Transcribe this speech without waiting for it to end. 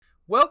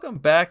Welcome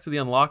back to the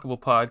Unlockable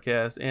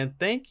podcast, and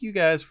thank you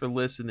guys for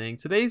listening.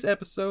 Today's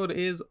episode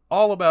is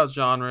all about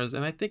genres,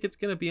 and I think it's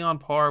going to be on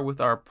par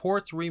with our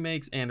ports,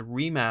 remakes, and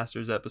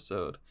remasters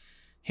episode.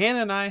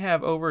 Hannah and I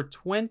have over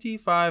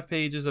 25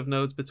 pages of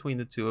notes between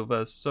the two of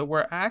us, so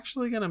we're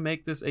actually going to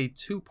make this a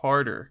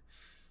two-parter.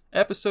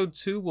 Episode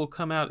 2 will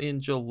come out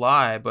in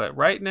July, but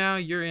right now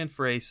you're in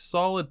for a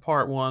solid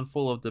part 1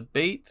 full of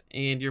debate,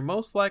 and you're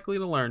most likely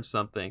to learn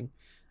something.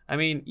 I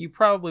mean, you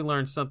probably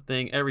learn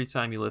something every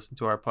time you listen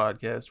to our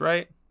podcast,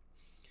 right?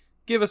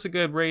 Give us a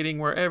good rating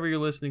wherever you're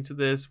listening to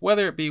this,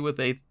 whether it be with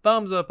a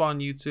thumbs up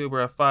on YouTube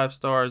or a 5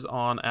 stars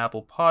on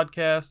Apple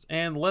Podcasts,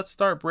 and let's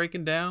start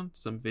breaking down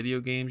some video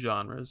game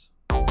genres.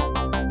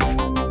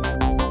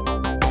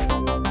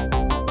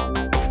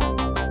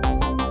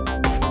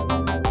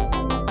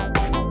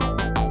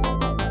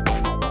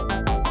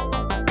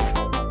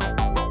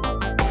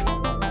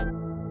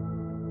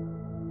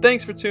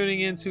 Thanks for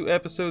tuning in to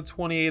episode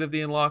 28 of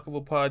the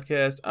Unlockable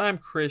podcast. I'm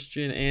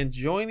Christian, and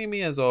joining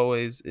me as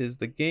always is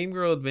the Game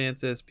Girl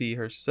Advanced SP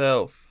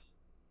herself.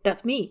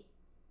 That's me.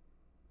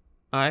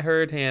 I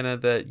heard, Hannah,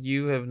 that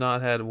you have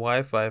not had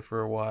Wi-Fi for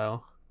a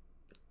while.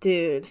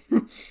 Dude.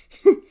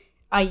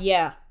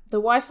 Yeah. The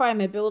Wi-Fi in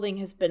my building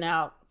has been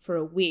out for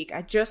a week.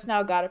 I just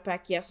now got it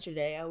back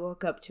yesterday. I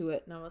woke up to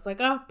it and I was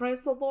like, oh,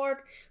 praise the Lord.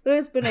 But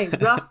it's been a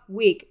rough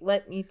week,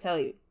 let me tell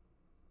you.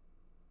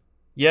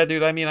 Yeah,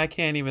 dude, I mean, I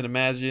can't even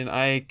imagine.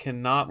 I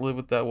cannot live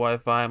with that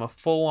Wi-Fi. I'm a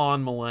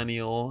full-on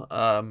millennial.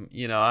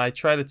 I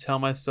try to tell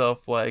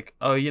myself, like,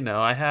 oh,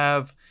 I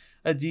have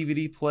a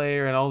DVD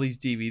player and all these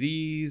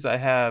DVDs. I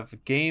have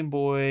Game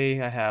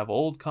Boy. I have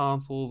old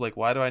consoles. Like,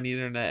 why do I need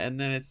internet? And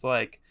then it's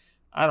like,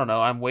 I don't know.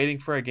 I'm waiting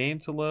for a game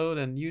to load,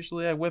 and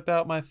usually I whip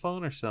out my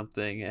phone or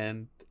something.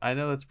 And I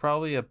know that's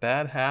probably a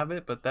bad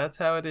habit, but that's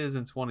how it is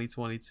in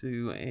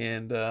 2022.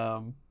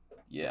 And,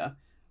 yeah.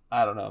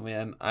 I don't know,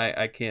 man.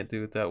 I can't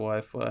do with that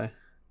Wi-Fi.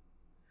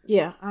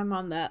 Yeah, I'm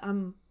on that.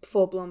 I'm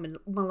full-blown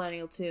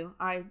millennial, too.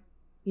 I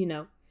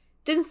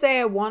didn't say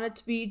I wanted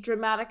to be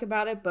dramatic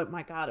about it, but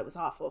my God, it was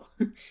awful.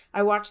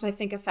 I watched, I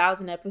think,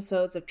 1,000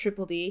 episodes of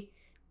Triple D,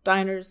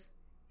 Diners,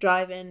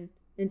 Drive-In,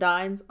 and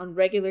Dines on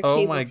regular cable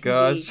TV. Oh my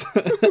gosh.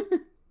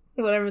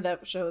 Whatever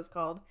that show is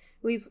called.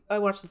 At least I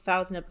watched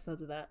 1,000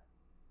 episodes of that.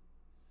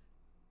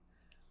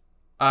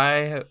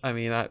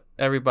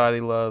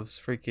 Everybody loves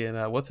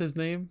freaking, what's his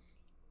name?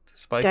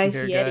 Spiky Guy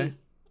hair Fieri. guy.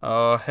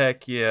 Oh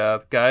heck yeah!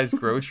 Guy's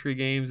Grocery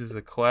Games is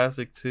a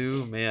classic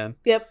too, man.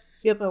 Yep.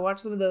 I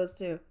watched some of those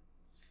too.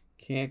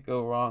 Can't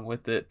go wrong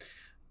with it.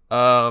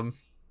 Yeah.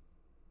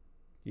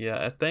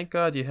 Thank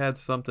God you had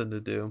something to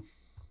do.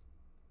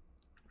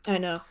 I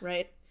know,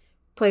 right?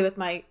 Play with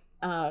my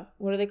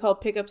what are they called?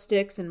 Pickup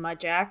sticks and my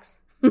jacks.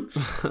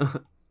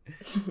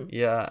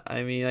 Yeah,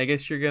 I mean, I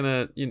guess you're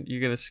gonna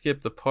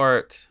skip the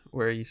part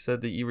where you said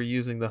that you were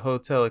using the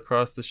hotel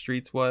across the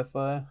street's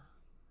Wi-Fi.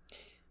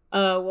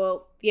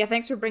 Well, yeah,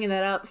 thanks for bringing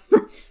that up.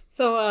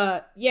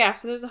 So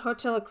there's a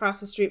hotel across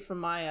the street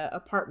from my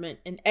apartment,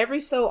 and every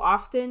so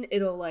often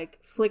it'll like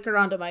flicker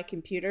onto my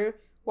computer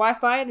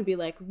Wi-Fi and it'll be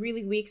like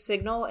really weak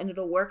signal, and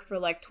it'll work for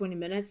like 20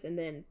 minutes and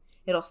then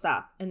it'll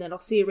stop, and then I'll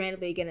see it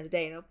randomly again in the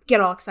day and I'll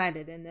get all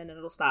excited and then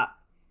it'll stop.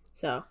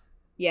 So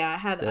yeah, I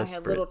had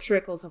little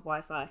trickles of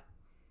Wi-Fi.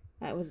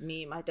 That was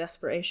me, my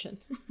desperation.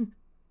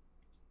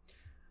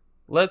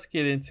 Let's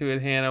get into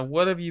it, Hannah.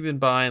 What have you been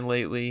buying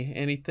lately?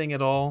 Anything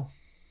at all?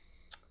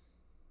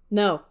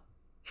 No,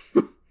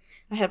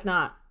 I have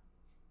not.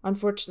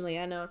 Unfortunately,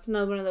 I know it's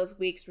another one of those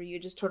weeks where you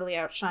just totally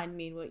outshined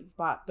me in what you've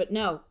bought. But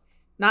no,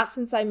 not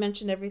since I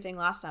mentioned everything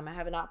last time. I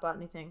have not bought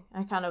anything.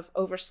 I kind of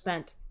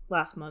overspent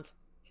last month.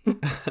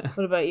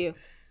 What about you?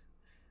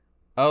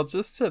 Oh,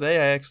 just today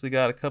I actually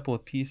got a couple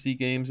of PC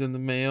games in the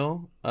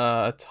mail.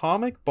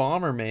 Atomic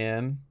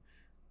Bomberman,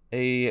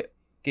 a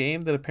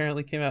game that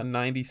apparently came out in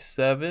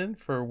 97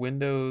 for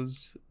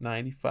Windows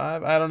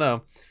 95. I don't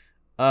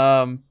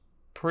know.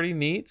 Pretty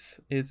neat.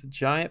 It's a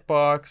giant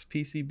box,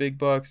 PC big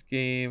box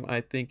game.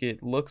 I think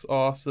it looks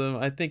awesome.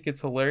 I think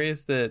it's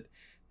hilarious that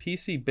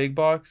PC big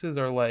boxes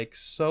are like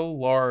so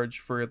large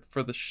for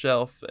the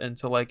shelf and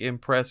to like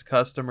impress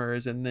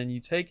customers, and then you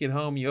take it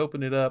home, you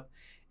open it up,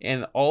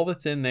 and all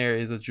that's in there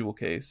is a jewel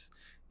case.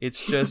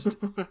 It's just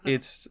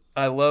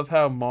I love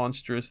how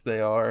monstrous they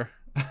are.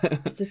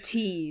 It's a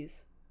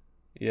tease.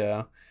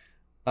 Yeah.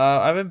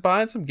 I've been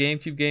buying some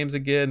GameCube games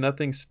again,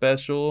 nothing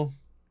special.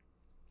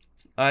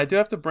 I do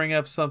have to bring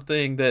up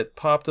something that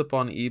popped up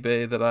on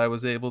eBay that I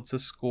was able to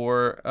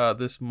score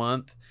this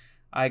month.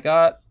 I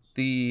got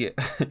it's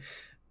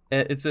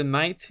a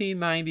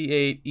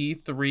 1998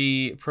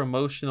 E3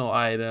 promotional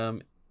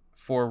item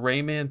for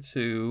Rayman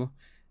 2.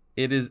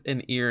 It is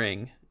an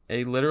earring,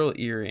 a literal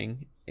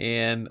earring,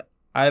 and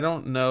I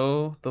don't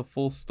know the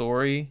full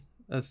story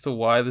as to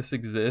why this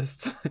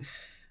exists.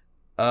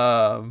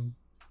 But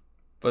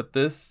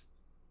this...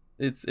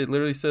 It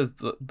literally says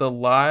the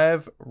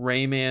live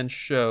Rayman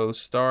show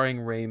starring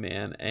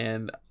Rayman,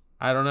 and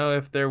I don't know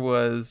if there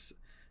was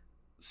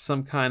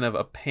some kind of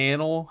a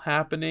panel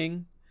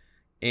happening,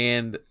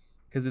 and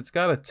because it's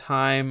got a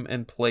time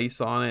and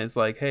place on it. It's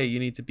like, hey, you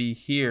need to be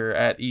here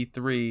at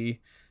E3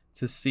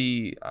 to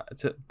see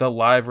the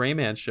live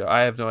Rayman show.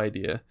 I have no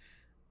idea.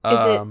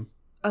 Is it Um,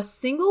 a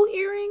single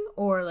earring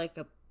or like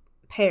a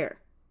pair?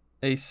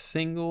 a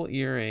single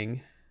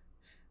earring,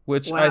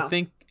 which I Wow.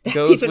 think That's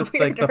goes even with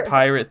like the weirder.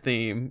 pirate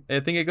theme. I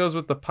think it goes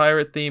with the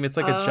pirate theme. It's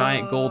like a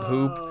giant gold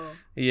hoop. Oh.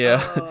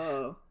 Yeah.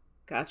 Oh.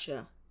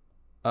 Gotcha.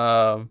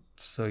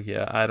 So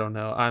yeah, I don't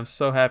know. I'm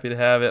so happy to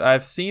have it.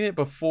 I've seen it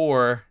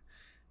before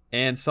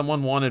and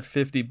someone wanted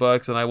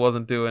 $50 and I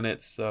wasn't doing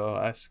it, so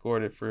I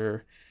scored it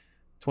for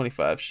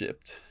 25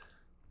 shipped.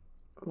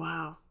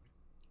 Wow.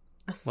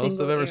 A Most I've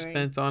single ever earring.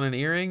 spent on an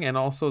earring, and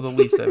also the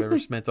least I've ever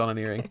spent on an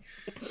earring.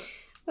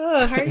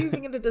 Oh, how are you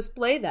even going to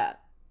display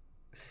that?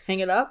 Hang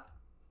it up?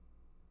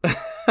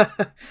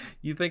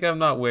 You think I'm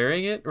not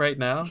wearing it right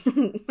now?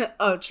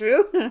 Oh,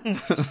 true.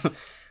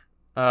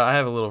 I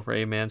have a little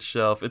Rayman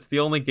shelf. It's the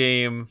only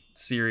game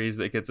series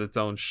that gets its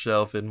own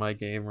shelf in my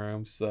game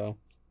room, so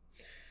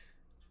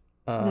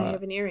Now you uh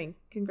have an earring.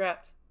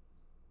 Congrats.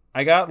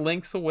 I got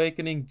Link's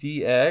Awakening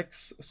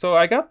DX. So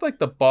I got like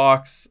the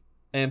box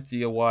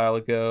empty a while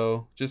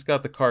ago. Just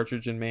got the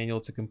cartridge and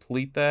manual to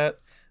complete that.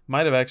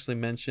 Might have actually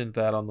mentioned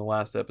that on the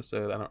last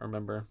episode. I don't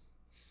remember.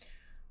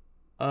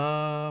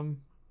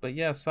 But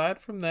yeah, aside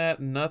from that,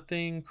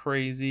 nothing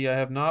crazy. I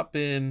have not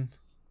been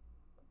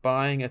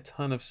buying a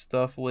ton of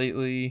stuff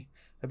lately.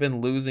 I've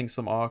been losing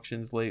some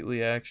auctions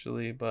lately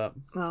actually, but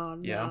Oh,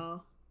 yeah.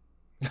 no.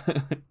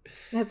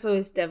 That's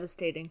always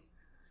devastating.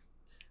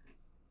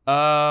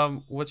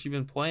 What you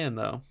been playing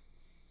though?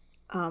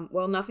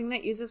 Well, nothing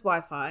that uses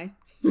Wi-Fi.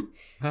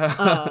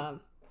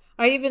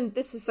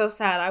 This is so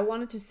sad. I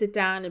wanted to sit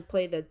down and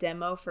play the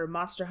demo for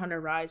Monster Hunter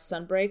Rise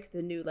Sunbreak,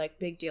 the new like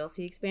big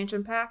DLC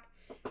expansion pack.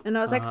 And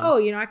I was like, Uh-huh.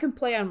 oh, I can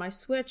play on my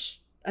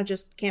Switch. I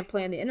just can't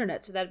play on the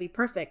internet, so that'd be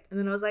perfect. And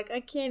then I was like, I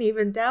can't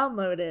even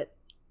download it.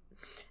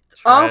 It's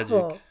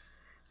awful. Tragic.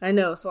 I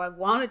know, so I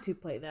wanted to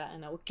play that,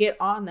 and I will get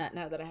on that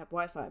now that I have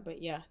Wi-Fi.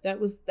 But yeah, that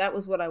was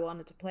what I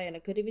wanted to play, and I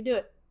couldn't even do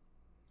it.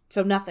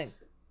 So nothing.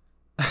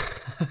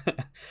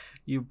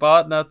 You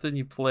bought nothing,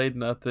 you played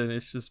nothing.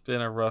 It's just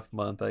been a rough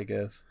month, I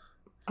guess.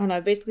 And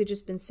I've basically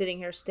just been sitting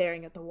here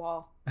staring at the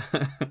wall.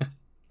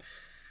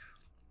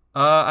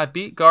 I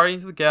beat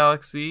Guardians of the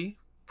Galaxy.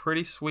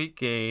 Pretty sweet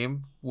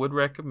game. Would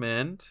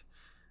recommend.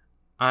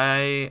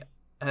 I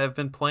have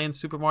been playing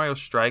Super Mario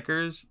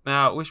Strikers.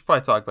 Now, we should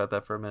probably talk about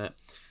that for a minute.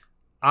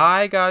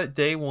 I got it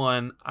day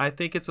one. I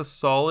think it's a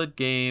solid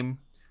game,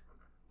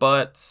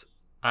 but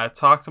I've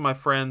talked to my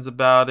friends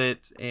about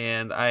it,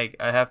 and I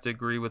have to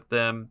agree with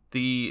them.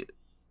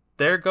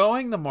 They're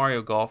going the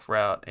Mario Golf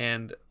route,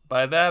 and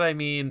by that I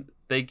mean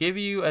they give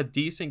you a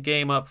decent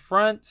game up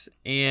front,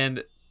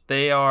 and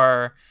they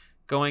are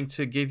going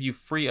to give you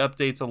free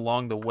updates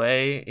along the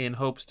way in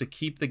hopes to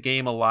keep the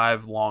game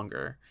alive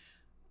longer.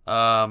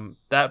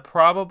 That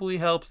probably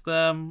helps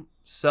them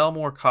sell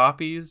more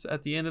copies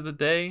at the end of the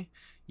day.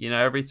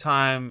 Every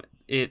time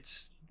it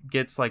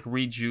gets like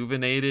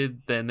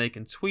rejuvenated, then they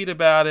can tweet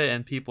about it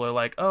and people are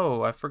like,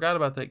 oh, I forgot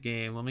about that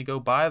game, let me go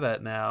buy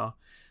that now,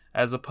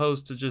 as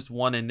opposed to just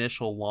one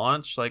initial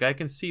launch. Like, I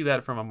can see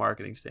that from a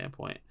marketing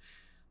standpoint.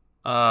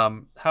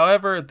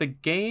 However, the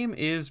game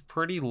is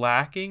pretty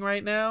lacking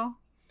right now,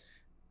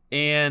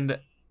 and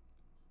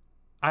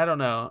I don't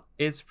know,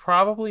 it's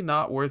probably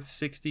not worth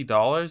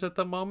 $60 at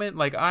the moment.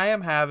 Like, I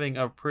am having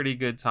a pretty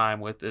good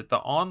time with it. The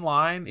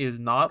online is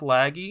not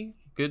laggy.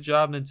 Good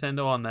job,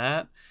 Nintendo, on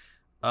that.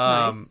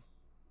 Nice.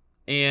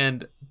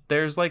 And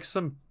there's like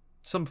some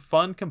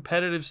fun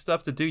competitive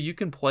stuff to do. You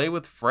can play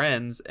with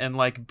friends and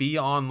like be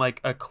on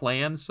like a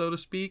clan, so to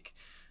speak.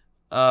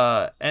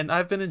 And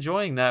I've been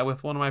enjoying that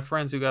with one of my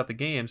friends who got the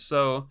game.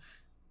 So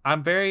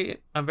I'm very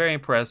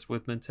impressed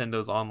with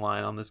Nintendo's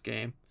online on this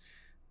game.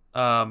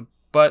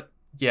 But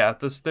yeah,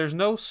 there's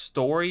no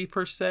story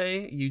per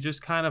se. You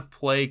just kind of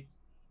play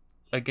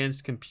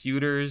against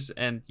computers,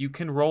 and you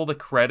can roll the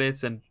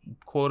credits and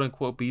quote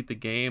unquote beat the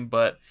game,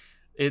 but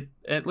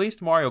at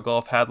least Mario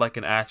Golf had like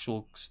an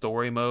actual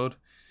story mode.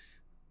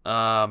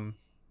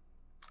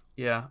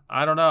 Yeah,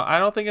 I don't know. I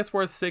don't think it's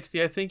worth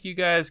 60. I think you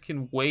guys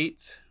can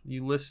wait.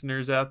 You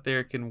listeners out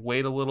there can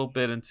wait a little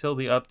bit until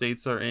the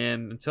updates are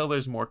in, until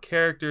there's more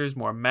characters,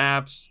 more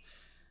maps.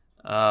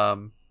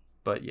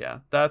 But yeah,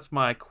 that's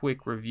my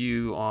quick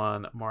review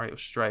on Mario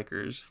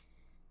Strikers.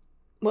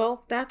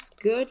 Well, that's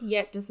good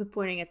yet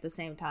disappointing at the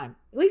same time.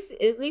 At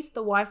least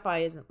the Wi-Fi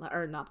isn't,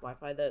 or not the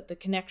Wi-Fi, the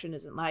connection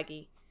isn't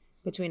laggy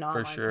between For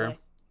online sure. play.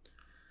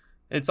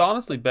 It's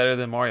honestly better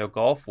than Mario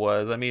Golf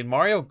was. I mean,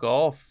 Mario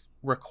Golf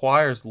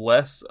requires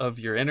less of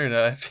your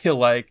internet, I feel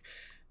like,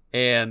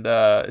 and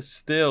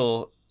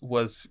still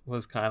was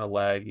kind of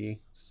laggy.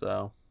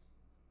 So,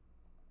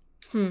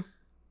 I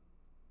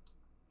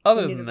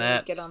other need to than really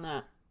that, get on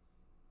that.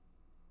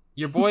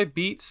 your boy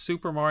beat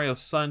Super Mario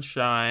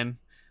Sunshine.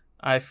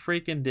 I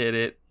freaking did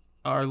it.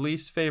 Our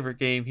least favorite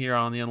game here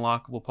on the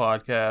Unlockable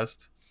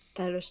podcast.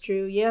 That is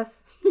true.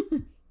 Yes.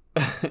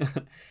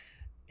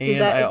 And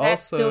I Is that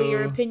still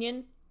your also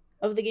opinion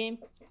of the game?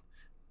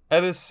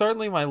 It is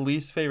certainly my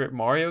least favorite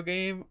Mario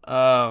game.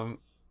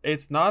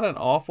 It's not an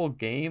awful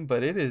game,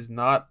 but it is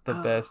not the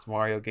Oh, best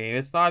Mario game.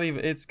 It's not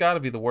even. It's got to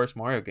be the worst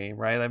Mario game,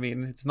 right? I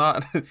mean, it's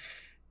not.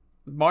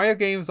 Mario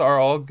games are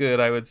all good,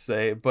 I would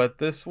say, but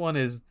this one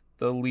is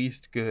the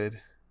least good,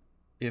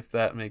 if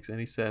that makes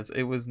any sense.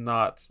 It was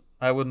not.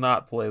 I would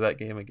not play that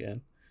game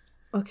again.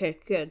 okay,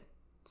 good.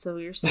 So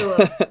you're still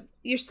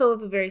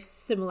of a very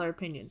similar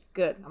opinion.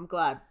 Good. I'm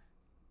glad.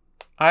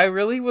 I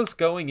really was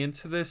going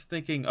into this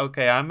thinking,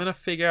 okay, I'm going to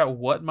figure out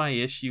what my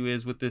issue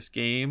is with this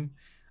game,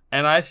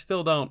 and I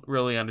still don't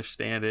really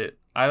understand it.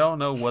 I don't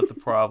know what the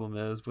problem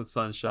is with The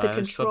Sunshine.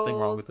 There's something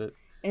wrong with controls it.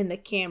 and the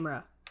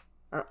camera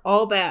are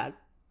all bad.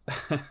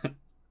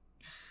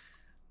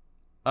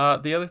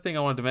 The other thing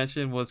I wanted to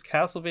mention was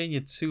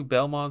Castlevania 2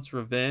 Belmont's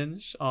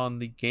Revenge on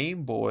the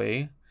Game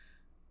Boy.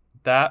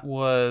 That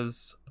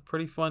was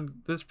pretty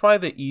fun. This is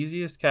probably the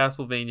easiest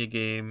Castlevania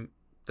game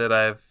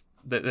that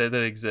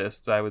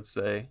exists, I would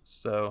say.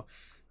 So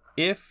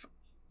if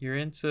you're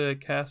into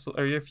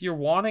or if you're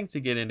wanting to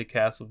get into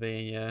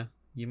Castlevania,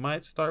 you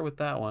might start with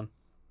that one.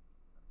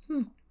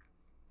 Hmm.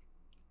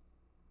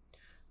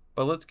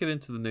 But let's get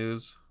into the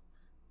news.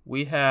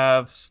 We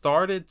have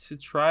started to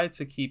try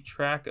to keep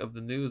track of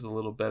the news a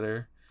little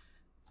better.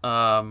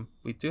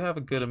 We do have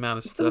a good amount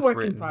of It's stuff a work in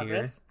written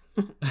progress.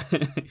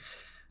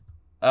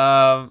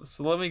 here.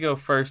 So let me go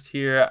first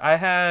here. I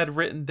had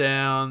written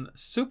down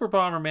Super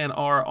Bomberman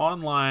R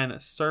online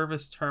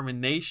service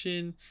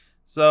termination.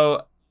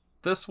 So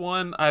this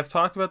one, I've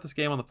talked about this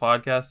game on the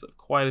podcast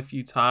quite a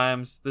few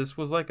times. This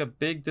was like a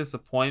big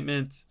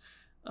disappointment.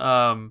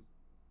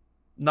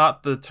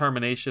 Not the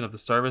termination of the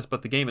service,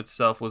 but the game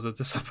itself was a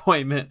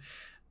disappointment.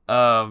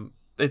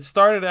 It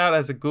started out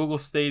as a Google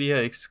Stadia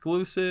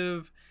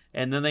exclusive,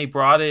 and then they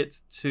brought it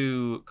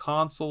to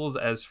consoles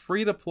as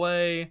free to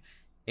play,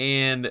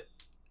 and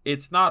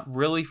it's not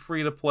really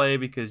free to play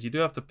because you do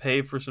have to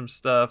pay for some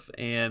stuff,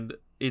 and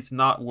it's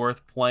not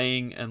worth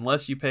playing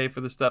unless you pay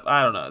for the stuff.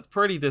 I don't know. It's a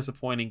pretty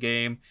disappointing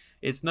game.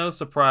 It's no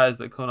surprise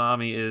that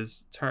Konami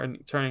is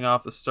turning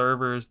off the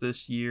servers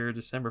this year,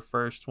 December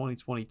 1st,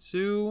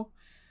 2022.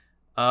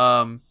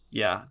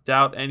 Yeah,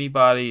 doubt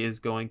anybody is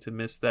going to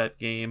miss that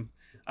game.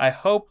 I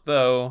hope,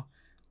 though,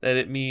 that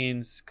it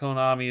means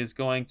Konami is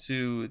going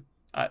to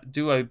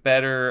do a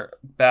better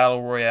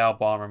Battle Royale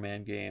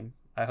Bomberman game.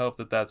 I hope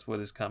that that's what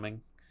is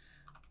coming.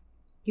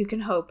 You can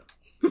hope.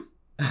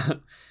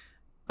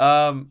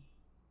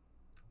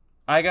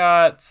 I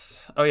got,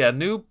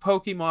 new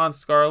Pokemon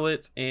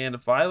Scarlet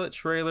and Violet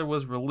trailer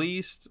was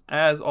released.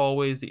 As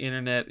always, the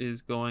internet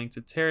is going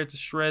to tear it to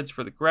shreds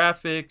for the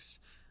graphics.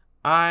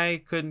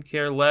 I couldn't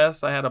care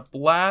less. I had a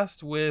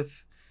blast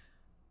with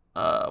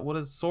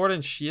Sword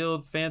and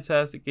Shield,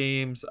 fantastic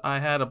games. I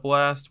had a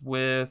blast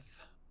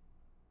with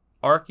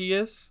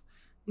Arceus,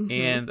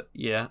 and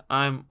yeah,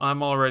 I'm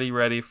already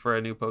ready for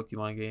a new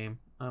Pokemon game.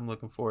 I'm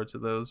looking forward to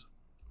those.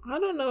 I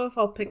don't know if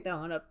I'll pick that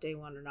one up day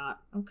one or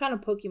not. I'm kind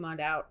of Pokemoned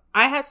out.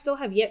 I still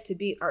have yet to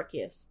beat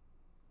Arceus.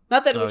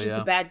 Not that it was just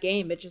a bad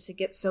game, but just it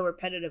gets so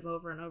repetitive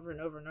over and over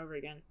and over and over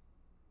again.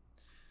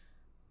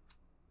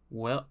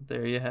 Well,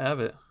 there you have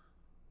it.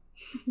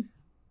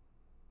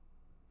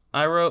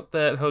 I wrote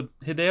that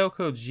Hideo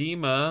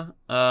Kojima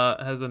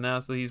has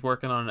announced that he's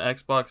working on an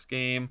Xbox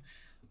game.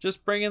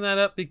 Just bringing that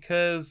up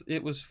because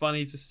it was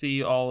funny to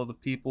see all of the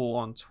people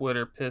on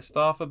Twitter pissed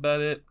off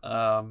about it.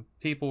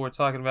 People were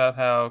talking about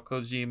how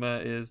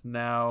Kojima is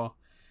now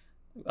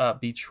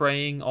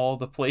betraying all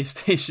the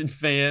PlayStation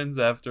fans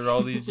after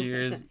all these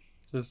years.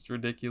 Just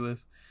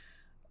ridiculous.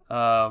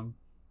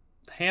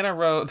 Hannah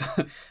wrote,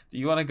 do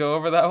you want to go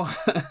over that one?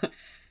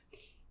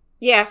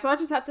 Yeah, so I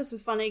just thought this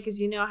was funny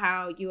because you know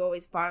how you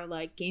always buy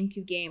like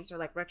GameCube games or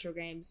like retro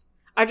games.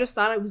 I just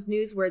thought it was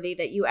newsworthy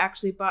that you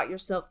actually bought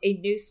yourself a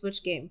new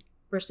Switch game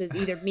versus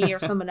either me or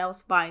someone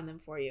else buying them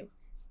for you.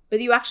 But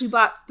you actually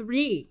bought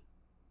 3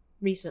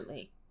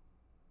 recently.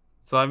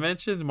 So I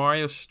mentioned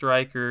Mario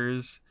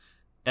Strikers,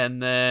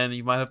 and then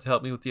you might have to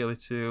help me with the other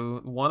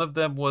 2. One of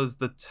them was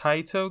the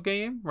Taito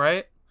game,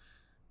 right?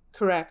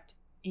 Correct.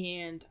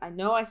 And I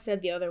know I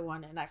said the other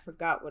one and I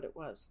forgot what it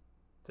was.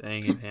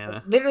 Dang it,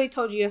 Hannah. I literally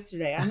told you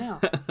yesterday, I know.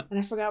 And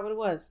I forgot what it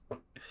was.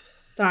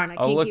 Darn, I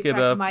I'll can't look keep it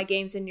track up. of my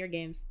games and your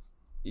games.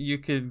 You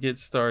can get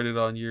started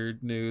on your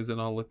news and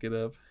I'll look it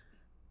up.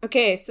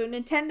 Okay, so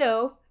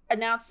Nintendo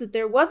announced that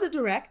there was a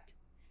Direct,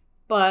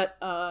 but,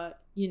 to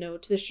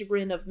the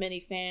chagrin of many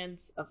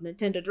fans of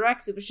Nintendo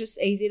Directs, it was just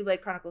a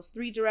Xenoblade Chronicles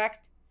 3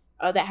 Direct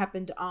that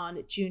happened on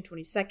June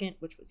 22nd,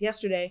 which was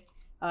yesterday,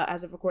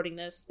 as of recording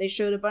this. They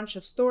showed a bunch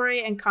of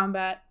story and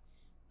combat.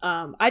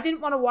 I didn't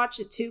want to watch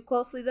it too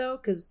closely, though,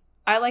 because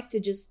I like to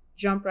just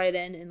jump right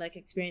in and, like,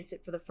 experience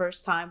it for the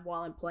first time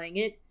while I'm playing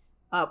it.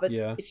 But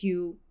yeah. If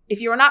you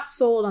are not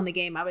sold on the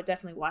game, I would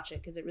definitely watch it,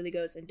 because it really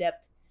goes in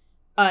depth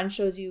and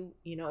shows you,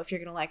 if you're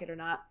going to like it or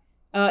not.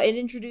 It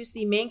introduced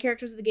the main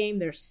characters of the game.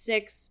 There's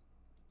 6,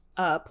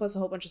 plus a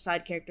whole bunch of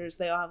side characters.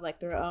 They all have, like,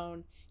 their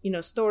own,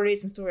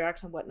 stories and story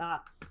arcs and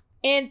whatnot.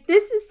 And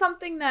this is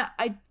something that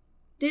I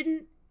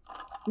didn't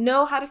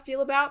know how to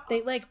feel about.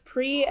 They like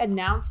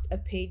pre-announced a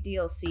paid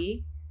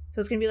DLC, so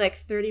it's gonna be like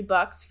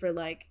 $30 for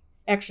like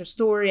extra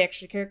story,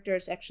 extra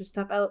characters, extra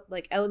stuff,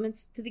 like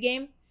elements to the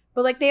game.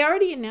 But like they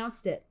already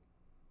announced it,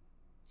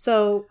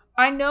 so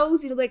I know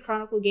Xenoblade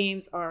Chronicle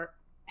games are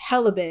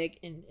hella big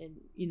and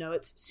you know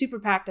it's super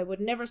packed. I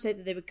would never say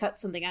that they would cut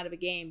something out of a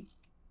game,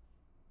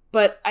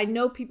 but I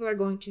know people are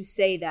going to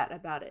say that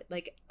about it.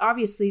 Like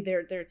obviously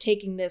they're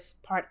taking this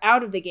part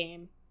out of the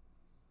game,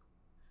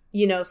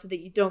 you know, so that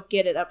you don't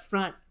get it up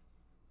front.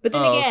 But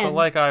then again, so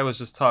like I was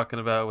just talking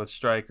about with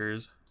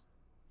Strikers.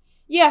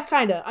 Yeah,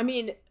 kinda. I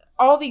mean,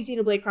 all these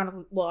Xenoblade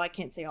Chronicles, well, I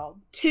can't say all.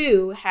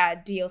 2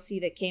 had DLC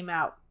that came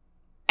out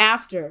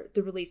after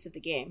the release of the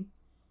game.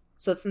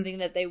 So it's something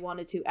that they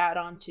wanted to add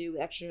on to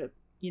extra,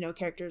 you know,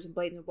 characters and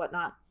blades and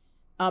whatnot.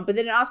 But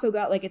then it also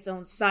got like its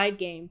own side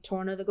game,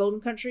 Torn of the Golden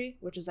Country,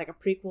 which is like a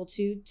prequel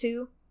to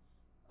 2.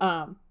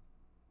 And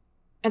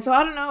so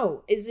I don't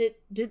know,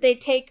 did they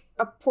take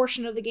a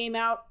portion of the game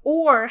out,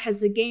 or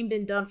has the game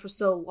been done for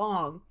so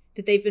long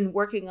that they've been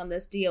working on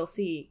this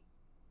DLC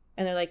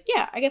and they're like,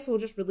 yeah, I guess we'll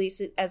just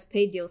release it as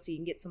paid DLC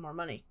and get some more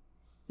money.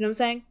 You know what I'm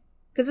saying?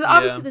 Because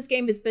obviously this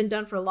game has been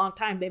done for a long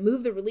time. They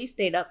moved the release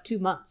date up 2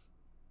 months,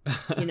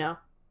 you know?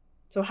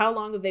 So how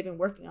long have they been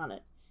working on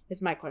it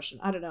is my question.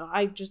 I don't know.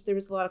 There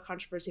was a lot of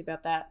controversy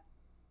about that.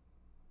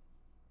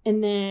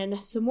 And then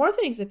some more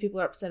things that people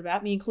are upset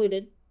about, me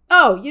included.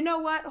 Oh, you know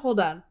what? Hold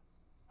on.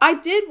 I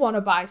did want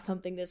to buy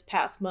something this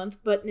past month,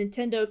 but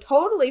Nintendo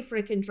totally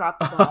freaking dropped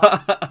the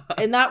ball.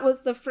 And that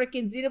was the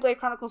freaking Xenoblade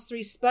Chronicles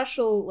 3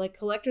 special, like,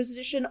 collector's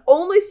edition.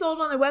 Only sold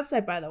on their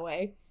website, by the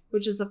way,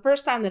 which is the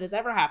first time that has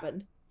ever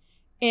happened.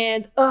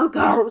 And, oh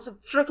god, it was a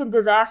freaking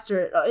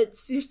disaster. It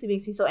seriously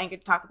makes me so angry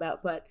to talk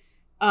about, but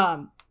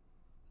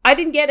I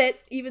didn't get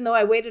it, even though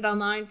I waited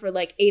online for,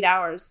 like, 8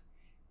 hours.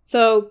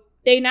 So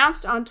they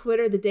announced on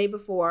Twitter the day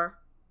before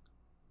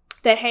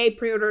that, hey,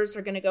 pre-orders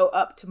are going to go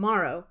up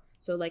tomorrow.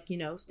 So, like, you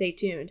know, stay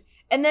tuned.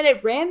 And then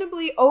it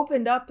randomly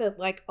opened up at,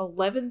 like,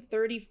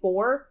 11:34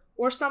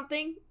 or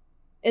something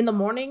in the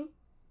morning.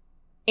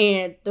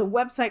 And the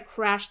website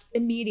crashed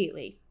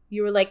immediately.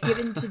 You were, like,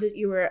 given to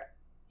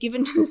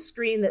the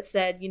screen that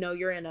said, you know,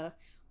 you're in a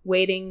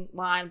waiting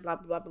line, blah,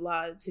 blah, blah, blah,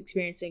 blah. It's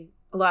experiencing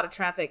a lot of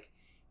traffic.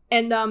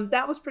 And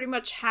that was pretty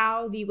much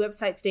how the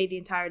website stayed the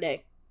entire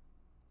day.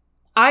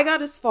 I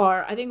got as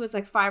far, I think it was,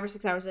 like, 5 or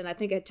 6 hours in. I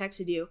think I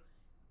texted you.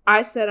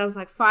 I said I was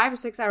like 5 or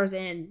 6 hours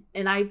in,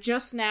 and I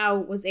just now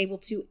was able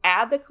to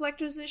add the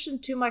collector's edition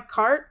to my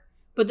cart,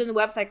 but then the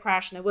website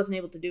crashed and I wasn't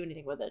able to do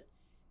anything with it.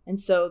 And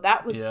so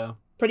that was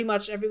pretty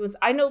much everyone's.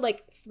 I know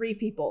like 3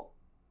 people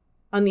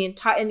in the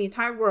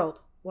entire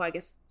world, well, I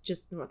guess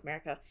just North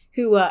America,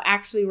 who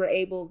actually were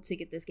able to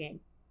get this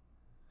game.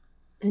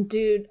 And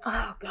dude,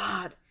 oh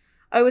god,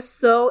 I was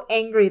so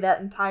angry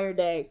that entire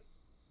day.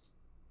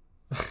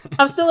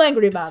 I'm still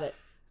angry about it.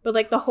 But,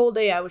 like, the whole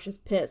day I was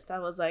just pissed. I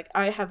was like,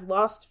 I have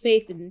lost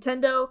faith in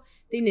Nintendo.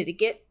 They need to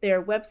get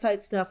their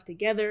website stuff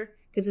together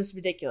because it's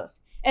ridiculous.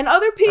 And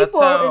other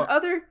people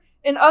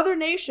in other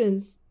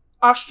nations,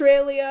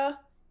 Australia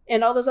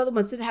and all those other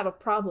ones, didn't have a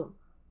problem.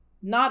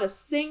 Not a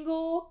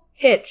single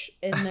hitch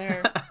in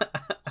their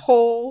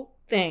whole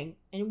thing.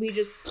 And we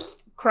just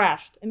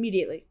crashed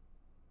immediately.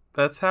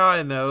 That's how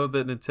I know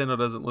that Nintendo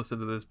doesn't listen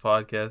to this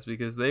podcast,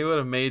 because they would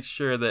have made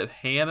sure that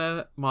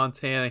Hannah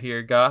Montana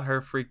here got her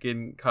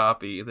freaking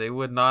copy. They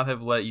would not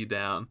have let you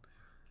down.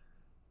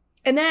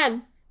 And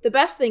then the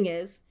best thing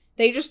is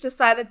they just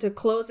decided to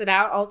close it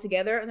out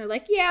altogether. And they're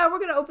like, yeah, we're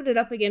going to open it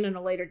up again in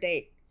a later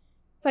date.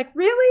 It's like,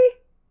 really?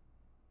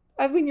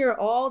 I've been here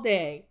all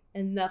day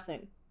and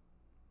nothing.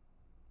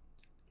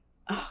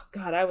 Oh,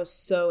 God, I was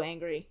so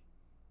angry.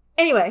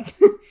 Anyway,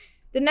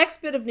 the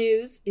next bit of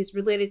news is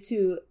related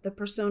to the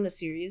Persona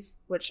series,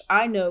 which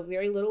I know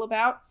very little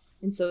about,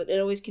 and so it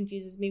always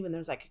confuses me when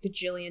there's like a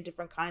gajillion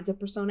different kinds of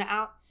Persona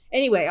out.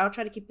 Anyway, I'll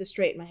try to keep this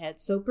straight in my head.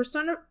 So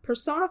Persona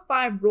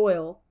 5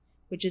 Royal,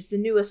 which is the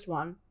newest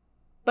one,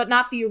 but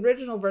not the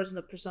original version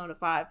of Persona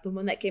 5, the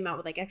one that came out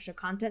with like extra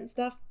content and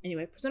stuff.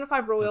 Anyway, Persona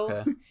 5 Royal,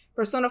 okay.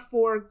 Persona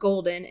 4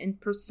 Golden,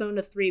 and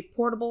Persona 3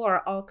 Portable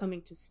are all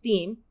coming to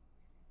Steam.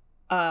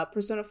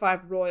 Persona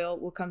 5 Royal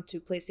will come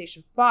to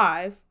PlayStation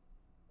 5,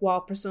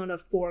 while Persona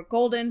 4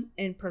 Golden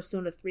and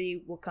Persona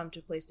 3 will come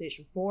to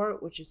PlayStation 4,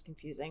 which is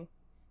confusing.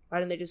 Why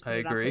didn't they just put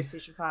it on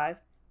PlayStation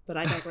 5? But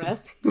I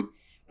digress.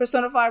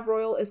 Persona 5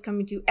 Royal is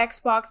coming to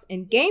Xbox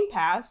and Game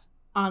Pass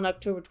on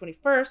October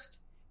 21st,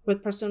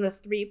 with Persona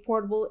 3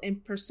 Portable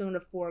and Persona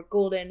 4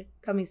 Golden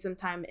coming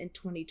sometime in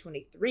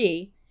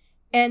 2023.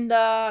 And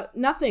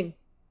nothing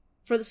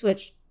for the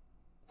Switch.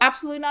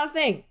 Absolutely not a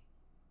thing.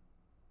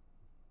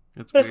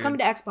 But weird. It's coming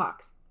to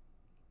Xbox.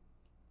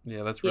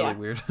 Yeah, that's really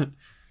weird.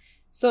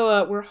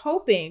 So we're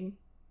hoping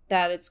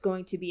that it's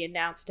going to be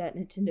announced at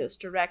Nintendo's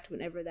Direct,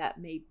 whenever that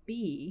may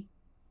be.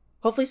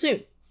 Hopefully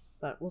soon,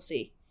 but we'll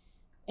see.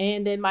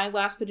 And then my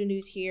last bit of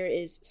news here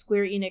is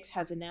Square Enix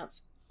has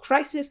announced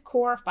Crisis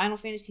Core Final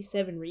Fantasy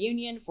VII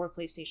Reunion for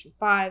PlayStation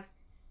 5,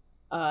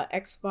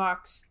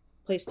 Xbox,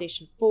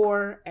 PlayStation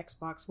 4,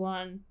 Xbox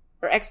One,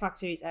 or Xbox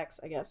Series X,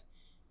 I guess,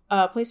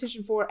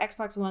 PlayStation 4,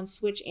 Xbox One,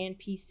 Switch, and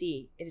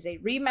PC. It is a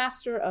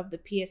remaster of the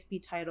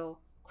PSP title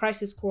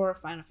Crisis Core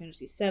Final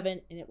Fantasy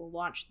VII, and it will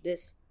launch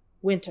this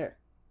winter.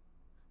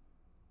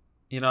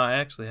 I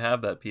actually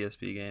have that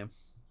PSP game.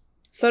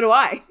 So do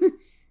I. Do you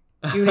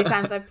know how many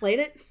times I've played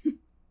it?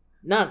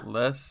 None.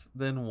 Less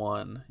than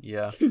one,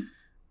 yeah.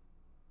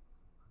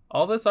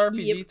 All this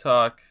RPG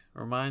talk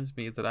reminds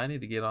me that I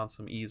need to get on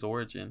some Ys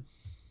Origin.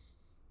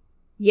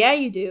 Yeah,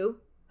 you do.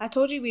 I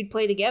told you we'd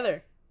play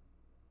together.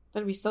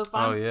 That'd be so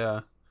fun. Oh,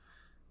 yeah.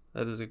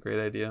 That is a great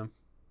idea.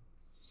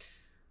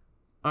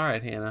 All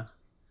right, Hannah.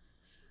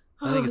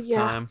 I think it's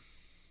time.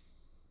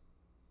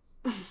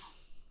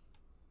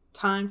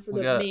 Time for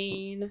the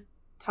main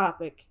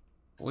topic.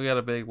 We got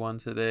a big one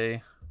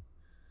today.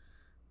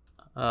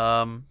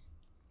 How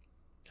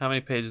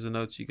many pages of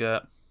notes you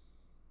got?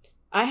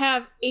 I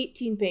have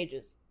 18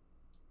 pages.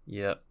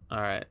 Yep.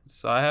 All right.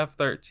 So I have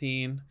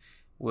 13,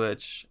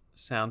 which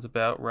sounds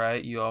about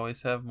right. You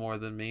always have more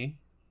than me.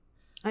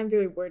 I'm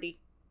very wordy.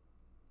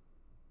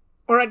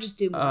 Or I just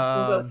do more.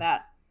 We'll go with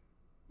that.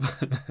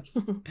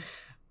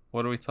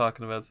 What are we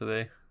talking about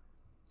today?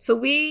 So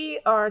we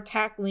are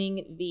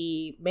tackling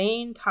the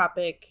main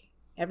topic,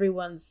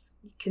 everyone's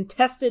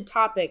contested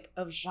topic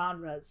of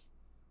genres.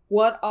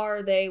 What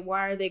are they?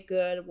 Why are they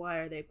good? Why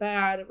are they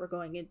bad? We're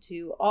going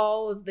into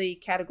all of the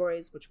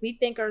categories which we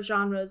think are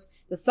genres,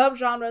 the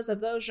subgenres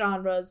of those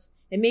genres,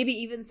 and maybe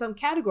even some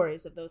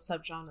categories of those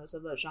subgenres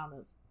of those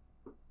genres.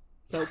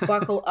 So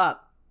buckle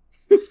up.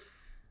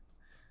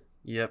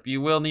 Yep, you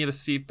will need a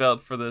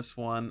seatbelt for this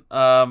one.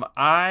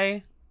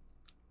 I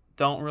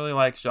don't really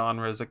like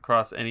genres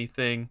across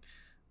anything.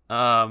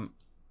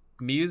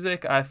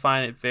 Music, I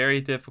find it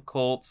very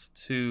difficult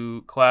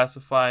to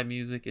classify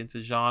music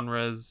into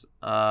genres.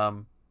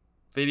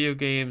 Video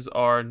games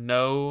are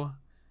no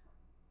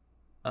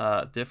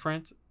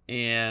different.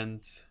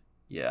 And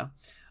yeah,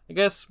 I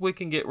guess we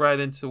can get right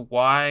into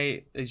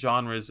why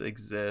genres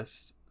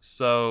exist.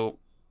 So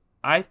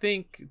I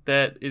think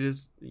that it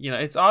is,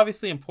 it's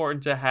obviously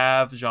important to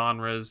have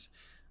genres,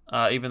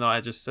 even though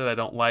I just said I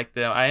don't like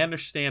them. I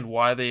understand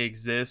why they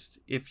exist.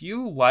 If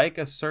you like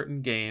a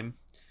certain game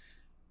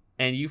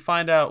and you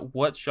find out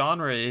what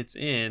genre it's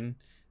in,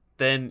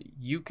 then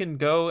you can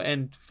go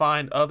and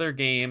find other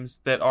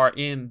games that are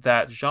in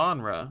that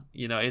genre.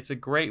 It's a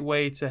great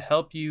way to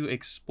help you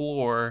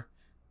explore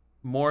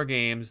more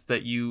games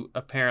that you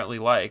apparently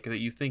like, that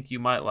you think you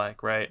might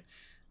like, right?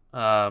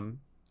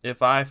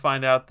 If I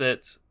find out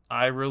that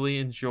I really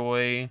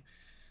enjoy...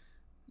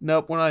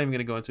 Nope, we're not even going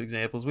to go into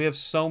examples. We have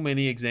so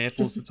many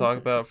examples to talk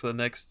about for the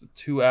next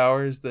 2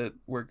 hours that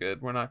we're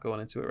good. We're not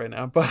going into it right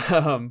now.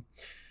 But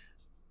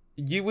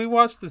we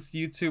watched this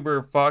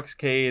YouTuber,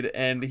 Foxcade,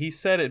 and he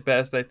said it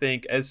best, I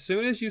think. As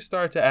soon as you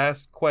start to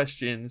ask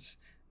questions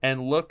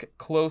and look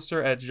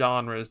closer at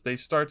genres, they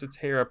start to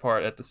tear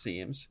apart at the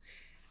seams.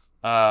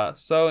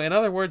 So in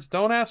other words,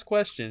 don't ask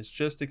questions.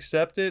 Just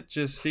accept it.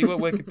 Just see what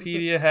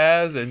Wikipedia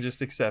has and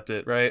just accept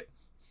it, right?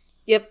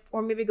 Yep,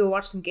 or maybe go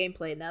watch some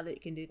gameplay now that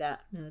you can do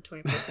that in the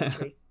 21st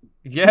century.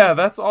 Yeah,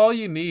 that's all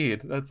you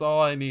need. That's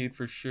all I need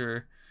for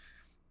sure.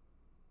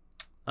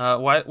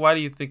 Why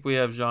do you think we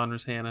have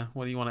genres, Hannah?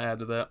 What do you want to add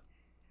to that?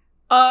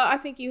 I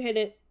think you hit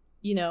it,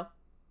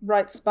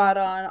 right spot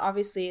on.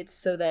 Obviously, it's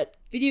so that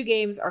video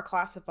games are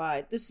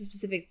classified. This is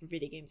specific for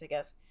video games, I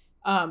guess.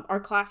 Are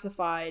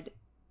classified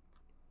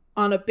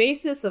on a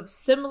basis of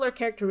similar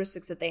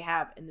characteristics that they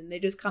have, and then they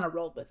just kind of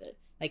rolled with it.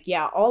 Like,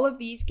 yeah, all of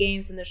these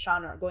games in this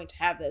genre are going to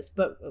have this,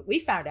 but we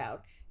found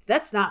out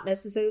that's not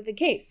necessarily the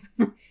case.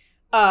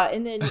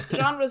 And then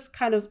genres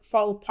kind of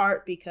fall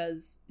apart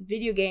because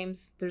video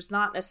games, there's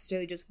not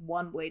necessarily just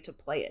one way to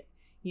play it.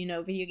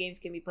 Video games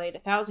can be played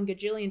 1,000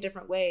 gajillion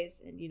different ways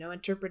and,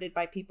 interpreted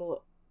by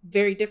people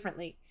very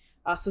differently.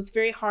 So it's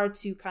very hard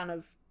to kind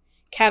of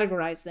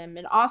categorize them.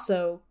 And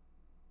also,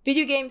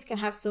 video games can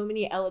have so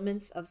many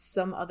elements of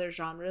some other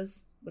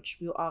genres, which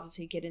we'll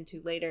obviously get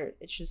into later.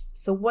 It's just,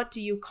 so what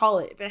do you call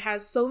it? If it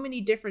has so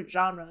many different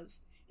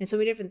genres and so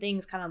many different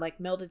things kind of like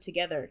melded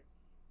together,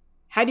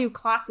 how do you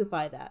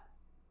classify that?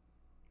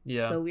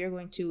 Yeah. So we are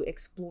going to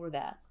explore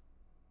that.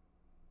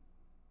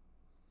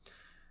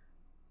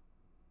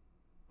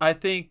 I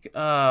think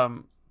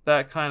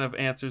that kind of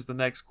answers the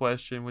next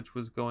question, which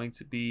was going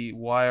to be,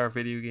 why are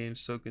video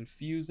games so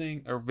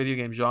confusing, or video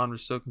game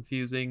genres so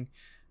confusing?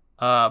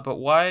 But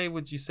why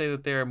would you say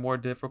that they are more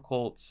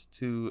difficult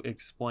to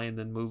explain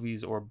than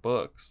movies or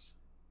books?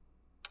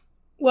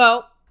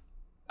 Well,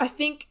 I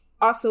think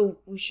also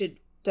we should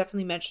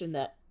definitely mention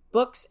that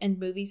books and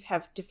movies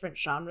have different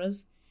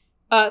genres.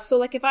 So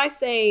like if I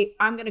say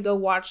I'm going to go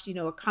watch,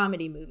 a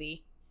comedy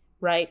movie,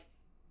 right?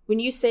 When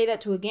you say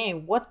that to a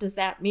game, what does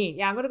that mean?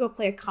 Yeah, I'm going to go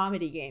play a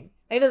comedy game.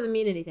 That doesn't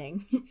mean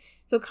anything.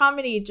 So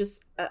comedy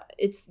just,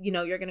 it's,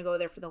 you're going to go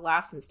there for the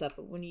laughs and stuff.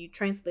 But when you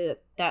translate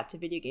that to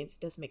video games,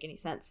 it doesn't make any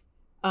sense.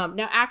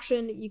 Now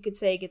action, you could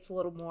say, gets a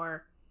little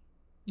more,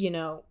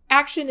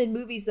 action in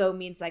movies though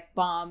means like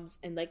bombs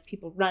and like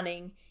people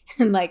running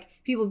and like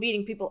people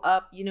beating people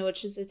up.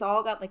 It's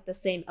all got like the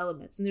same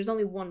elements. And there's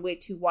only one way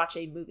to watch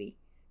a movie,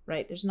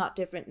 right? There's not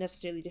different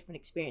necessarily different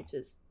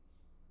experiences.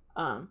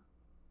 Um,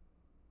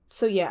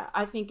 so yeah,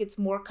 I think it's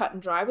more cut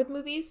and dry with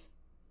movies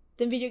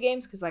than video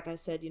games because, like I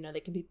said, they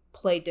can be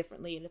played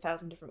differently in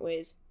 1,000 different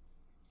ways.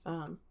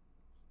 Um,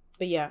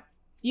 but yeah,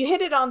 you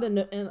hit it on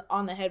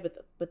the head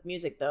with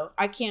music though.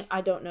 I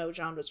don't know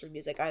genres for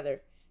music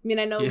either. I mean,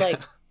 I know Yeah.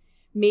 like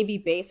maybe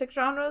basic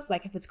genres,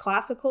 like if it's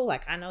classical,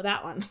 like I know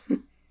that one.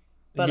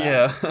 But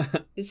Yeah.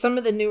 some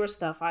of the newer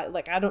stuff, I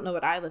don't know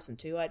what I listen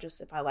to. I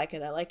just if I like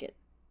it, I like it.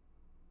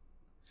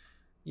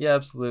 Yeah,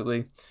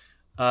 absolutely.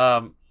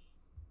 Um,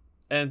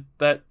 and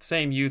that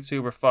same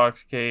YouTuber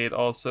Foxcade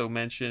also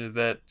mentioned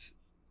that,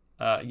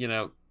 you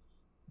know,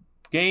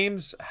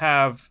 games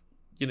have,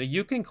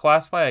 you can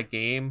classify a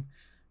game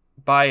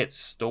by its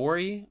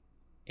story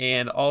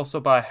and also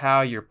by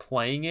how you're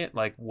playing it,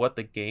 like what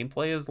the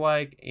gameplay is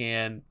like,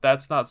 and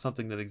that's not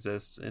something that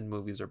exists in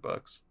movies or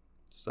books.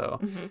 So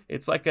Mm-hmm.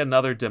 it's like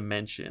another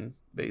dimension,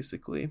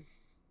 basically.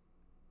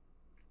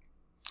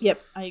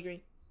 Yep, I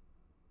agree.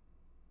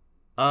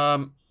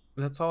 Um,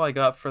 that's all I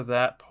got for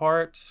that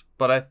part,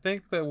 but I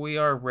think that we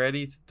are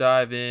ready to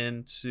dive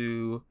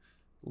into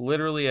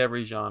literally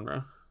every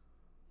genre.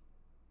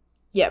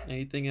 Yep.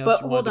 Anything else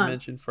But you wanted hold to on.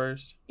 mention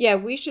first? Yeah,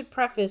 we should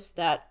preface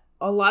that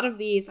a lot of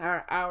these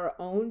are our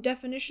own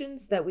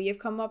definitions that we have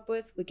come up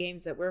with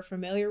games that we're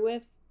familiar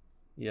with.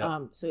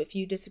 Yep. So if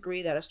you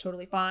disagree, that is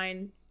totally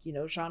fine.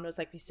 Genres,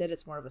 like we said,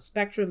 it's more of a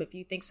spectrum. If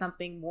you think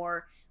something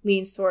more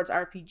leans towards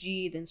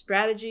RPG than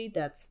strategy,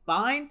 that's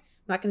fine.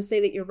 I'm not going to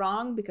say that you're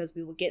wrong because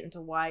we will get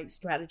into why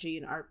strategy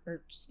and art,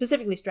 or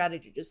specifically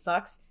strategy, just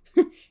sucks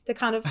to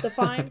kind of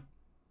define.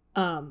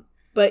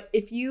 But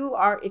if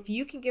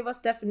you can give us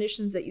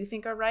definitions that you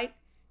think are right,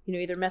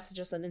 either message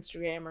us on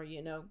Instagram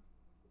or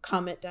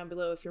comment down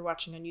below if you're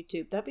watching on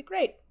YouTube. That'd be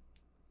great.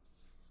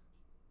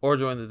 Or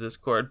join the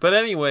Discord. But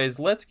anyways,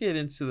 let's get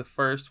into the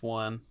first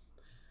one.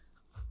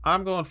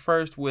 I'm going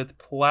first with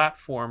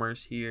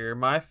platformers here.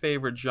 My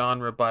favorite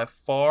genre by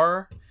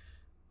far.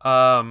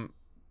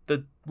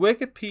 The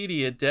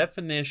Wikipedia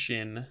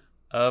definition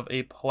of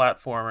a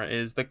platformer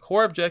is the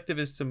core objective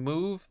is to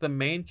move the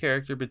main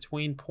character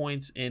between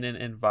points in an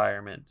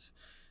environment.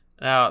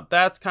 Now,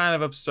 that's kind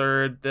of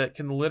absurd. That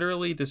can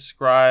literally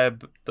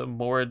describe the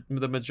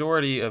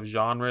majority of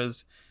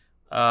genres.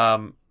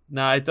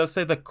 Now, it does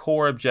say the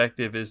core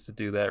objective is to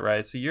do that,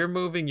 right? So you're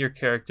moving your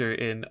character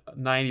in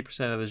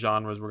 90% of the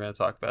genres we're going to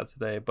talk about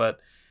today, but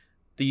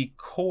the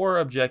core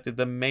objective,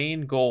 the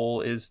main goal,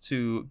 is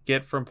to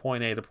get from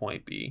point A to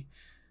point B.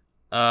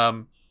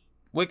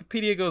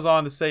 Wikipedia goes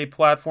on to say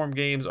platform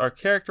games are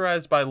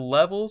characterized by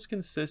levels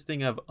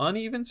consisting of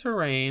uneven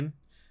terrain,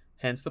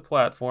 hence the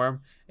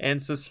platform,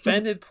 and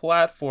suspended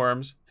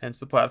platforms, hence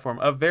the platform,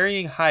 of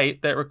varying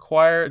height that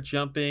require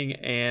jumping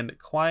and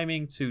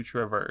climbing to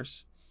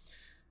traverse.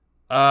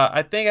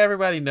 I think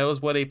everybody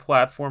knows what a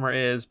platformer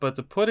is, but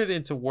to put it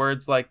into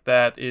words like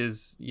that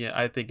is,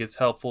 I think it's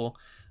helpful.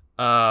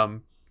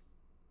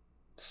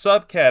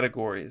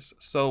 Subcategories.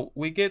 So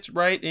we get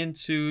right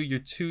into your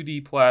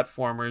 2D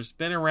platformers.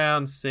 Been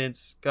around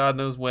since God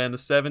knows when, the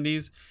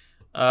 70s.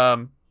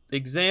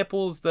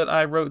 Examples that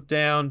I wrote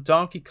down: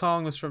 Donkey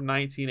Kong was from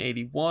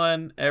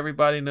 1981.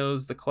 Everybody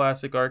knows the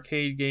classic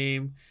arcade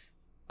game.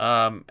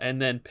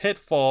 And then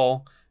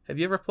Pitfall. Have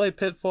you ever played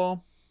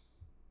Pitfall?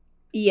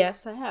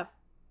 Yes, I have.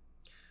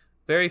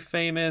 Very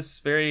famous,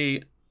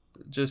 very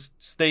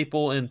just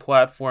staple in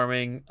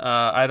platforming.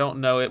 I don't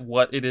know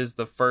what it is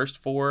the first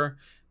for,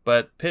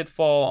 but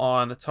Pitfall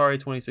on Atari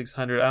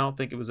 2600, I don't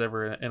think it was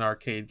ever an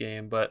arcade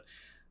game, but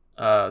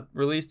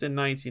released in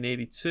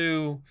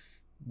 1982.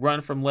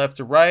 Run from left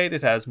to right.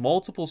 It has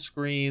multiple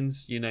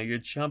screens. You're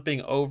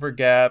jumping over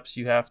gaps.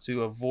 You have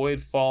to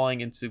avoid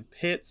falling into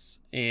pits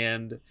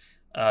and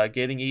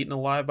getting eaten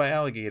alive by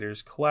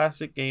alligators.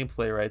 Classic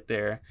gameplay right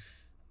there.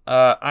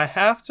 I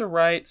have to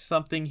write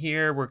something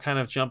here. We're kind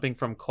of jumping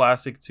from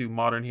classic to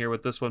modern here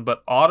with this one,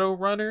 but auto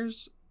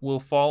runners will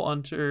fall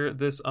under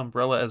this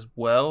umbrella as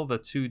well, the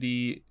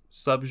 2D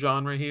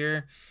subgenre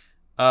here.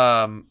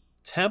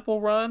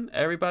 Temple Run,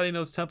 everybody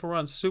knows Temple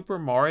Run. Super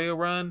Mario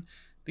Run,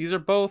 these are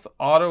both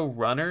auto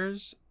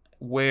runners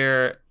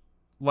where,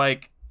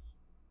 like,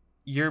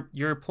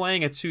 you're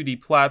playing a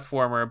 2D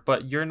platformer,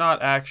 but you're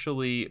not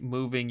actually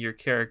moving your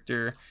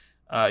character.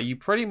 You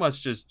pretty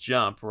much just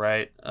jump,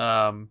 right?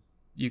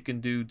 You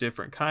can do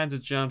different kinds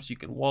of jumps. You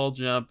can wall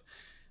jump.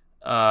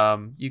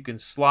 You can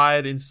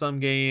slide in some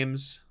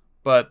games.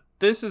 But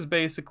this is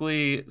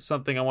basically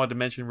something I wanted to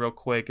mention real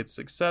quick. It's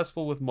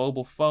successful with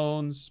mobile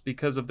phones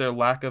because of their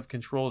lack of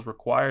controls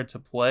required to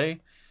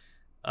play.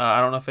 I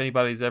don't know if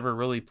anybody's ever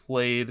really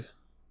played,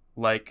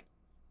 like,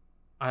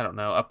 I don't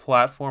know, a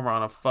platformer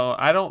on a phone.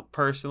 I don't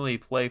personally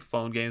play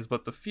phone games,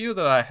 but the few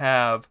that I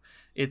have,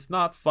 it's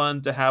not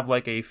fun to have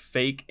like a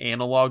fake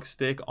analog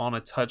stick on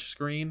a touch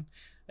screen.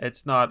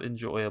 It's not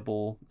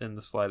enjoyable in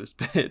the slightest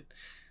bit.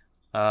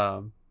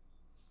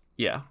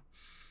 Yeah.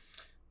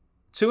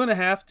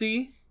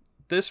 2.5D.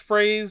 This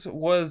phrase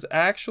was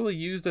actually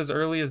used as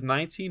early as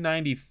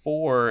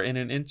 1994 in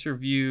an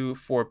interview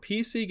for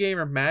PC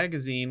Gamer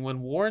magazine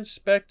when Warren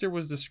Spector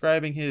was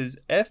describing his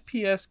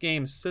FPS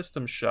game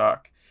System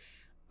Shock.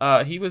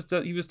 He was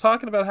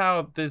talking about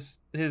how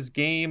his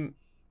game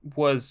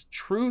was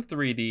true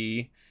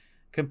 3D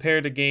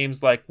compared to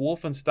games like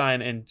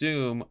Wolfenstein and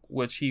Doom,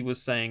 which he was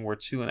saying were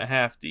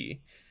 2.5D.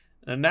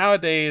 And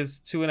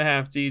nowadays,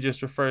 2.5D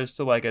just refers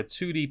to like a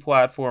 2D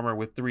platformer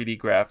with 3D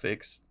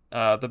graphics.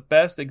 The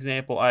best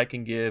example I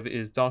can give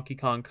is Donkey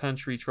Kong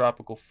Country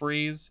Tropical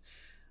Freeze.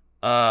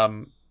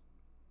 Um,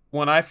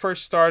 when I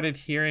first started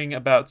hearing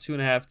about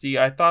 2.5D,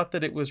 I thought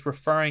that it was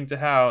referring to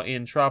how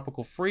in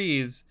Tropical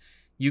Freeze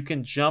you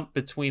can jump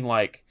between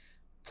like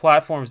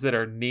platforms that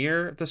are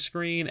near the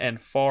screen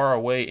and far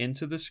away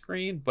into the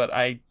screen. But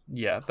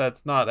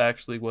that's not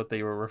actually what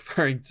they were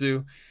referring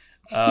to.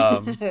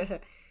 Um,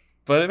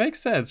 but it makes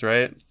sense,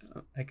 right?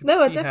 I can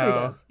No, it see definitely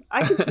how. does.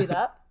 I can see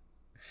that.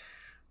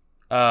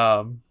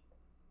 um,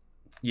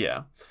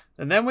 Yeah.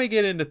 And then we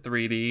get into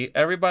 3D.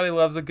 Everybody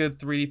loves a good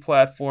 3D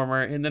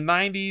platformer. In the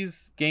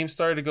 90s, games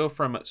started to go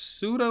from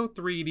pseudo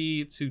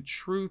 3D to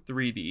true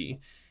 3D.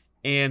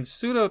 And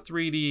pseudo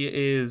 3D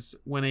is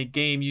when a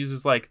game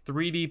uses like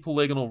 3D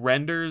polygonal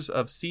renders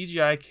of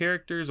CGI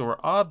characters or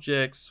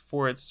objects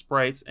for its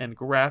sprites and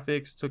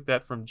graphics. Took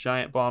that from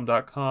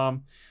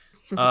giantbomb.com.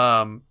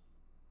 Um,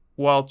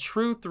 while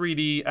true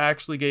 3D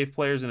actually gave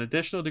players an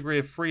additional degree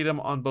of freedom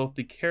on both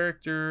the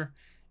character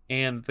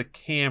and the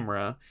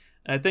camera.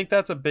 And I think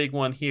that's a big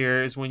one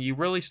here is when you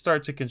really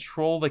start to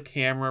control the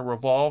camera,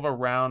 revolve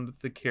around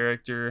the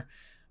character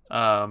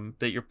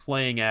that you're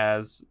playing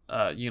as.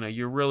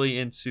 You're really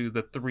into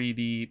the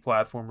 3D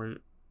platformer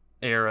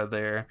era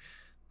there.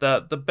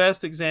 The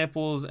best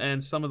examples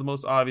and some of the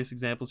most obvious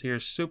examples here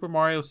is Super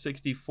Mario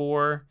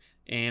 64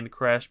 and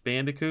Crash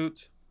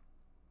Bandicoot.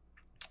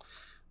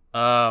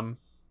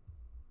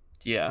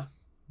 Yeah,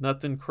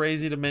 nothing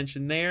crazy to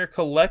mention there.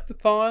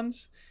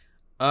 Collectathons.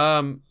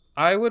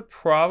 I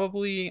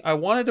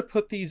wanted to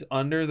put these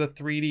under the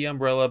 3D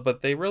umbrella,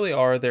 but they really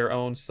are their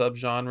own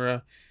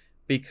subgenre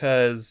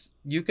because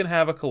you can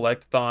have a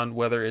collectathon,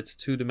 whether it's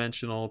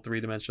 2-dimensional,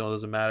 3-dimensional,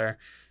 doesn't matter.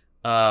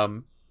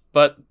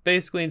 But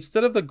basically,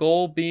 instead of the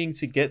goal being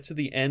to get to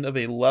the end of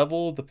a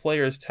level, the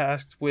player is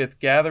tasked with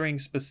gathering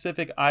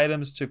specific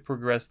items to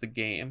progress the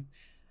game.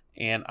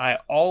 And I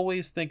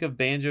always think of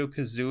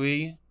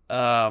Banjo-Kazooie.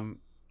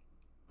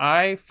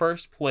 I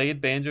first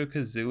played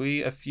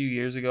Banjo-Kazooie a few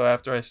years ago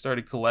after I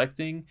started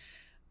collecting,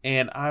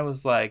 and I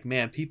was like,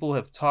 man, people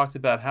have talked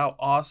about how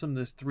awesome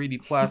this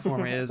 3D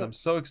platformer is. I'm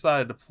so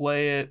excited to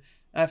play it.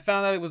 And I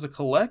found out it was a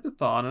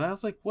collectathon, and I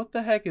was like, what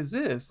the heck is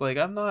this? Like,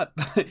 I'm not,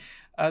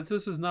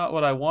 this is not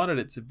what I wanted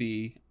it to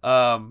be.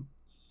 And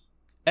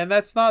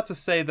that's not to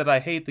say that I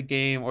hate the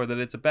game or that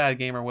it's a bad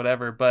game or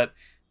whatever, but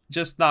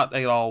just not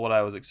at all what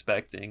I was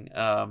expecting.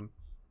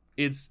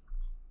 It's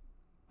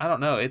I don't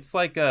know. It's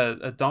like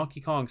a Donkey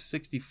Kong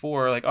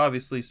 64, like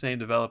obviously same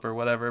developer,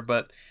 whatever,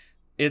 but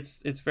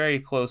it's very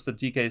close to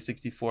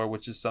DK64,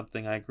 which is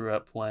something I grew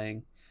up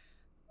playing.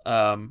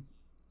 And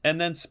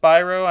then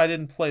Spyro, I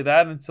didn't play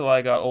that until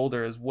I got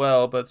older as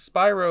well, but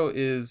Spyro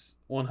is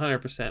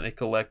 100% a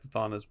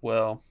collectathon as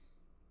well.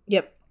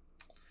 Yep.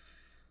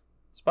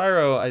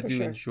 Spyro I For do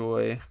sure.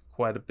 enjoy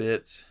quite a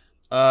bit.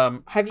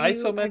 Have you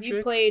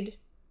Isometric. played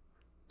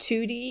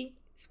 2D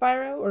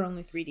Spyro or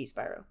only 3D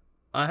Spyro?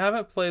 I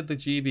haven't played the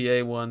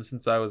GBA one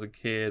since I was a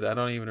kid. I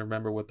don't even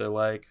remember what they're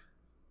like.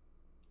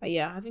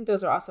 Yeah, I think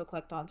those are also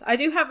collectathons. I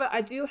do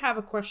have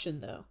a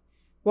question though.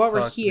 While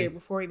we're Talk to here, me.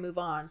 before we move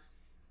on,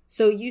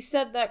 so you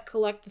said that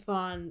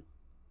collectathon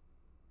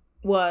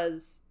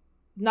was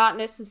not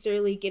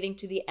necessarily getting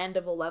to the end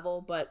of a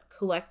level, but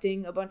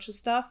collecting a bunch of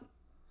stuff.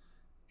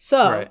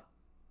 So, Right.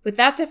 with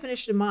that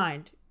definition in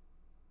mind,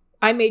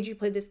 I made you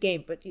play this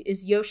game, but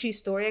is Yoshi's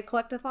Story a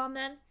collectathon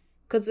then?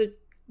 Because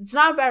it's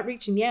not about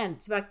reaching the end.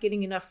 It's about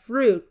getting enough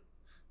fruit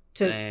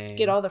to Dang.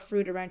 get all the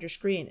fruit around your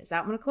screen. Is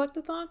that one a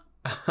collectathon?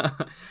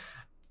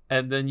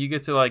 And then you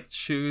get to like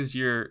choose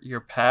your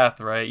path,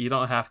 right? You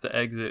don't have to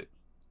exit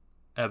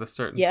at a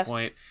certain Yes.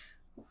 point.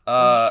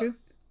 That's true.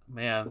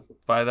 Man,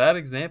 by that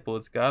example,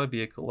 it's got to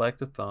be a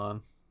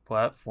collectathon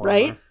platformer.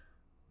 Right?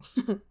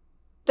 Definitely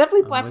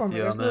I'm with platformer.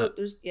 you on that.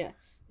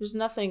 There's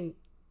nothing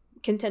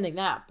contending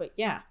that, but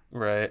yeah.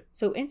 Right.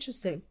 So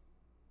interesting.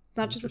 It's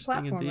not just a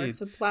Interesting platformer, indeed.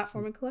 it's a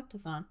platforming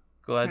collectathon.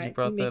 Glad All you right,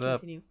 brought may that up.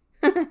 continue.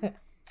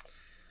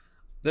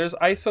 There's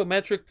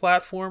isometric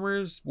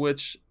platformers,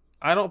 which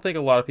I don't think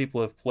a lot of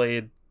people have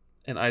played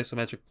an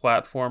isometric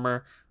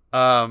platformer.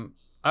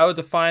 I would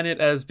define it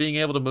as being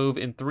able to move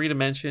in 3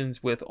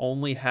 dimensions with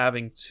only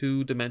having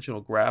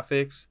 2-dimensional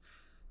graphics.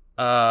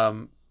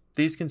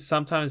 These can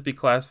sometimes be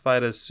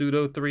classified as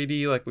pseudo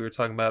 3D, like we were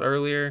talking about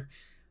earlier.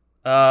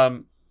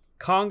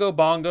 Congo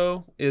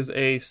Bongo is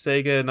a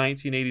Sega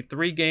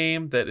 1983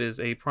 game that is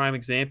a prime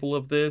example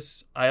of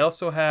this. I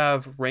also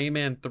have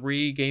Rayman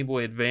 3 Game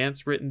Boy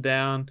Advance written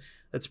down.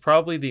 It's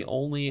probably the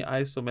only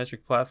isometric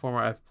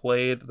platformer I've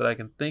played that I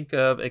can think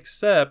of,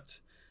 except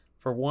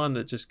for one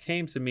that just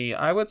came to me,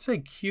 I would say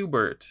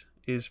Qbert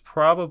is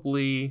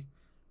probably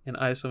an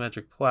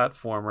isometric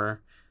platformer.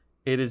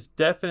 It is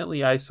definitely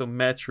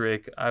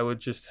isometric. I would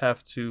just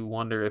have to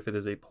wonder if it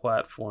is a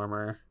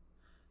platformer.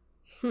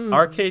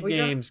 Arcade We got.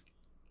 games.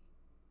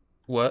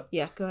 What?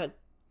 Yeah, go ahead.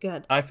 Go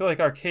ahead. I feel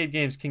like arcade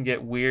games can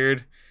get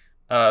weird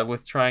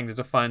with trying to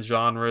define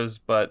genres,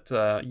 but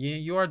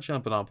you are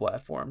jumping on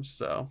platforms,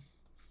 so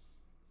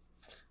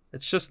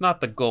it's just not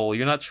the goal.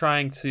 You're not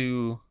trying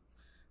to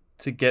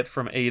get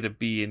from A to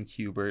B in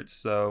Qbert,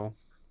 so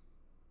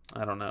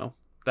I don't know.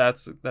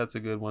 That's a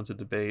good one to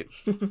debate.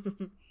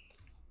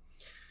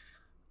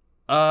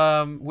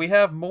 We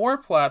have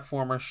more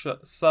platformer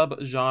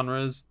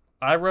sub-genres.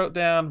 I wrote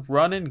down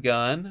run and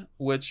gun,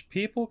 which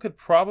people could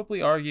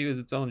probably argue is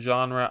its own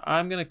genre.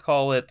 I'm going to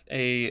call it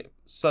a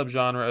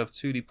subgenre of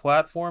 2D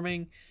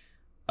platforming,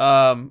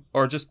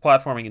 or just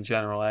platforming in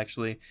general,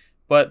 actually.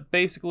 But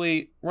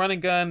basically, run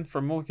and gun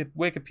from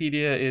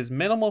Wikipedia is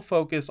minimal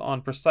focus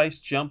on precise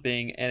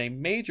jumping and a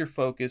major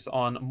focus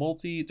on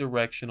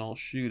multi-directional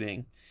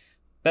shooting.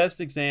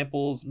 Best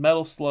examples,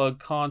 Metal Slug,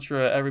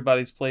 Contra,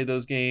 everybody's played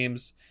those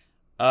games.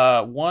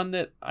 One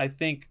that I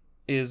think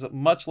is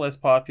much less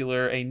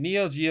popular, a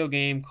Neo Geo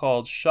game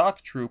called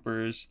Shock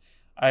Troopers.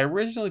 I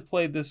originally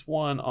played this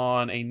one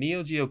on a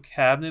Neo Geo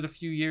cabinet a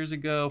few years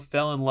ago,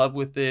 fell in love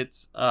with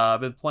it.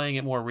 I've been playing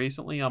it more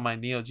recently on my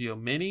Neo Geo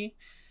Mini.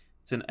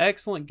 It's an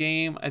excellent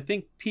game. I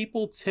think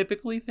people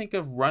typically think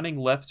of running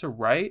left to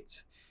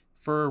right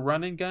for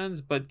run and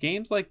guns, but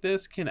games like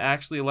this can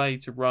actually allow you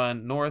to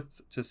run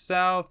north to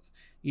south,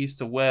 east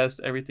to west,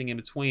 everything in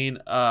between.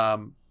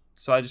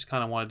 So I just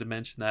kind of wanted to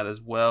mention that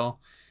as well.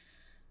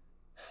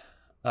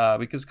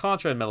 Because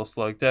Contra and Metal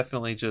Slug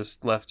definitely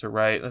just left to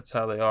right. That's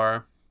how they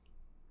are.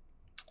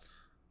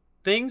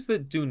 Things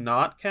that do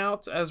not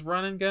count as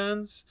run and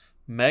guns.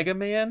 Mega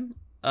Man.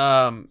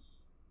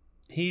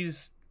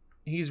 He's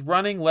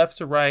running left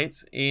to right,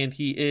 and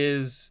he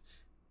is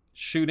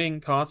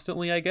shooting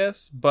constantly, I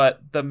guess.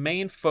 But the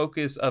main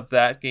focus of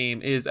that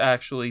game is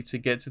actually to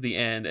get to the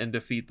end and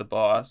defeat the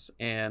boss.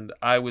 And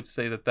I would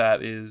say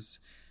that is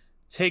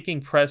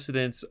taking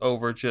precedence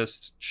over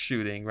just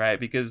shooting, right?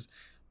 Because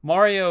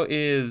Mario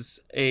is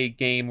a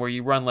game where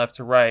you run left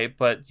to right,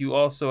 but you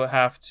also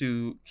have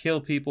to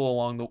kill people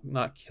along the...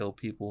 Not kill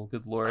people,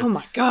 good lord. Oh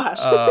my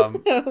gosh. What?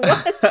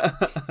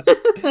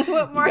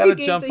 What Mario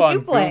games are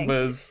you playing?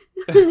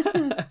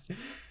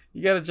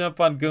 You gotta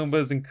jump on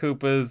Goombas and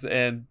Koopas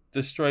and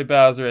destroy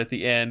Bowser at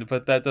the end,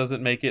 but that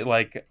doesn't make it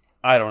like,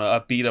 I don't know,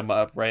 a beat 'em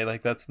up, right?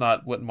 Like, that's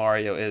not what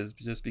Mario is,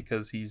 just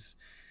because he's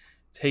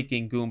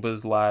taking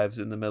Goomba's lives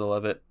in the middle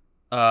of it.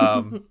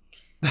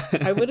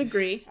 I would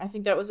agree. I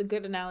think that was a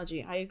good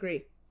analogy. I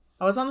agree.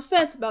 I was on the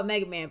fence about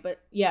Mega Man,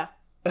 but yeah.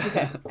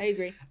 Okay, I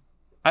agree.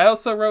 I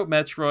also wrote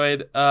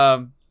Metroid.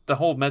 The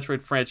whole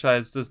Metroid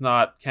franchise does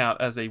not count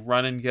as a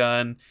run and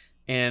gun,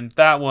 and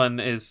that one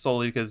is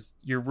solely because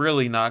you're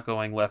really not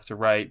going left to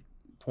right,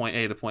 point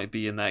A to point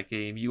B in that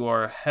game. You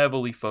are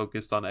heavily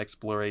focused on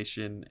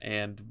exploration,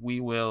 and we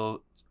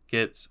will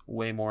get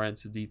way more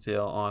into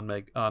detail on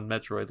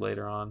Metroid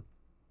later on.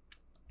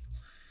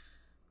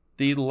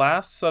 The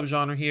last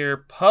subgenre here,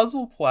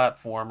 puzzle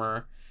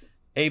platformer.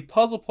 A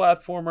puzzle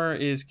platformer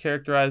is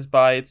characterized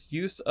by its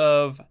use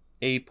of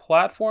a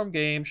platform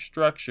game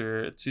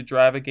structure to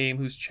drive a game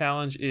whose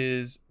challenge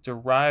is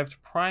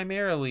derived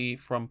primarily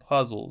from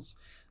puzzles.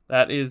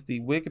 That is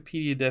the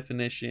Wikipedia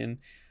definition.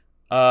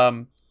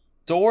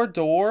 Door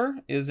Door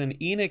is an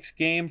Enix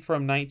game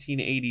from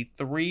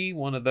 1983,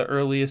 one of the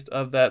earliest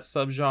of that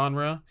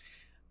subgenre.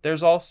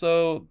 There's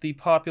also the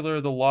popular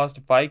The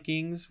Lost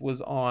Vikings,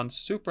 was on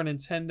Super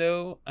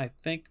Nintendo, I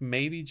think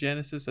maybe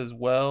Genesis as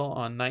well,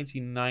 on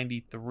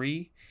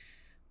 1993.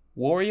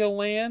 Wario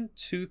Land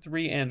 2,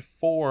 3, and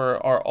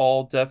 4 are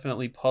all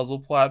definitely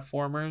puzzle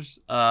platformers.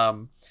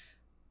 I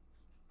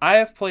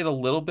have played a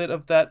little bit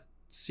of that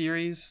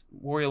series,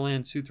 Wario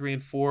Land 2, 3,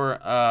 and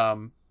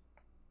 4.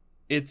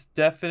 It's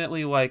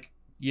definitely like,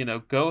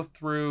 go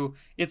through...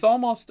 It's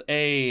almost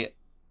there's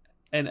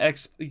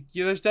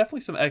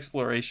definitely some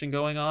exploration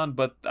going on,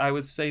 but I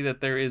would say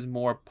that there is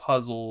more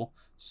puzzle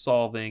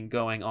solving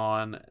going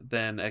on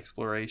than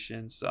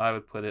exploration, so I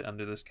would put it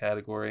under this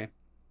category.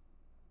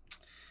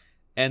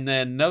 And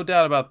then, no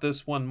doubt about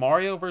this one,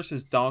 Mario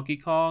versus Donkey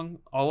Kong,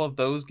 all of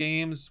those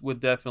games would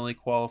definitely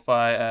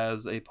qualify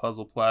as a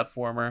puzzle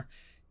platformer.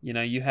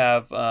 You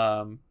have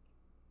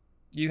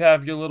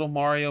your little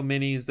Mario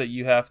minis that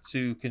you have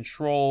to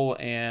control,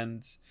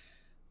 and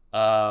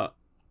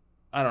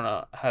I don't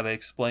know how to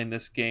explain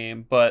this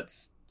game, but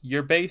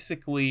you're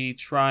basically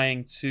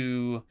trying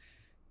to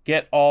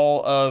get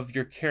all of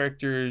your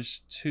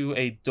characters to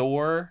a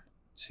door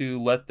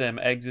to let them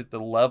exit the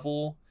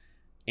level.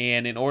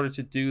 And in order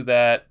to do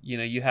that,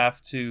 you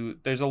have to...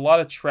 There's a lot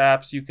of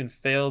traps. You can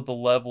fail the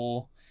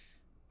level.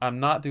 I'm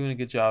not doing a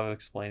good job of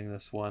explaining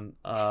this one.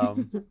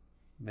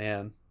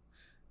 Man.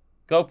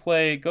 Go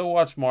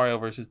watch Mario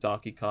versus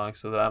Donkey Kong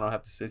so that I don't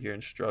have to sit here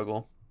and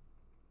struggle.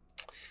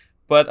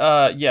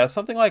 But yeah,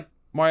 something like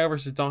Mario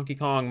vs. Donkey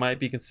Kong might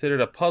be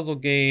considered a puzzle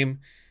game.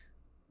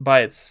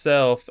 by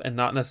itself and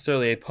not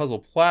necessarily a puzzle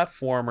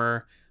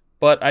platformer.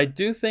 But I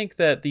do think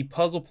that the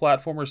puzzle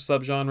platformer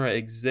subgenre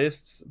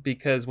exists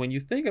because when you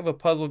think of a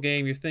puzzle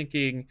game, you're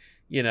thinking,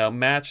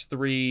 Match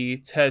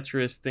 3,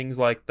 Tetris, things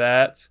like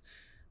that.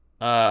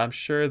 I'm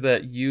sure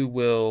that you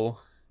will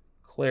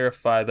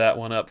clarify that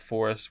one up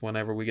for us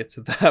whenever we get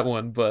to that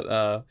one.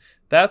 But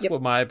that's Yep.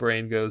 what my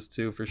brain goes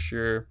to for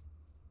sure.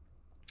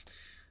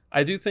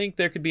 I do think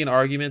there could be an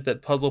argument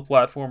that puzzle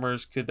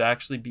platformers could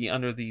actually be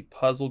under the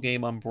puzzle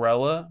game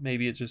umbrella.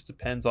 Maybe it just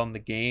depends on the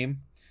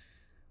game.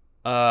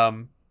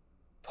 Um,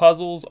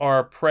 Puzzles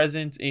are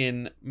present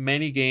in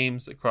many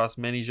games across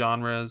many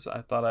genres.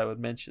 I thought I would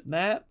mention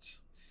that.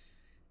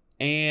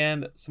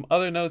 And some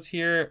other notes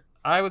here.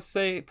 I would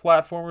say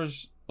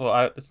platformers.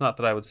 Well, it's not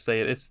that I would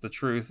say it, it's the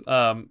truth.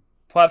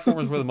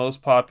 Platformers were the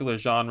most popular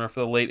genre for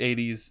the late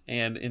 80s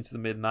and into the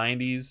mid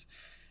 90s.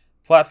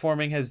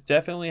 Platforming has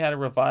definitely had a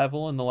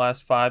revival in the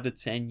last 5 to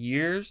 10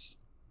 years.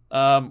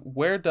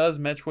 Where does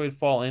Metroid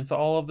fall into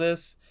all of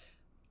this?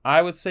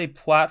 I would say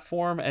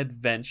platform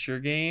adventure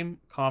game,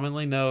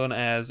 commonly known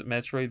as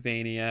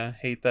Metroidvania.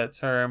 Hate that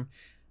term.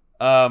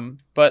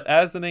 But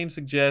as the name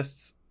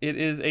suggests, it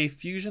is a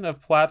fusion of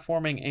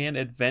platforming and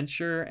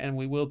adventure, and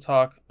we will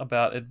talk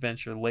about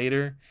adventure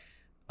later.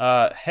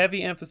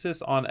 Heavy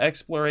emphasis on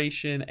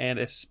exploration and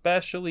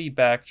especially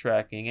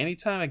backtracking.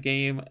 Anytime a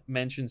game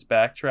mentions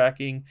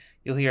backtracking,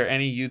 you'll hear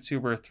any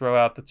YouTuber throw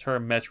out the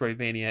term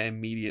Metroidvania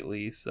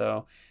immediately.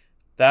 So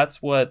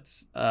that's what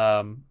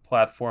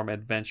platform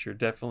adventure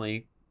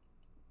definitely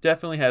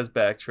has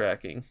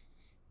backtracking.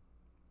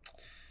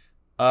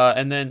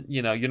 And then,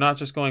 you're not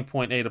just going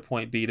point A to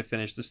point B to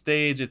finish the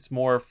stage. It's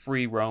more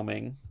free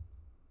roaming.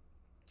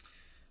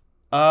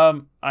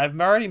 I've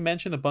already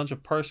mentioned a bunch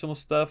of personal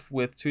stuff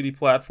with 2D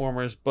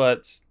platformers,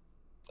 but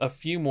a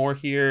few more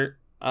here.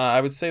 I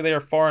would say they are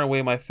far and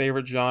away my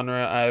favorite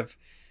genre.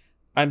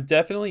 I'm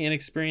definitely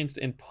inexperienced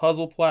in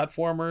puzzle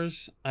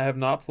platformers. I have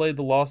not played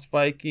the Lost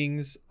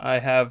Vikings. I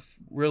have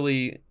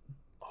really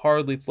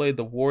hardly played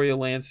the Wario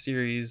Land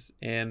series,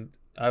 and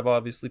I've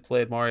obviously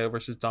played Mario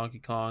vs. Donkey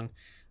Kong,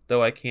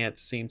 though I can't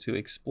seem to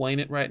explain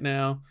it right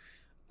now.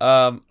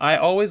 I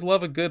always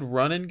love a good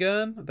run and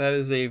gun. That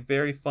is a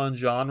very fun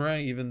genre,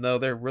 even though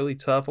they're really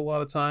tough a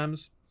lot of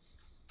times.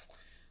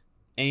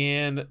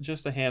 And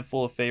just a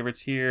handful of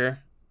favorites here.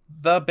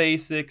 The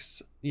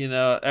basics,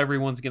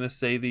 everyone's going to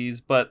say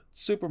these, but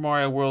Super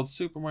Mario World,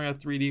 Super Mario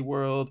 3D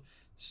World,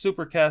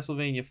 Super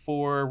Castlevania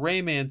 4,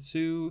 Rayman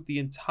 2, the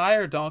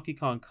entire Donkey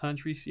Kong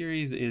Country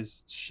series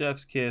is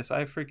chef's kiss.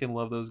 I freaking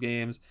love those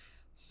games.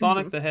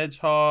 Sonic the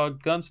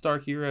Hedgehog,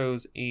 Gunstar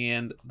Heroes,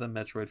 and the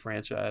Metroid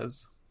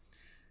franchise.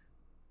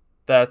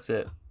 That's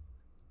it.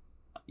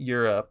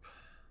 You're up.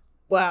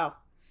 Wow.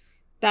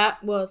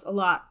 That was a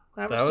lot.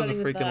 That was a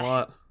freaking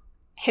lot.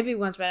 Heavy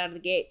ones right out of the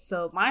gate.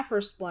 So my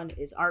first one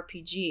is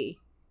RPG,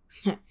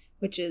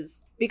 which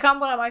has become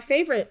one of my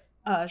favorite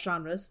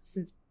genres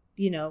since,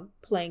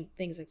 playing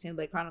things like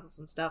Xenoblade Chronicles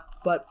and stuff.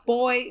 But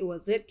boy,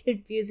 was it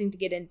confusing to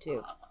get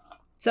into.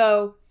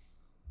 So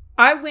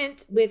I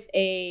went with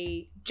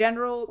a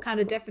general kind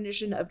of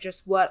definition of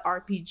just what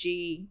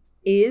RPG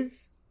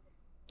is.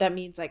 That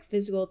means like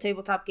physical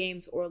tabletop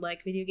games or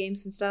like video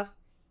games and stuff.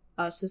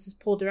 So this is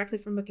pulled directly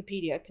from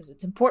Wikipedia because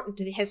it's important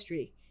to the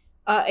history.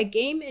 A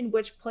game in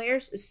which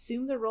players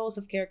assume the roles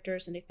of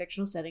characters in a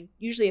fictional setting,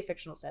 usually a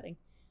fictional setting.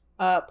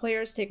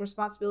 Players take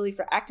responsibility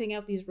for acting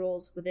out these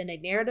roles within a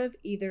narrative,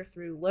 either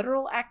through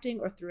literal acting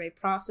or through a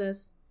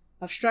process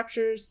of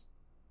structures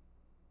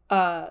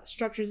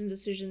and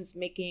decisions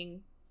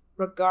making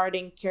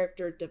regarding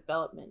character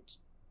development.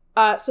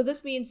 So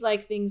this means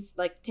like things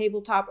like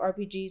tabletop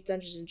RPGs,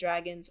 Dungeons and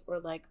Dragons, or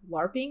like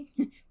LARPing,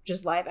 which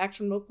is live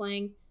action role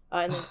playing,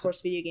 and then of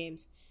course video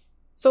games.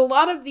 So a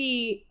lot of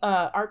the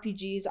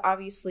RPGs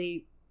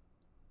obviously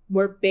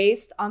were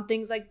based on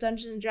things like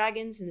Dungeons and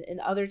Dragons and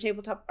other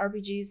tabletop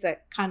RPGs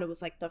that kind of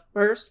was like the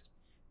first.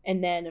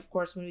 And then of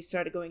course when we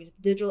started going into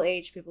the digital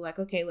age, people were like,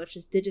 okay, let's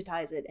just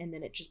digitize it, and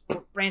then it just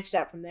branched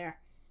out from there.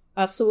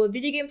 So a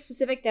video game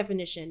specific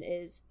definition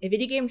is a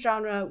video game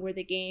genre where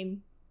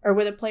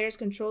the players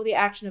control the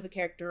action of a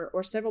character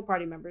or several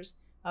party members,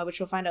 which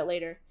we'll find out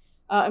later,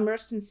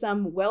 immersed in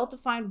some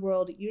well-defined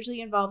world,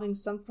 usually involving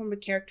some form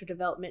of character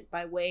development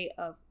by way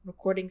of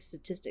recording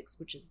statistics,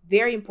 which is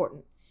very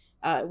important.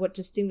 What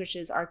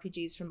distinguishes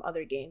RPGs from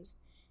other games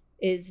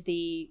is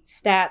the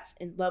stats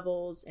and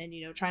levels and,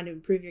 trying to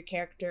improve your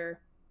character.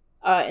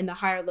 And the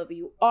higher level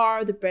you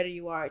are, the better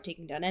you are at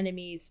taking down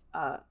enemies,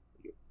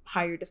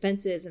 higher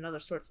defenses, and other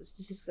sorts of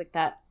statistics like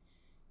that.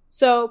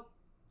 So,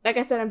 like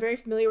I said, I'm very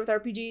familiar with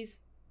RPGs.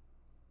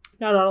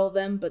 Not all of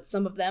them, but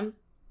some of them.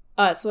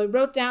 So I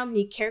wrote down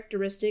the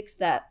characteristics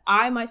that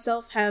I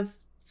myself have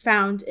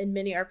found in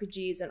many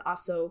RPGs, and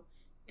also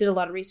did a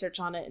lot of research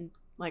on it and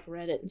like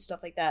read it and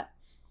stuff like that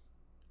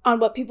on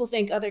what people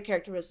think other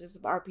characteristics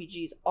of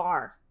RPGs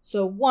are.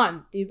 So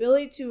 1, the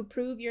ability to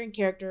improve your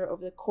character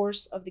over the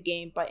course of the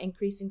game by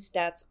increasing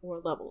stats or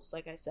levels,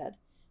 like I said.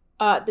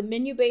 The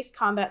menu-based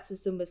combat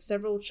system with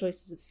several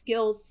choices of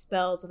skills,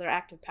 spells, other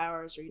active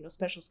powers, or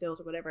special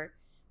skills or whatever,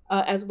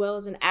 as well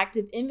as an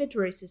active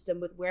inventory system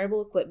with wearable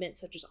equipment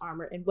such as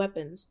armor and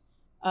weapons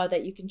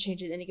that you can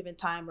change at any given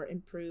time or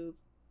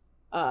improve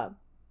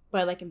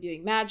by like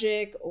imbuing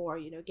magic or,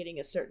 getting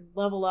a certain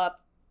level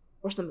up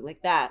or something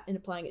like that and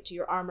applying it to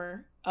your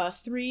armor.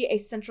 3, a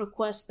central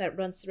quest that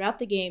runs throughout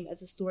the game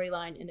as a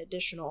storyline and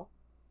additional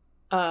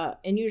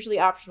and usually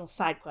optional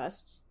side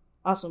quests,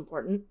 also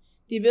important.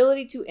 The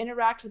ability to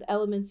interact with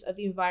elements of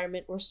the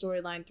environment or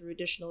storyline through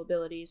additional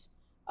abilities.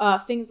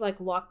 Things like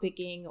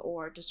lockpicking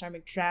or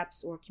disarming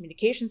traps or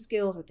communication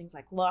skills or things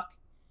like luck.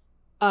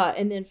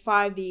 And then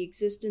 5, the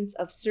existence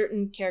of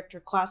certain character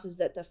classes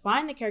that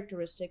define the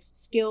characteristics,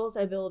 skills,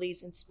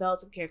 abilities, and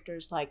spells of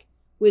characters like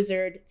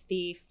wizard,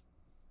 thief,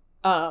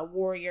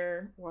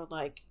 warrior, or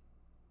like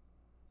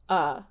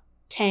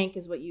tank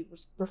is what you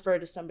refer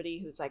to somebody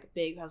who's like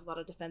big, who has a lot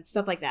of defense,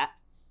 stuff like that.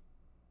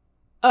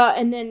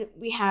 And then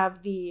we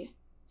have the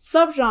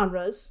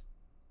subgenres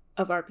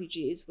of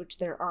RPGs, which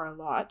there are a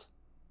lot.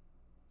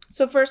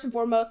 So first and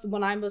foremost, the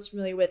one I'm most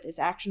familiar with is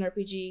action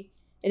RPG.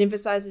 It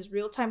emphasizes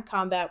real-time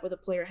combat where the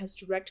player has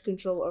direct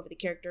control over the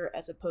character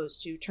as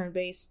opposed to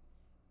turn-based,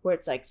 where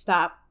it's like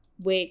stop,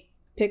 wait,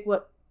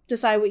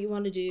 decide what you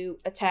want to do,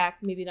 attack,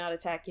 maybe not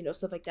attack,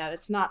 stuff like that.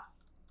 It's not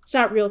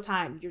real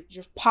time. You're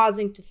just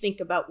pausing to think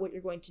about what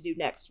you're going to do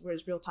next,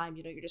 whereas real time,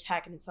 you're just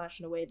hacking and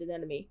slashing away at an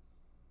enemy.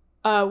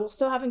 While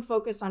still having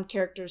focus on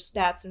characters'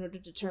 stats in order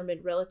to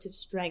determine relative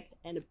strength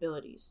and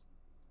abilities.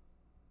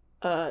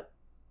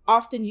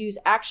 Often use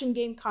action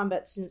game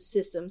combat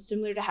systems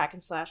similar to hack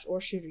and slash or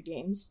shooter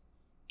games.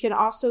 Can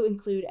also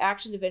include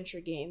action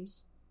adventure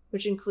games,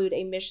 which include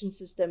a mission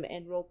system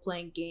and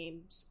role-playing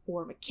games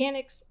or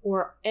mechanics,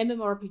 or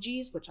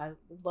MMORPGs, which I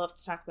love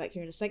to talk about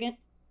here in a second,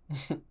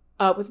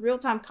 with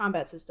real-time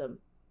combat system.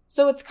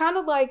 So it's kind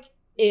of like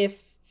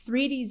if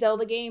 3D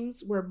Zelda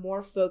games were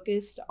more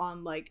focused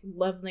on like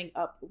leveling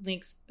up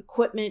Link's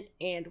equipment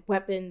and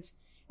weapons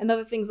and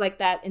other things like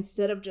that,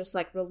 instead of just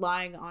like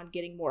relying on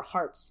getting more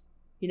hearts,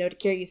 to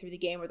carry you through the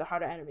game or the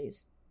harder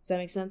enemies. Does that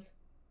make sense?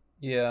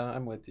 Yeah,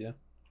 I'm with you.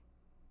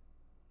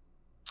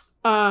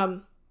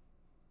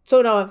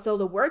 So now if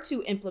Zelda were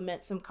to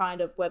implement some kind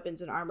of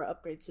weapons and armor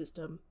upgrade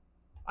system,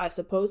 I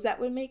suppose that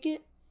would make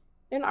it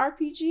an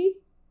RPG.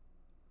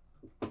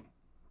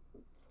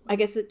 I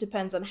guess it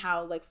depends on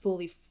how like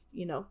fully,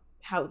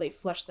 how they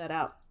flesh that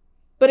out.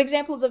 But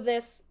examples of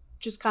this,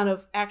 just kind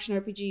of action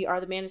RPG,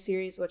 are the Mana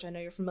series, which I know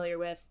you're familiar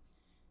with,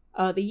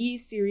 the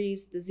Ys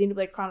series, the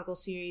Xenoblade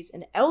Chronicles series,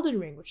 and Elden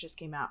Ring, which just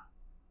came out.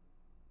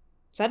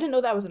 So I didn't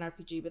know that was an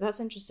RPG, but that's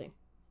interesting.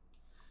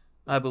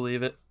 I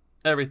believe it.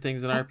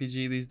 Everything's an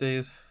RPG these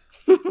days.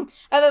 I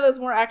thought it was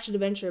more action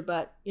adventure,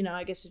 but,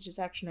 I guess it's just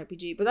action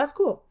RPG. But that's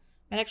cool.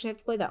 I actually have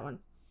to play that one.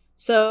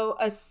 So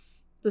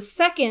the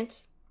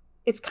second,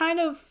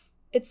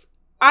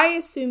 I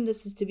assume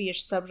this is to be a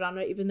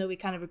subgenre, even though we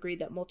kind of agreed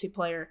that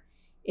multiplayer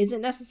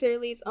isn't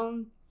necessarily its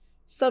own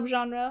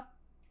subgenre.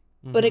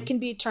 But it can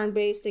be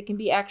turn-based, it can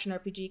be action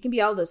RPG, it can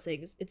be all those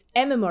things. It's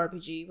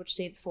MMORPG, which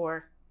stands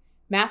for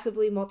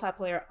Massively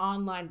Multiplayer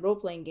Online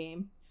Role-Playing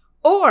Game.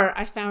 Or,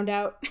 I found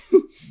out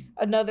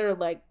another,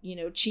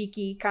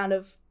 cheeky kind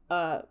of,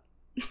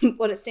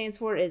 what it stands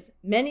for is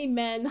Many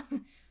Men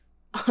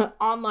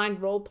Online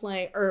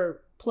Role-Playing,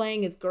 or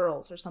Playing as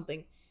Girls, or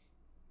something.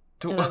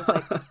 And I was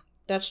like,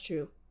 that's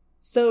true.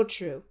 So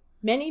true.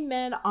 Many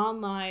Men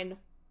Online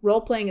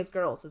Role-Playing as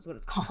Girls is what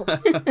it's called.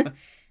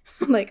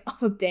 I'm like,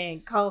 oh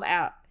dang, called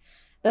out.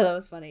 That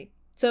was funny.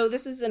 So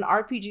this is an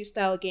RPG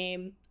style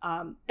game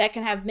that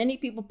can have many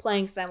people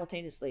playing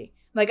simultaneously.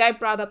 Like I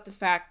brought up the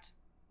fact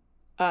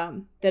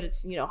that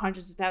it's,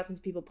 hundreds of thousands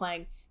of people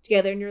playing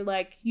together, and you're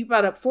like, you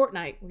brought up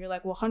Fortnite, and you're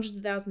like, well, hundreds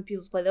of thousands of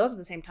people play those at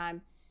the same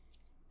time.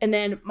 And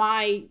then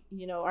my,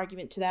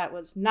 argument to that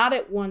was not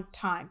at one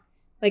time.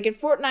 Like in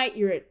Fortnite,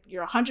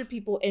 you're 100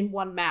 people in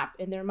one map,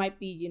 and there might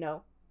be,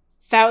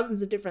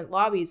 thousands of different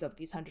lobbies of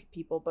these 100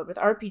 people. But with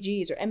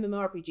RPGs or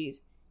MMORPGs,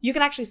 you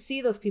can actually see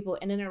those people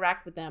and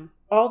interact with them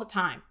all the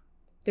time.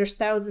 There's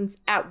thousands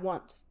at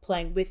once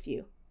playing with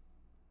you.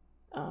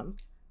 So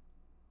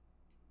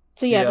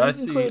yeah, I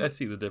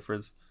see the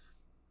difference.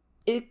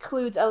 It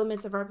includes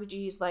elements of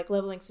RPGs like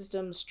leveling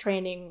systems,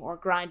 training, or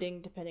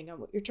grinding, depending on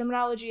what your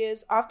terminology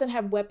is. Often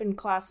have weapon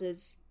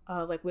classes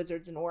like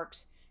wizards and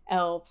orcs,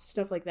 elves,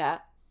 stuff like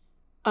that.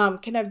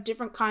 Can have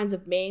different kinds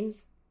of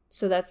mains.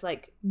 So that's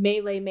like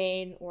melee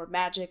main or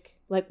magic,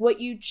 like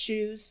what you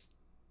choose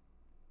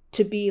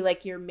to be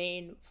like your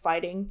main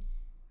fighting.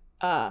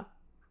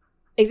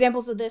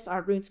 Examples of this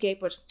are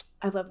RuneScape, which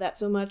I love that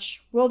so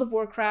much. World of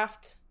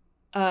Warcraft,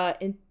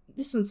 and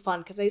this one's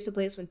fun because I used to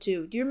play this one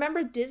too. Do you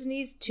remember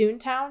Disney's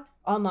Toontown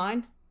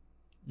online?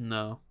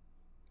 No.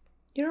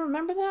 You don't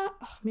remember that?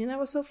 Oh man, that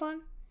was so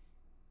fun.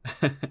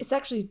 It's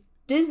actually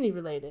Disney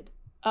related.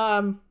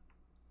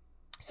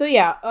 So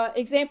yeah,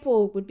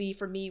 example would be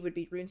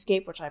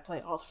RuneScape, which I play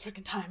all the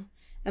freaking time.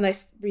 And I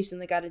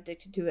recently got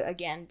addicted to it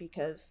again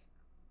because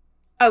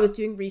I was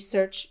doing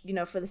research,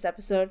 for this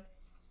episode.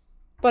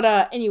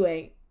 But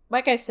anyway,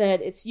 like I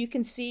said, you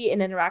can see and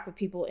interact with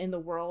people in the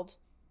world.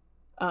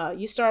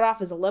 You start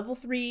off as a level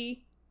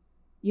 3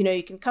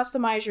 You can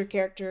customize your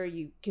character.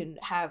 You can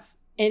have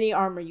any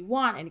armor you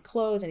want, any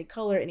clothes, any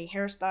color, any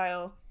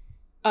hairstyle.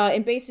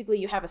 And basically,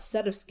 you have a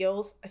set of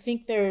skills. I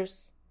think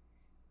there's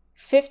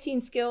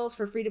 15 skills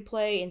for free to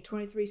play and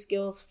 23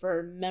 skills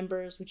for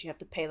members, which you have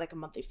to pay like a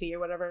monthly fee or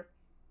whatever.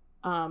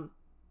 And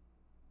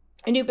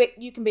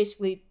you can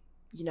basically,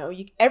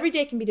 every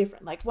day can be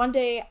different. Like one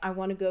day I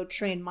want to go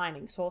train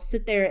mining. So I'll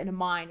sit there in a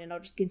mine and I'll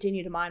just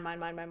continue to mine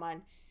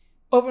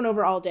over and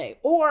over all day.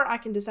 Or I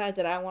can decide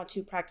that I want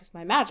to practice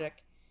my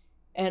magic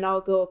and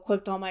I'll go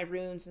equip all my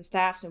runes and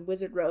staffs and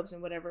wizard robes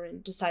and whatever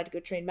and decide to go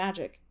train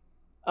magic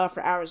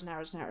for hours and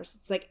hours and hours.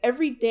 It's like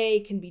every day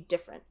can be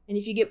different. And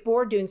if you get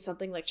bored doing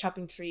something like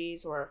chopping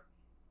trees or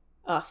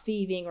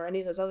thieving or any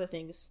of those other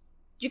things,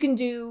 you can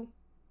do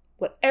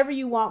whatever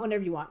you want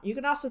whenever you want. You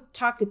can also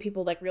talk to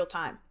people like real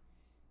time.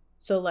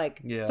 So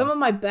like some of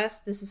my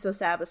best, this is so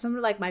sad, but some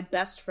of like my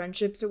best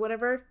friendships or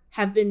whatever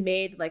have been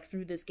made like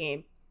through this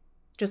game.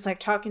 Just like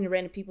talking to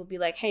random people, be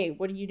like, hey,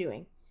 what are you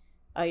doing?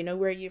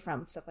 Where are you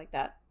from? Stuff like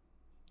that.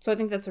 So I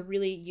think that's a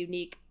really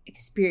unique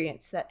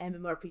experience that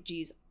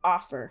MMORPGs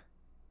offer.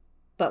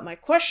 But my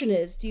question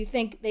is, do you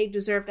think they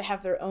deserve to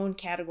have their own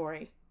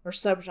category or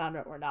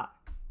subgenre or not?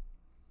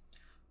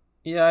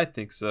 Yeah, I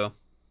think so.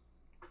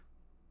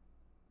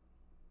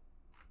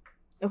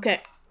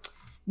 Okay.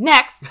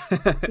 Next,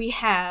 we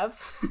have...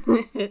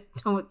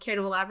 Don't care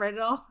to elaborate at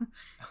all?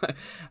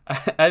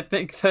 I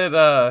think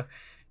that...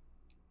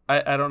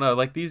 I don't know.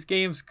 Like, these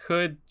games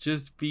could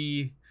just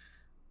be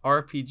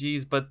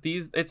RPGs, but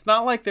it's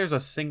not like there's a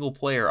single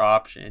player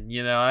option,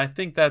 and I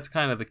think that's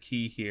kind of the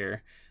key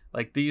here.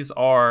 Like, these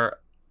are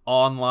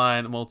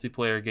online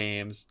multiplayer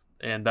games,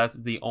 and that's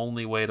the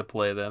only way to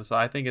play them. So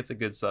I think it's a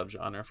good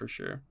subgenre for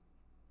sure.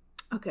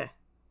 Okay,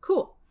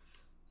 cool.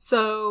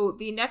 So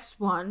the next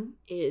one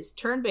is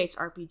turn-based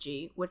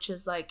RPG, which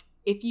is like,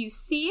 if you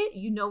see it,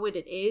 you know what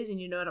it is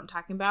and you know what I'm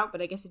talking about.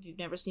 But I guess if you've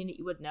never seen it,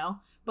 you would know.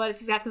 But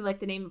it's exactly like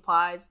the name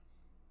implies.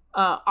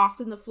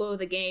 Often the flow of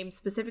the game,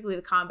 specifically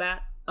the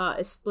combat,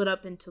 is split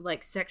up into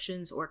like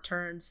sections or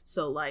turns.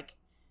 So like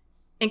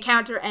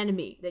encounter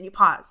enemy, then you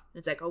pause.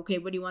 It's like, okay,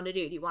 what do you want to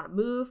do? Do you want to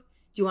move?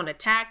 Do you want to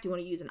attack? Do you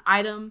want to use an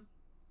item?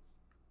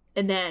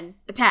 And then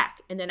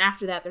attack. And then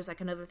after that, there's like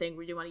another thing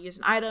where you want to use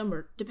an item,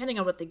 or depending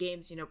on what the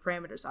game's,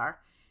 parameters are.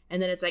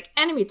 And then it's like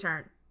enemy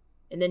turn.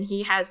 And then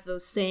he has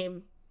those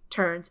same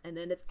turns, and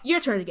then it's your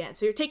turn again.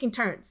 So you're taking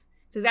turns.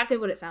 It's exactly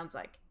what it sounds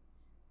like.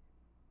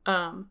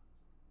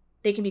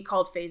 They can be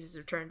called phases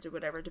or turns or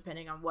whatever,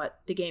 depending on what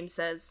the game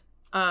says.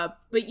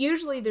 But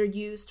usually they're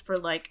used for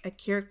like a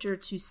character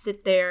to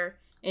sit there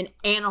and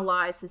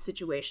analyze the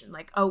situation.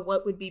 Like, oh,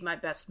 what would be my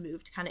best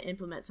move to kind of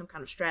implement some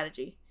kind of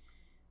strategy?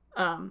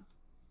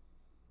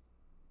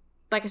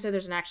 Like I said,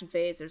 there's an action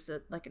phase, there's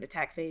an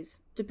attack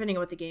phase, depending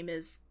on what the game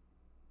is.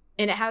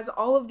 And it has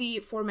all of the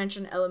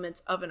aforementioned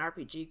elements of an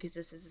RPG, because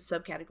this is a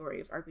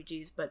subcategory of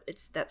RPGs, but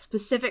it's that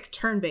specific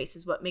turn-based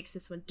is what makes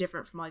this one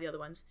different from all the other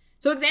ones.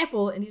 So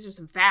example, and these are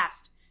some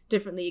fast,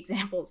 differently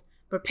examples,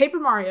 but Paper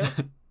Mario,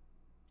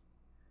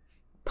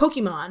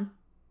 Pokemon,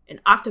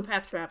 and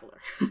Octopath Traveler.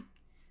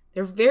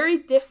 They're very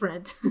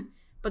different,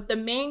 but the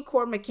main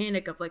core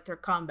mechanic of like their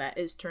combat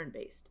is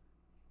turn-based.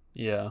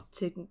 Yeah.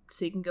 So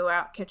you can go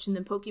out catching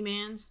them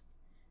Pokemans,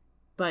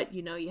 but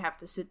you have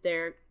to sit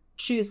there,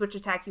 choose which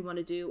attack you want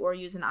to do, or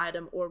use an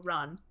item, or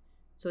run.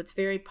 So it's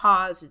very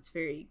paused. It's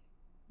very,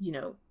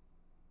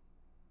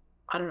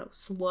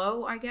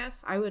 slow. I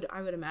guess I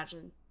would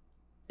imagine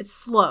it's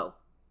slow,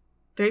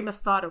 very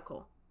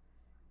methodical.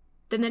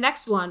 Then the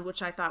next one,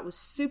 which I thought was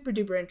super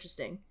duper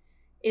interesting,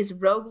 is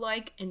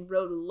roguelike and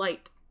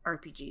roguelite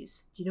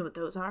RPGs. Do you know what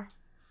those are?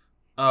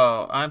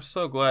 Oh, I'm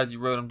so glad you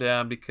wrote them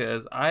down,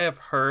 because I have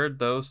heard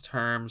those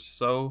terms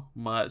so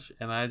much,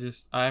 and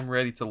I'm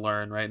ready to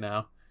learn right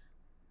now.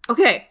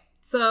 Okay,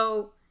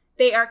 so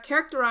they are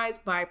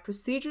characterized by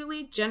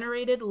procedurally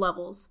generated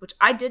levels, which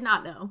I did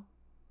not know.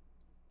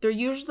 They're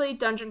usually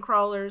dungeon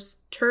crawlers,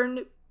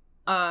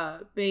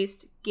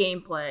 turn-based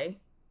gameplay,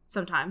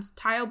 sometimes,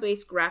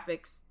 tile-based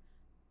graphics,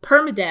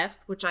 permadeath,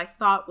 which I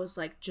thought was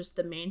like just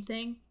the main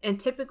thing, and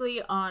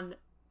typically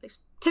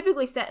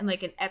set in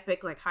like an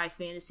epic, like high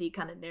fantasy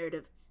kind of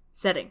narrative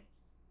setting.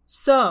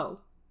 So,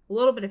 a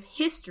little bit of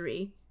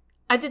history.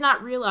 I did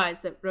not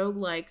realize that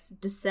roguelikes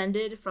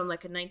descended from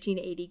like a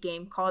 1980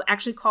 game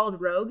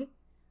called Rogue,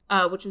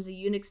 which was a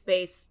Unix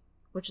base,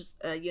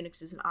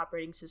 Unix is an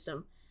operating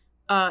system.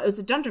 It was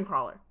a dungeon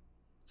crawler.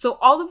 So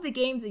all of the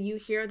games that you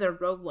hear that are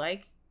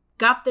roguelike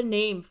got the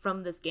name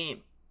from this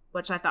game,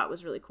 which I thought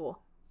was really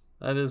cool.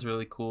 That is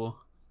really cool.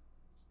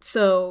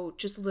 So,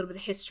 just a little bit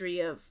of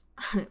history of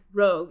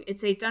Rogue.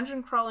 It's a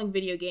dungeon crawling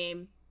video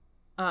game,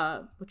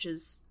 which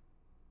is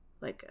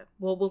like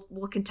we'll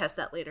contest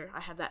that later.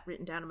 I have that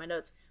written down in my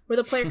notes. Where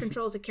the player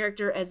controls a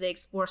character as they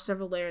explore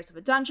several layers of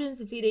a dungeon,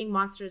 defeating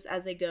monsters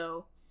as they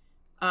go.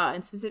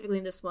 And specifically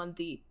in this one,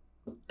 the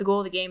goal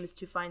of the game is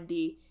to find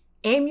the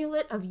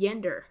Amulet of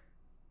Yender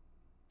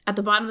at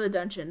the bottom of the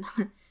dungeon.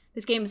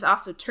 This game is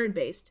also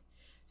turn-based.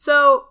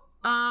 So,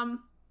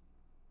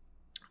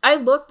 I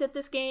looked at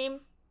this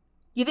game,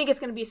 you think it's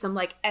going to be some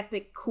like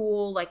epic,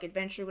 cool, like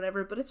adventure,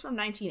 whatever, but it's from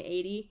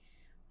 1980.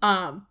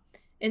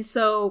 And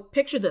so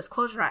picture this,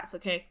 close your eyes,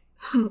 okay?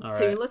 So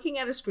right. You're looking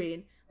at a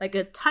screen, like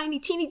a tiny,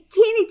 teeny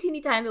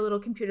tiny little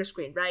computer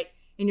screen, right?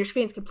 And your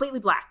screen's completely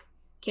black,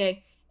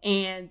 okay?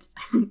 And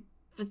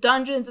the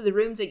dungeons or the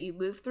rooms that you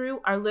move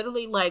through are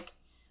literally like,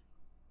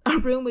 a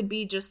room would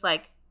be just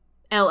like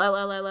L,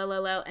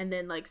 and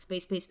then like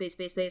space,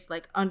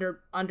 like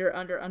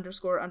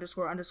underscore,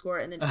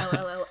 and then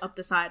L up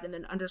the side, and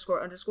then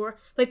underscore,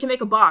 like to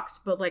make a box,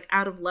 but like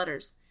out of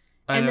letters.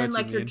 And then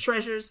like your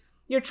treasures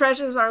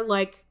are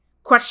like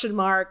question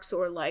marks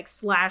or like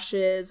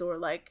slashes or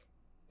like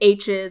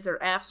H's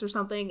or F's or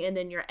something, and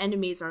then your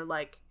enemies are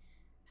like,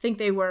 I think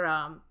they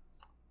were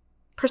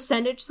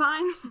percentage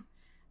signs.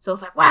 So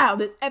it's like, wow,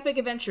 this epic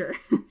adventure.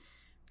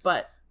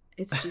 But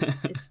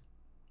it's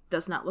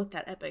does not look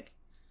that epic.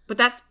 But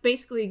that's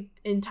basically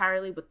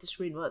entirely what the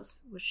screen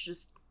was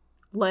just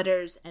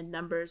letters and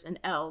numbers and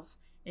L's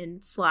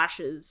and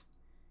slashes.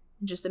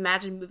 And just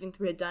imagine moving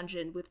through a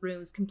dungeon with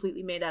rooms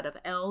completely made out of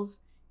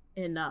L's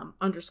and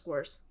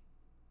underscores.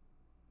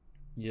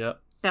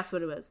 Yep. That's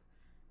what it was.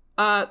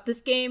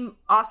 This game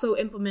also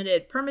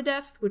implemented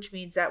permadeath, which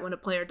means that when a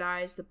player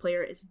dies, the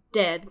player is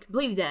dead,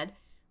 completely dead,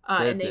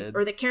 or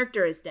the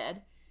character is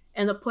dead,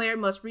 and the player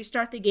must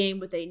restart the game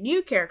with a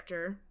new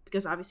character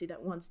because obviously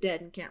that one's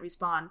dead and can't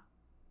respawn.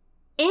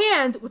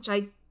 And, which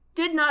I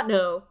did not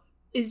know,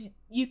 is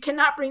you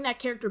cannot bring that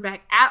character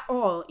back at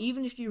all,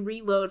 even if you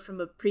reload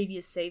from a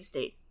previous save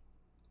state.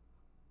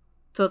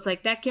 So it's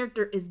like, that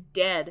character is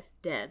dead.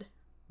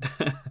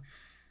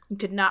 You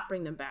could not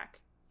bring them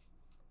back.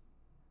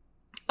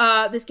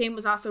 This game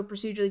was also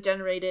procedurally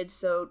generated,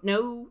 so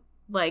no,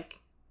 like,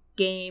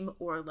 game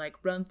or, like,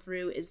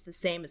 run-through is the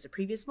same as the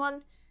previous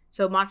one.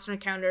 So monster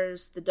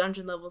encounters, the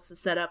dungeon levels to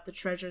set up, the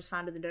treasures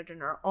found in the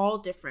dungeon are all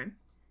different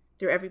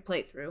through every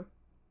playthrough.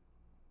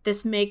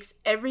 This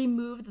makes every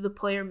move that the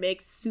player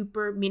makes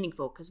super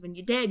meaningful, because when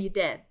you're dead, you're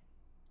dead.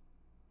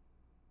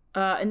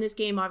 And this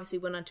game obviously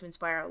went on to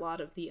inspire a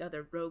lot of the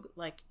other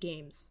roguelike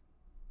games,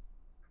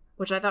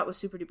 which I thought was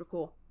super duper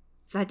cool.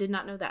 So I did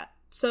not know that.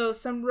 So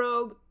some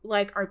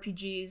roguelike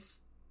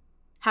RPGs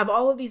have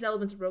all of these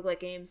elements of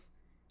roguelike games.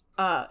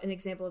 An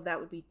example of that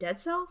would be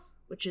Dead Cells,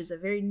 which is a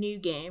very new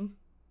game.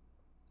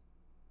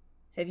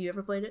 Have you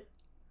ever played it?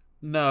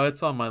 No,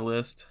 it's on my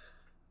list.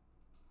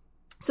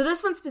 So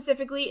this one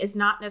specifically is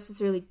not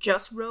necessarily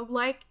just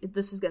roguelike.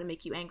 This is going to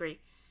make you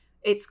angry.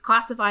 It's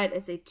classified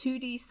as a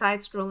 2D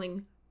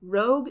side-scrolling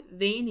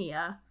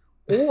roguevania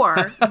or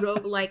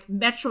roguelike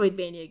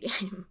Metroidvania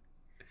game.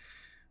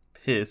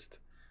 Pissed.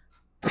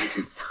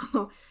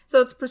 So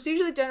it's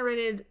procedurally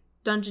generated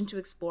dungeon to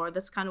explore.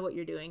 That's kind of what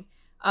you're doing.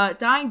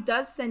 Dying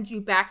does send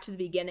you back to the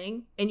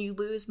beginning, and you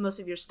lose most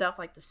of your stuff,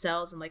 like the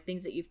cells and like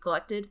things that you've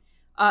collected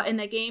in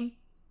that game.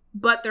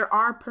 But there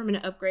are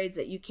permanent upgrades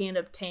that you can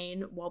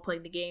obtain while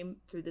playing the game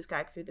through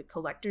the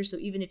collector. So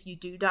even if you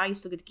do die, you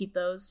still get to keep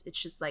those.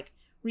 It's just like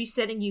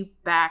resetting you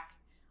back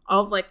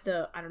all of like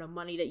the, I don't know,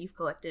 money that you've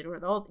collected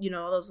or all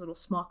those little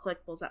small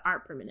collectibles that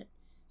aren't permanent.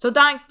 So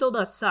dying still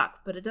does suck,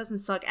 but it doesn't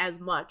suck as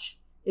much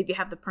if you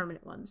have the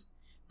permanent ones.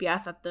 But yeah, I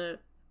thought the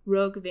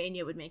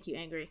Roguevania would make you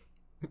angry.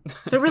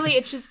 So really,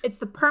 it's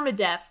the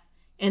permadeath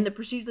and the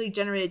procedurally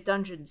generated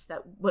dungeons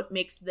that what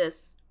makes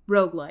this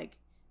roguelike.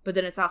 But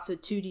then it's also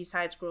 2D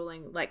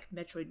side-scrolling, like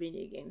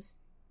Metroidvania games.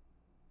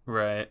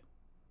 Right.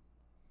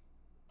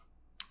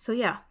 So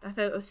yeah, I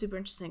thought it was super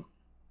interesting.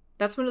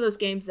 That's one of those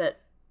games that...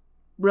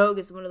 Rogue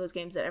is one of those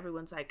games that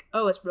everyone's like,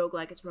 oh, it's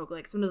roguelike. It's one of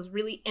those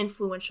really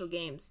influential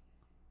games.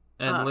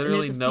 And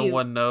literally no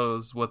one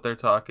knows what they're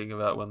talking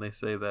about when they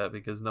say that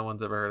because no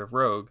one's ever heard of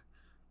Rogue.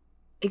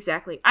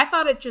 Exactly. I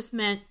thought it just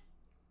meant,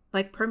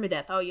 like,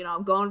 permadeath. Oh,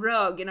 I'm going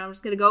rogue. I'm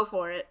just going to go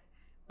for it.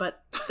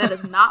 But that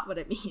is not what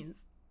it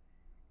means.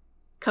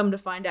 Come to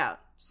find out.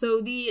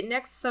 So the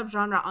next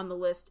subgenre on the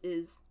list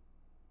is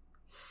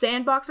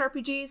sandbox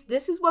RPGs.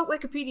 This is what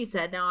Wikipedia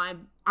said. Now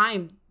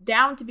I'm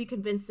down to be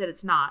convinced that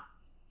it's not.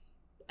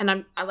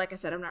 And like I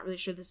said, I'm not really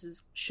sure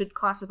this should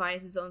classify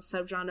as its own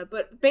subgenre,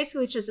 but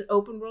basically it's just an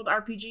open world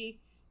RPG,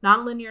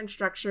 non-linear in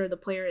structure. The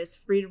player is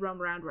free to roam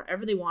around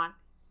wherever they want.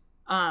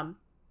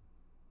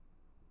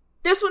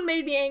 This one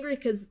made me angry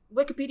because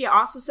Wikipedia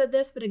also said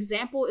this, but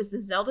example is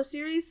the Zelda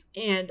series,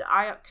 and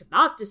I could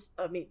not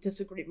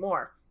disagree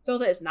more.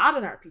 Zelda is not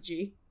an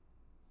RPG.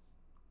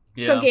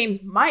 Yeah. Some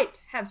games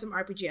might have some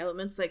RPG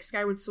elements, like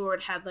Skyward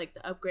Sword had like the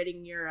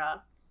upgrading your,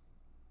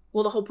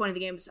 the whole point of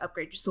the game is to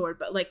upgrade your sword,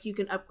 but like you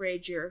can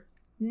upgrade your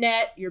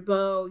net, your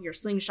bow, your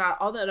slingshot,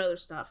 all that other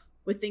stuff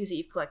with things that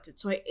you've collected.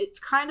 So it's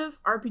kind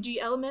of RPG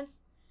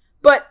elements,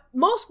 but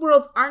most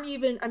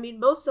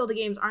Zelda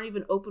games aren't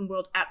even open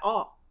world at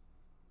all.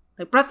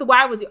 Like Breath of the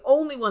Wild was the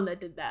only one that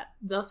did that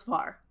thus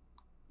far.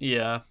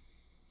 Yeah.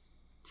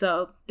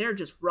 So they're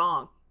just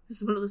wrong.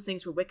 This is one of those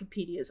things where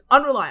Wikipedia is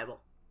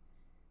unreliable.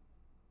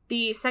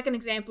 The second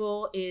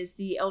example is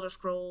the Elder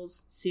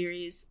Scrolls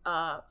series,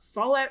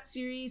 Fallout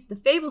series, the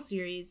Fable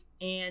series,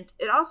 and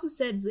it also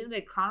said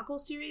Xenoblade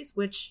Chronicles series,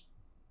 which,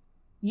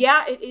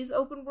 yeah, it is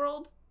open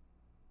world,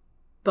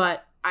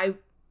 but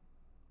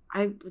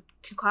can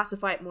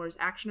classify it more as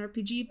action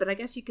RPG, but I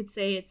guess you could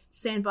say it's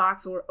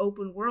sandbox or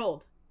open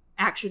world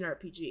action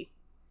RPG.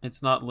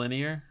 It's not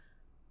linear?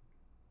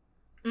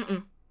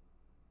 Mm-mm.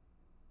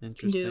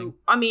 Interesting.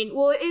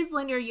 It is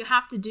linear. You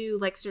have to do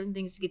like certain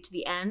things to get to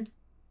the end,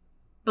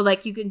 but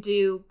like you can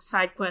do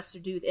side quests or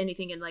do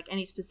anything in like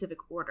any specific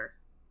order.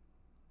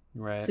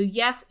 Right. So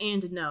yes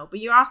and no, but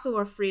you also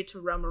are free to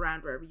roam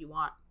around wherever you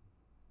want.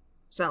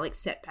 It's not like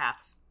set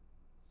paths.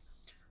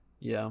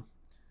 Yeah.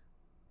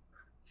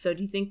 So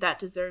do you think that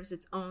deserves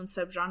its own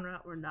subgenre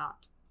or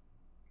not?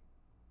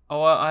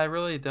 Oh, I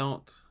really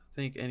don't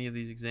think any of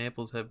these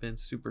examples have been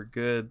super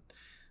good.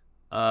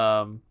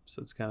 So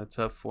it's kind of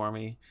tough for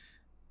me.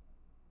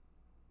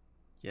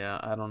 Yeah,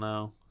 I don't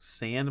know.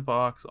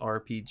 Sandbox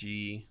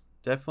RPG.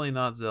 Definitely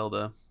not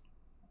Zelda.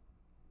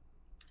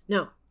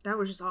 No, that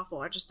was just awful.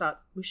 I just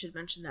thought we should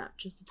mention that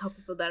just to tell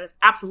people that is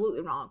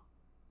absolutely wrong.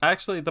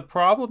 Actually, the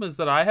problem is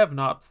that I have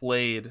not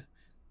played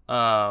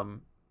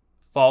Fallout.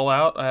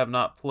 I have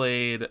not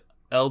played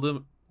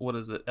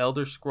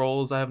Elder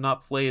Scrolls. I have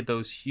not played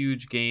those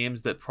huge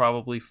games that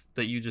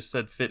that you just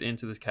said fit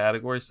into this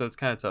category, so it's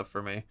kind of tough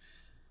for me.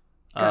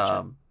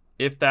 Gotcha.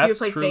 If that's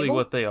truly Fable?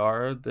 what they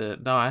are,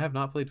 no, I have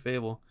not played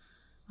Fable.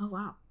 Oh,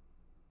 wow.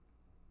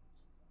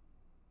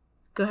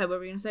 Go ahead, what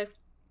were you going to say?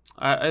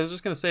 I was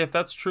just going to say, if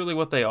that's truly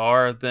what they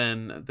are,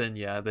 then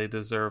yeah, they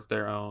deserve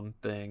their own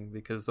thing,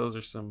 because those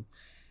are some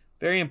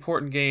very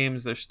important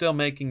games. They're still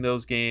making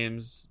those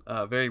games,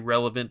 very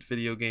relevant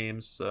video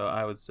games, so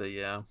I would say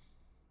yeah.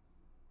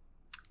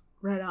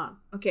 Right on.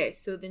 Okay,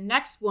 so the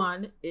next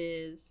one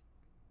is,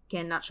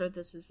 again, not sure if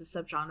this is a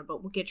subgenre,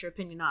 but we'll get your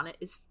opinion on it,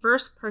 is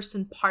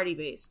first-person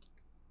party-based.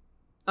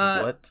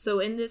 What? So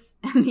in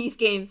these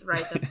games,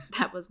 right, I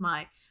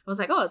was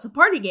like, oh, it's a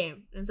party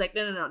game. And it's like,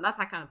 no, not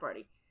that kind of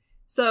party.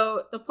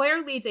 So the player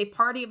leads a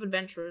party of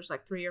adventurers,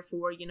 like 3 or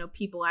 4,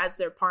 people as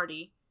their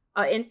party,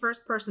 in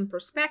first-person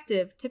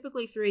perspective,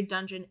 typically through a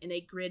dungeon in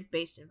a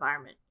grid-based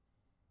environment.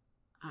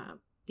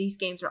 These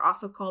games are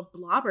also called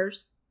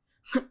blobbers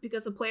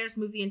because the players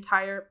move the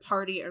entire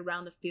party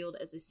around the field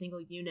as a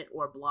single unit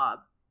or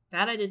blob.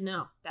 That I didn't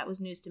know. That was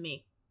news to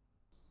me.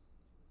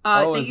 Is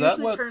that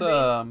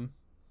what?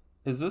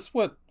 Is this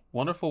what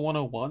Wonderful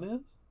 101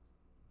 is?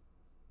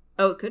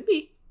 Oh, it could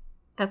be.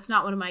 That's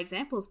not one of my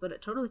examples, but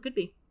it totally could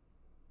be.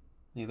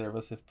 Neither of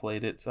us have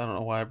played it, so I don't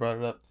know why I brought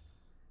it up.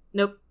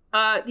 Nope.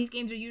 These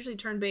games are usually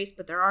turn-based,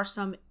 but there are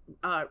some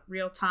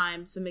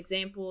real-time. Some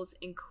examples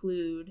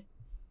include,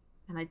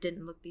 and I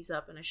didn't look these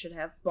up, and I should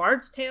have,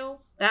 Bard's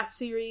Tale, that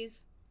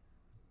series.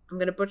 I'm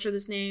going to butcher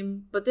this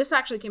name, but this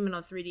actually came in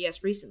on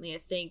 3DS recently, I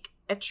think.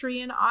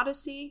 Etrian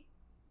Odyssey.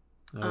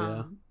 Oh,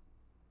 yeah.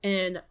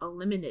 And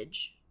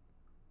Elminage,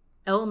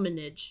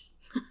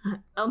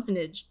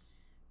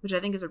 which I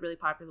think is a really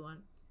popular one.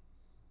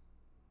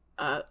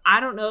 I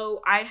don't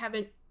know.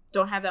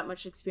 Don't have that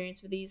much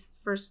experience with these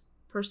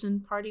first-person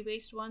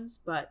party-based ones,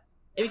 but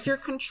if you're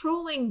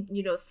controlling,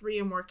 3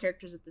 or more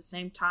characters at the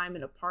same time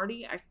in a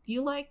party, I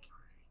feel like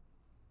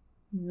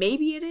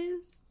maybe it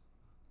is,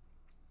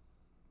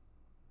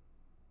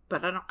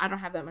 but I don't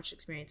have that much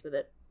experience with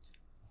it.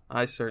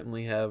 I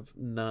certainly have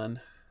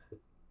none.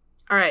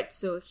 All right,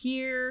 so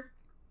here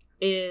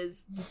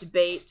is the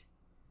debate,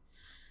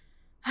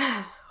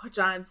 which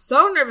I'm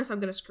so nervous I'm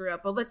going to screw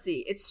up, but let's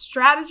see. It's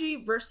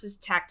strategy versus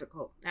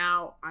tactical.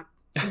 Now, I'm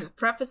going to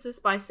preface this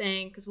by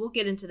saying, because we'll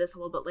get into this a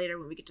little bit later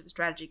when we get to the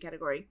strategy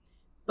category,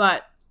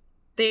 but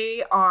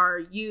they are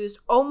used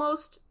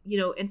almost,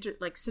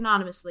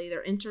 synonymously.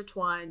 They're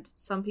intertwined.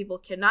 Some people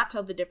cannot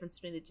tell the difference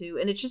between the two,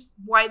 and it's just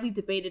widely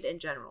debated in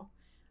general.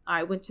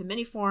 I went to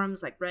many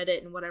forums like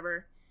Reddit and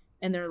whatever,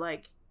 and they're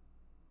like,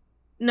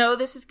 no,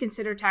 this is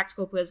considered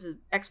tactical because of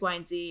X, Y,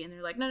 and Z. And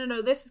they're like,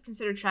 no, this is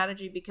considered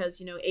strategy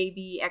because, A,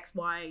 B, X,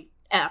 Y,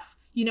 F,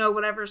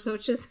 whatever. So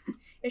it's just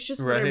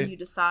whatever Right. you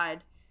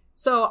decide.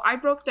 So I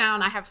broke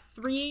down, I have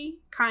 3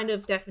 kind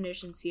of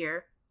definitions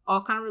here,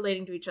 all kind of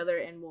relating to each other,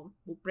 and we'll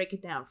break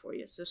it down for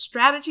you. So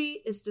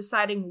strategy is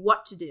deciding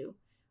what to do.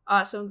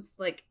 So it's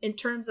like in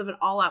terms of an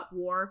all-out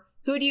war,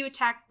 who do you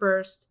attack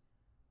first,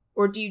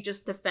 or do you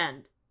just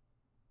defend?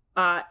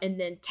 And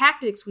then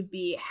tactics would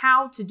be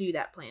how to do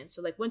that plan.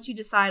 So like once you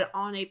decide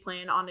on a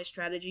plan, on a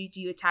strategy,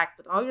 do you attack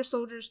with all your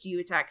soldiers? Do you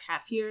attack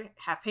half here,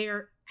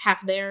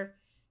 half there?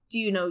 Do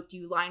you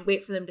lie in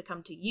wait for them to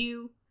come to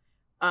you?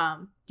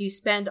 Do you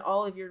spend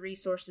all of your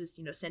resources,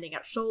 sending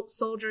out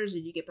soldiers, or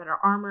do you get better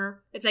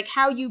armor? It's like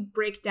how you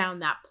break down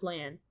that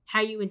plan,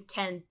 how you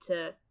intend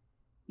to,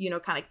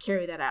 kind of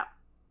carry that out.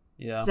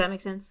 Yeah. Does that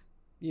make sense?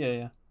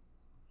 Yeah.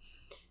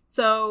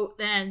 So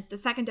then the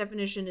second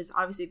definition is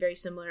obviously very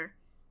similar.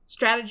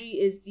 Strategy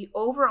is the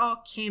overall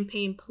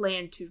campaign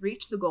plan to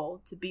reach the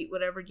goal, to beat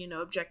whatever,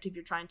 objective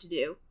you're trying to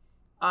do.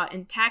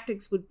 And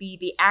tactics would be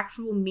the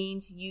actual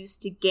means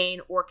used to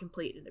gain or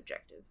complete an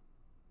objective.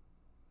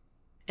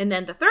 And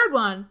then the third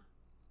one,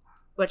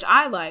 which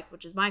I like,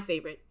 which is my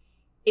favorite,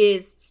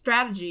 is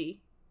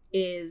strategy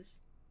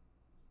is,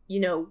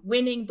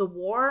 winning the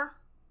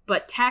war,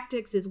 but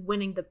tactics is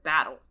winning the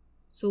battle.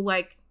 So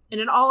like in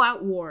an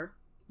all-out war,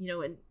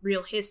 in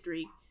real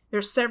history,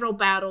 there's several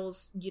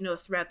battles,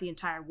 throughout the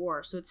entire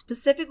war. So it's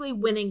specifically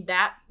winning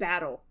that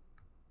battle,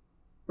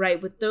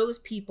 right, with those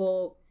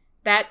people,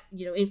 that,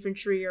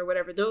 infantry or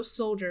whatever, those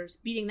soldiers,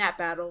 beating that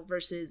battle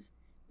versus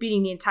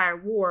beating the entire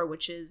war,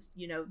 which is,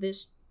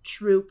 this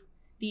troop,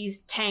 these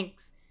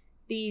tanks,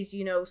 these,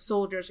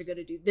 soldiers are going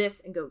to do this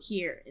and go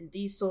here. And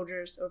these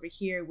soldiers over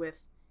here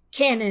with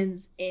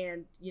cannons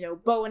and,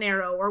 bow and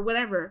arrow or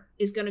whatever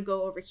is going to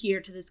go over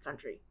here to this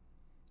country.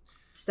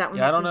 Does that one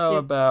make sense? I don't know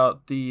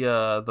about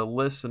the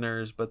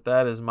listeners, but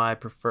that is my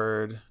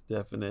preferred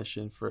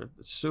definition for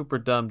super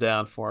dumbed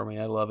down for me.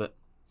 I love it.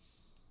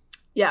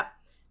 Yeah.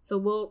 So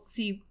we'll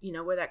see,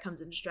 where that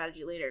comes into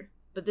strategy later.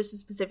 But this is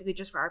specifically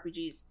just for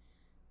RPGs.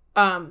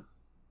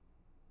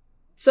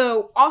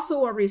 So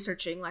also while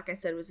researching, like I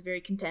said, was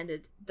very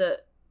contended.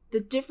 The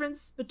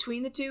difference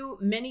between the two,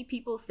 many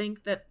people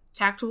think that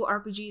tactical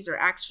RPGs are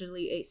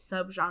actually a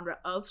subgenre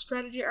of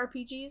strategy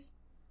RPGs,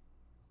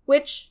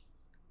 which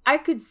I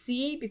could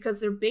see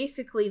because they're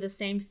basically the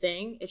same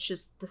thing. It's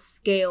just the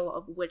scale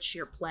of which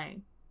you're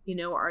playing.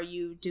 Are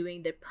you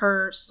doing the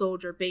per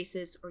soldier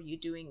basis, or are you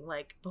doing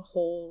like the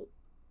whole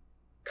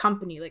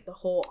company, like the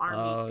whole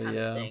army kind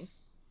of thing?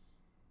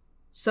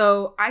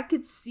 So I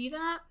could see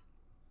that,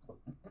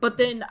 but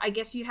then I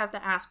guess you'd have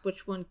to ask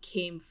which one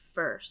came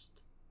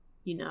first.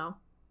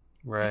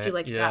 Right? I feel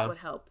like that would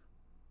help.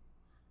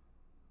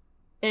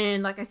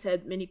 And like I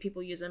said, many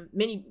people use them.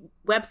 Many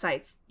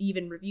websites,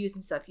 even reviews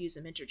and stuff, use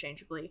them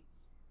interchangeably.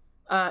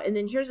 And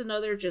then here's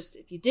another, just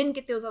if you didn't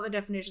get those other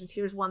definitions,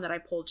 here's one that I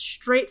pulled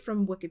straight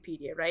from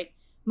Wikipedia, right?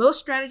 Most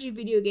strategy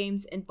video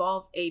games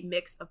involve a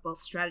mix of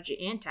both strategy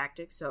and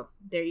tactics, so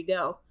there you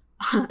go.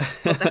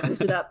 That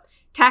clears it up.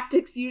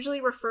 Tactics usually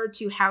refer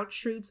to how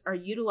troops are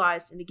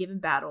utilized in a given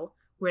battle,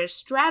 whereas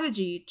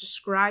strategy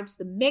describes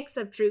the mix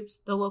of troops,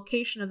 the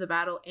location of the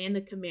battle, and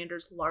the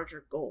commander's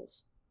larger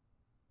goals.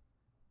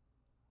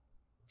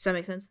 Does that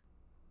make sense?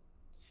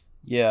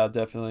 Yeah,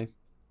 definitely.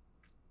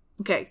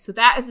 Okay, so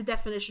that is the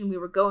definition we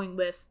were going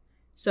with.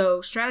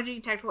 So strategy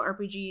and tactical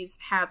RPGs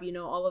have,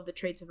 all of the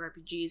traits of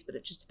RPGs, but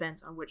it just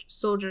depends on which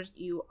soldiers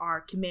you are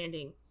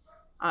commanding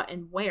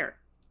and where.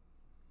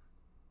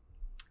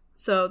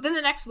 So then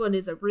the next one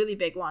is a really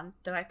big one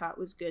that I thought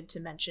was good to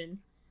mention.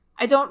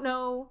 I don't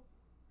know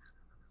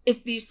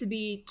if these to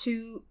be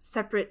two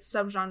separate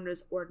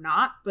subgenres or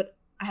not, but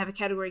I have a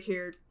category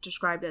here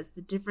described as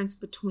the difference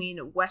between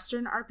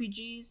Western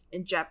RPGs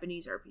and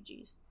Japanese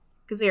RPGs,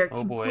 because they are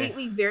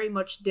completely very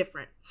much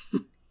different.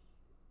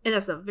 And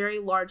that's a very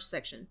large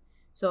section.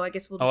 So I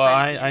guess we'll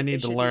decide. I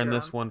need to learn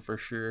this one for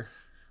sure.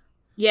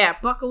 Yeah,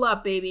 buckle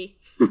up, baby.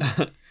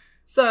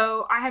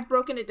 So I have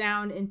broken it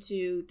down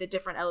into the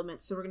different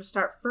elements. So we're going to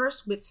start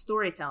first with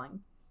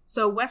storytelling.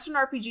 So Western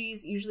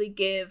RPGs usually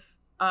give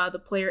the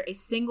player a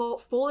single,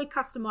 fully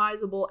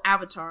customizable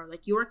avatar.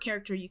 Like your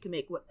character, you can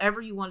make whatever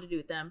you want to do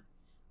with them,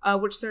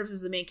 which serves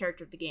as the main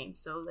character of the game.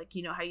 So like,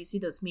 how you see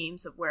those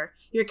memes of where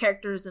your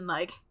character is in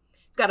like,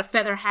 it's got a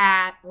feather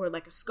hat or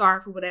like a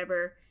scarf or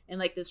whatever, and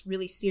like this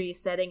really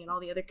serious setting, and all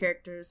the other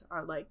characters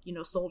are like,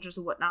 soldiers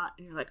and whatnot.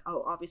 And you're like,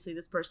 oh, obviously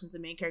this person's the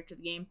main character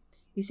of the game.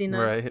 You seen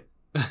those? Right.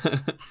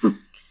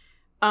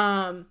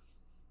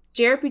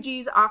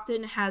 JRPGs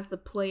often has the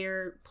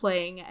player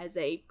playing as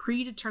a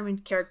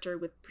predetermined character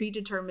with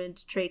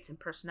predetermined traits and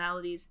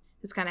personalities.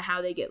 That's kind of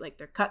how they get like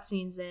their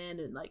cutscenes in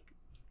and like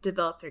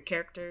develop their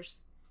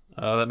characters.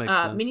 Oh, that makes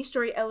sense. Mini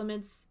story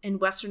elements in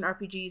Western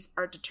RPGs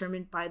are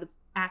determined by the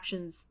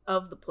actions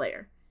of the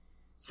player.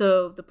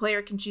 So the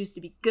player can choose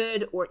to be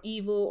good or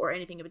evil or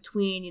anything in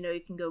between.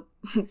 You can go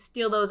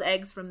steal those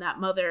eggs from that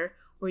mother,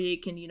 or you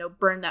can,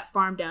 burn that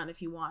farm down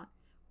if you want.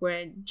 Where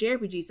in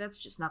JRPGs, that's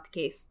just not the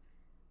case.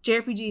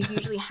 JRPGs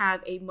usually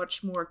have a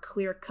much more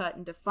clear-cut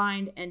and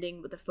defined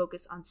ending with a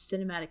focus on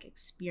cinematic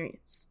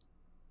experience.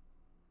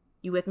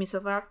 You with me so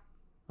far?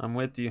 I'm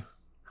with you.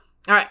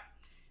 All right.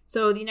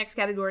 So the next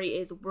category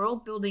is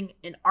world building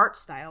and art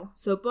style.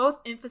 So both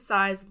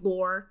emphasize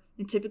lore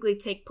and typically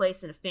take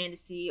place in a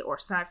fantasy or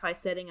sci-fi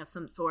setting of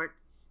some sort.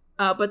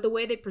 But the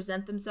way they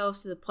present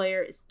themselves to the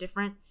player is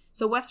different.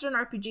 So Western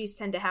RPGs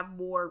tend to have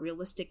more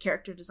realistic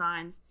character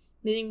designs,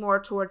 leaning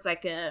more towards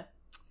like a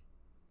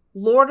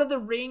Lord of the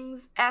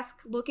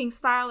Rings-esque looking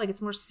style. Like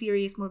it's more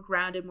serious, more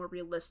grounded, more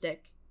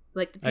realistic.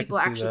 Like the people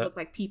actually look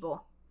like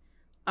people.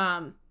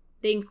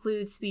 They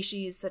include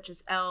species such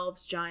as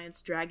elves,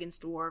 giants, dragons,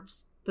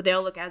 dwarves, but they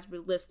all look as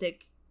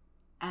realistic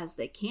as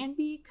they can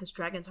be because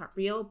dragons aren't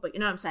real, but you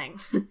know what I'm saying.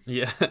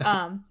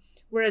 Yeah.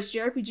 Whereas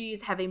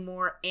JRPGs have a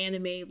more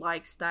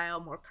anime-like style,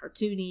 more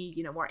cartoony,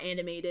 more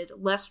animated,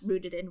 less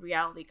rooted in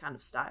reality kind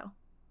of style.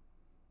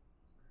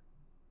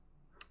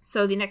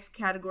 So the next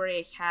category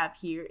I have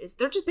here is,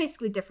 they're just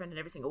basically different in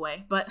every single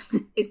way, but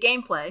is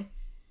gameplay.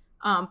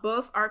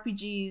 Both of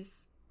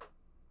these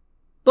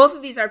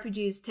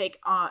RPGs take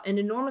an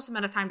enormous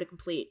amount of time to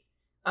complete,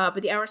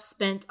 but the hours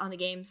spent on the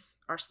games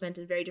are spent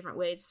in very different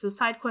ways. So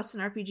side quests in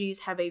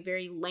RPGs have a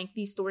very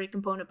lengthy story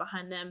component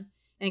behind them,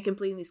 and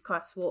completing these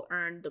quests will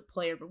earn the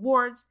player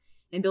rewards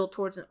and build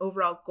towards an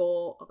overall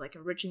goal of like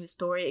enriching the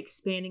story,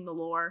 expanding the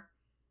lore.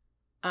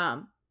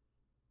 Um,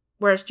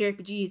 whereas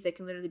JRPGs, they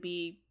can literally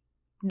be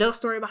no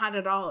story behind it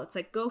at all. It's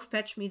like, go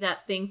fetch me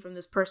that thing from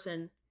this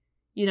person,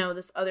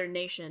 this other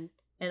nation,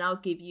 and I'll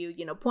give you,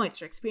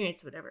 points or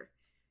experience, whatever.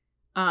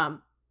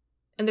 And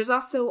there's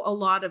also a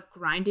lot of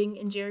grinding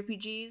in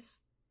JRPGs.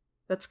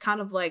 That's kind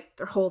of like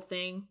their whole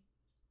thing.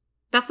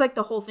 That's like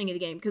the whole thing of the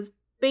game. Because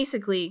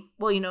basically,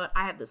 well, you know what?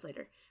 I have this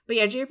later. But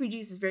yeah,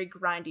 JRPGs is very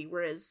grindy,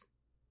 whereas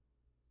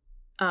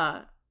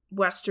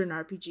Western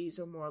RPGs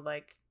are more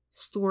like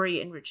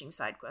story-enriching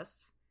side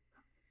quests.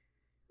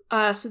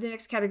 So the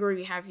next category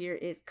we have here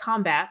is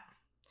combat.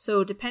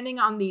 So depending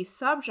on the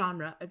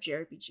subgenre of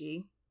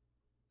JRPG,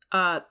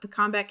 the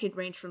combat can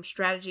range from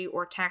strategy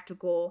or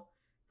tactical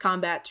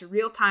combat to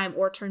real-time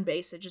or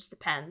turn-based. It just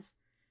depends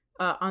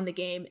on the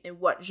game and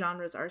what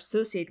genres are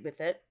associated with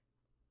it.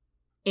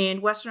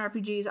 And Western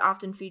RPGs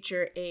often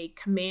feature a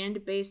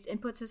command-based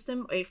input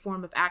system, a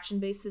form of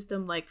action-based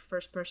system like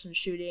first-person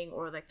shooting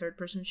or like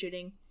third-person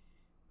shooting.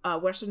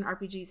 Western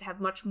RPGs have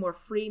much more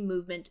free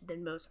movement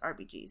than most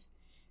RPGs,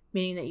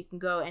 meaning that you can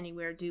go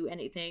anywhere, do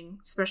anything,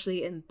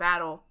 especially in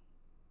battle.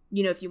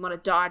 If you want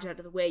to dodge out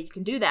of the way, you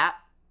can do that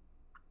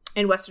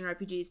in Western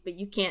RPGs, but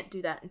you can't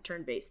do that in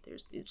turn-based.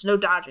 There's no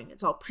dodging.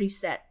 It's all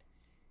preset.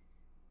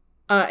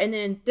 And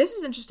then this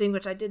is interesting,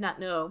 which I did not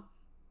know,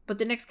 but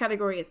the next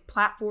category is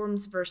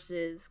platforms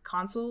versus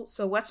console.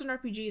 So Western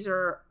RPGs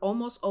are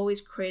almost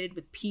always created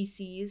with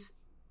PCs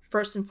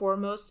first and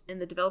foremost in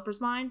the developer's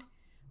mind.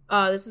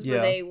 This is where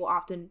they will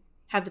often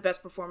have the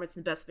best performance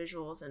and the best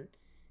visuals and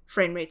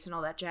frame rates and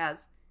all that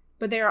jazz.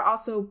 But they are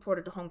also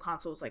ported to home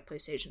consoles like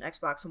PlayStation,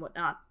 Xbox, and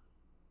whatnot.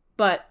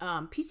 But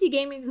PC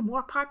gaming is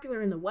more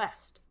popular in the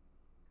West.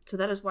 So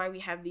that is why we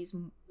have these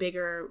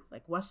bigger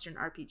like Western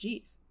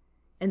RPGs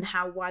and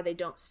why they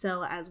don't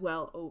sell as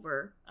well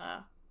over,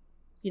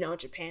 in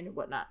Japan and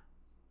whatnot.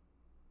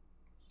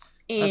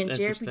 And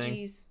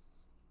JRPGs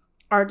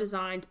are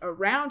designed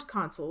around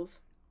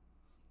consoles,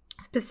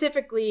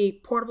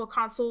 specifically portable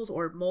consoles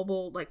or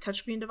mobile like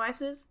touchscreen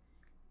devices,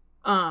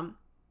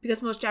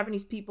 because most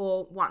Japanese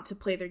people want to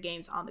play their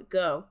games on the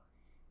go.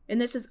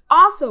 And this is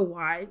also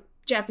why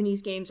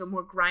Japanese games are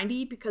more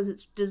grindy, because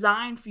it's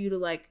designed for you to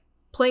like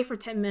play for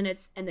 10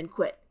 minutes and then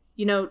quit.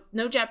 No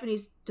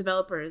Japanese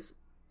developer is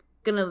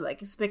gonna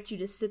like expect you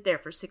to sit there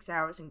for 6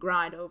 hours and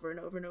grind over and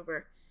over and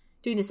over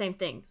doing the same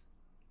things.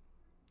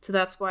 So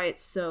that's why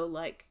it's so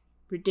like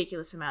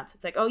ridiculous amounts.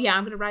 It's like, oh yeah,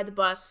 I'm gonna ride the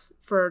bus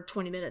for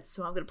 20 minutes,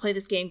 so I'm gonna play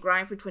this game,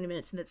 grind for 20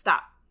 minutes, and then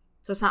stop.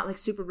 So it's not like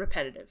super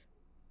repetitive,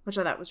 which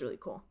I thought was really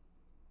cool.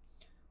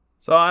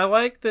 So I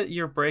like that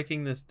you're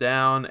breaking this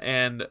down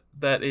and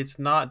that it's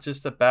not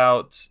just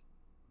about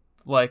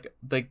like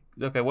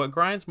what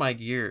grinds my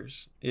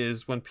gears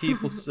is when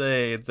people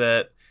say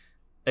that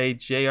a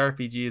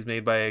JRPG is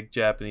made by a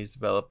Japanese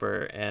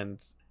developer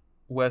and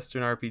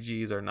Western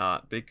RPGs are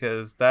not,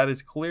 because that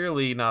is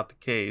clearly not the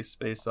case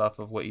based off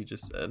of what you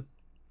just said.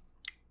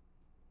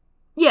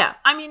 Yeah,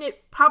 I mean,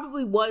 it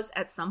probably was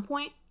at some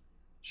point.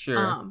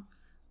 Sure.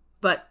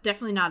 But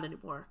definitely not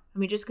anymore. I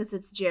mean, just because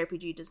it's a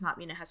JRPG does not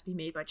mean it has to be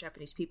made by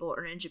Japanese people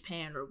or in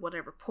Japan or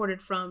whatever,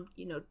 ported from,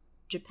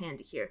 Japan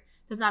to here.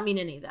 Does not mean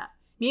any of that.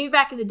 Maybe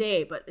back in the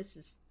day, but this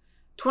is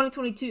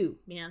 2022,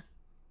 man.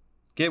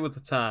 Get with the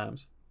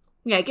times.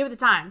 Yeah, get with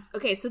the times.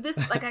 Okay, so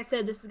this, like I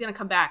said, this is going to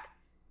come back.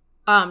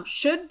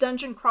 Should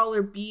dungeon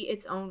crawler be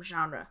its own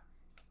genre?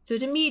 So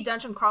to me,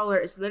 dungeon crawler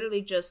is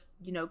literally just,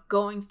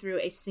 going through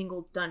a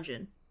single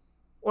dungeon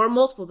or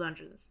multiple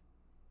dungeons.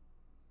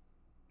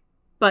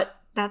 But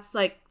that's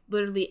like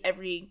literally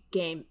every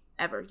game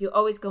ever. You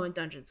always go in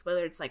dungeons,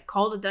 whether it's like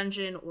called a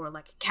dungeon or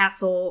like a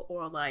castle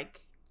or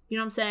like, you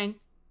know what I'm saying?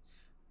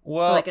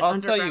 Well, like I'll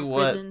tell you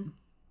what. Prison.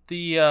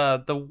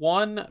 The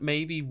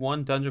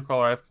one dungeon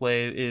crawler I've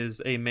played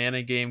is a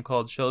mana game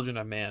called Children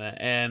of Mana,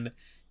 and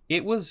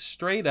it was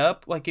straight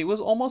up like it was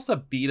almost a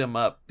beat 'em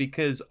up,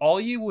 because all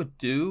you would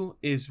do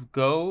is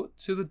go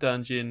to the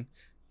dungeon,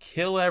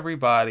 kill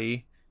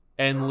everybody,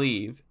 and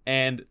leave.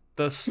 And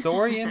the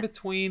story in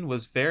between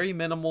was very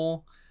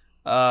minimal.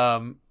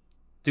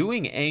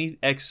 Doing any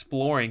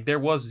exploring, there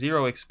was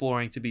zero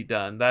exploring to be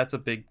done. That's a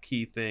big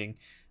key thing.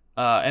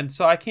 And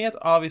so I can't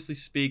obviously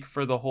speak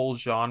for the whole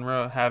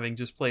genre, having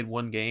just played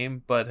one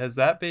game, but has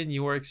that been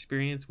your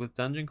experience with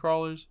dungeon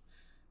crawlers?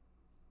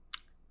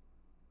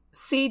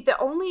 See,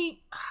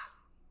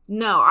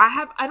 no,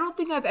 I don't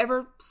think I've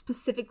ever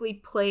specifically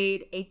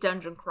played a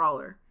dungeon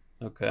crawler.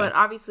 Okay. But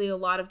obviously a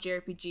lot of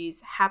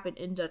JRPGs happen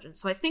in dungeons.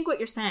 So I think what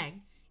you're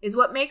saying is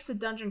what makes a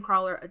dungeon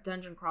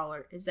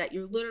crawler is that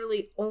you're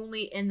literally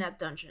only in that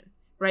dungeon,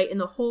 right? And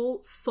the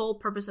whole sole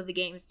purpose of the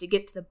game is to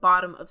get to the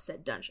bottom of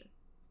said dungeon.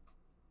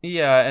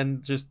 Yeah,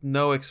 and just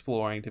no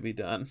exploring to be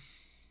done.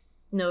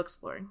 No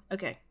exploring.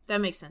 Okay,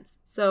 that makes sense.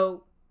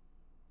 So,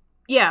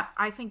 yeah,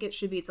 I think it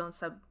should be its own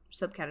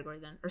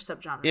subcategory then, or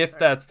subgenre. If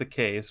that's the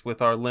case,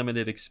 with our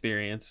limited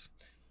experience.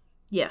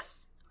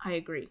 Yes, I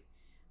agree.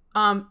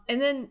 And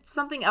then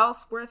something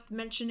else worth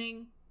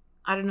mentioning,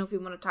 I don't know if we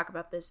want to talk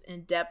about this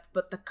in depth,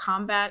 but the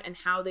combat and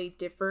how they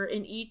differ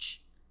in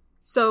each.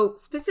 So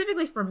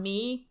specifically for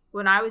me,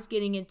 when I was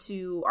getting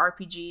into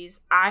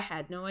RPGs, I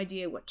had no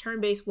idea what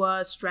turn-based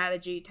was,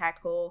 strategy,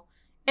 tactical,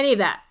 any of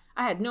that.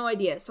 I had no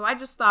idea. So I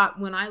just thought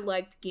when I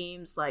liked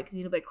games like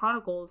Xenoblade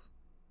Chronicles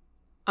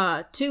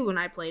 2 when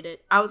I played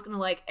it, I was going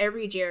to like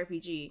every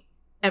JRPG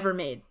ever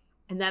made.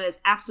 And that is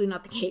absolutely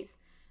not the case.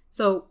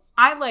 So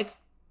I like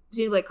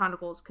Xenoblade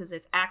Chronicles because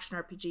it's action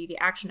RPG, the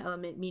action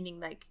element meaning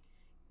like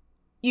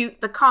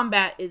the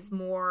combat is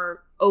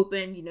more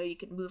open, you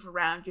can move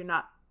around, you're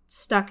not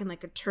stuck in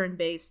like a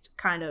turn-based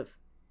kind of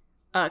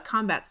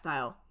combat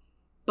style.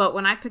 But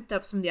when I picked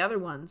up some of the other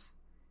ones,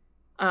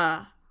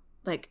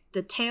 like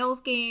the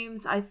Tales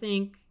games, I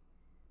think,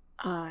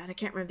 and I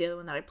can't remember the other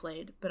one that I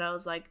played, but I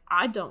was like,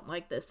 I don't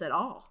like this at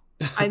all.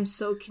 I'm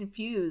so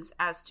confused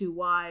as to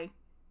why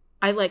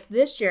I like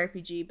this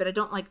JRPG, but I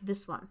don't like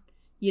this one,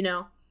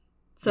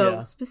 So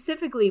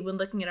specifically when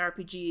looking at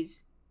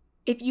RPGs,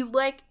 if you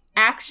like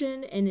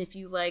action and if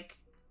you like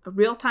a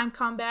real-time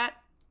combat,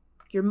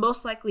 you're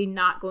most likely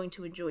not going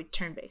to enjoy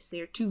turn-based.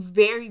 They are two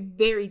very,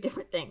 very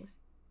different things.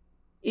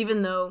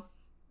 Even though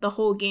the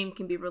whole game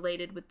can be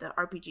related with the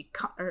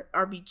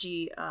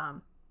RPG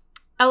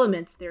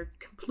elements, they're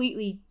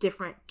completely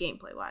different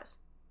gameplay-wise.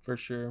 For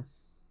sure.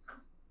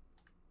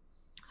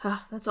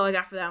 That's all I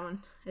got for that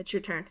one. It's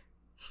your turn.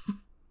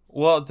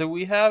 Well, do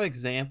we have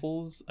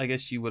examples? I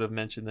guess you would have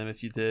mentioned them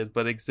if you did,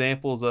 but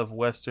examples of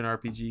Western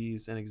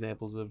RPGs and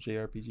examples of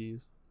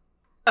JRPGs.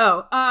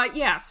 Oh,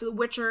 yeah. So The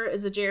Witcher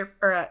is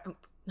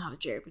not a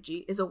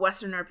JRPG, is a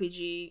Western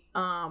RPG.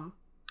 I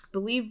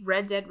believe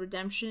Red Dead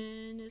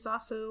Redemption is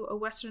also a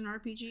Western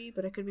RPG,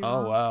 but I could be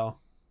wrong. Oh, wow.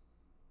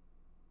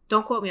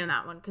 Don't quote me on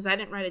that one because I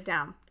didn't write it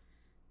down.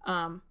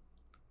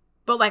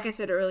 But like I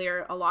said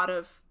earlier, a lot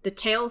of the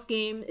Tales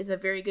game is a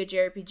very good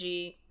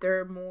JRPG.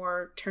 They're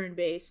more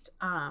turn-based.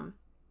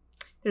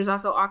 There's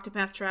also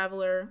Octopath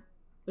Traveler,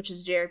 which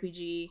is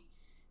JRPG.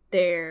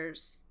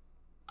 There's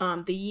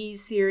the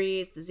Ys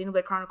series, the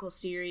Xenoblade Chronicles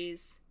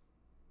series.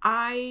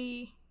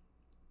 I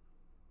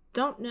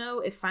don't know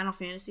if Final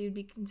Fantasy would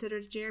be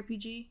considered a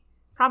JRPG.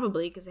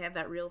 Probably, because they have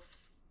that real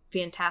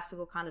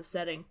fantastical kind of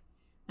setting.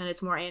 And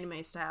it's more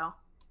anime style.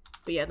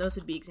 But yeah, those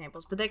would be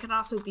examples. But they can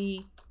also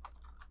be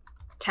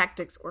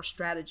tactics or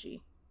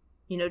strategy.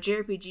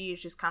 JRPG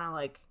is just kind of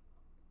like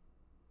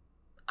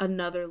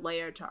another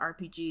layer to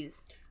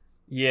RPGs.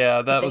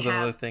 Yeah, that was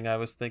another thing I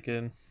was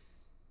thinking.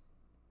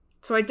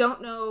 So I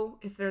don't know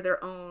if they're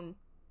their own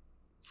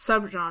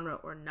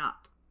subgenre or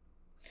not.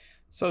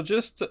 So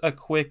just a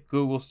quick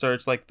Google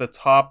search, like the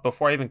top,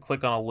 before I even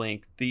click on a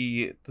link,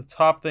 the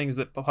top things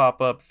that pop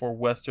up for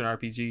Western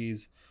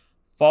RPGs: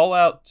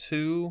 Fallout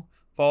 2,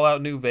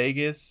 Fallout New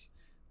Vegas,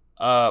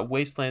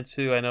 Wasteland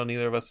 2. I know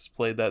neither of us has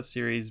played that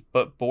series,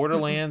 but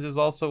Borderlands is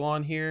also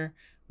on here,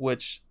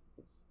 which,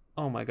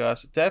 oh my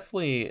gosh,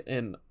 definitely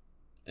an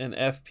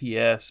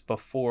FPS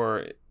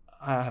before.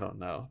 I don't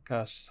know.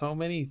 Gosh, so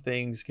many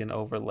things can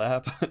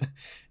overlap.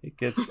 It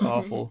gets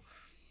awful.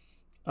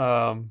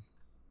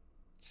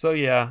 So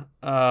yeah,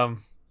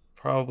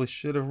 probably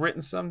should have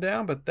written some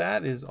down, but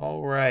that is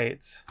all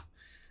right.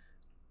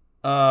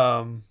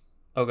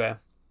 Okay.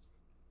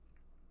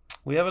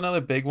 We have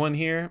another big one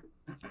here.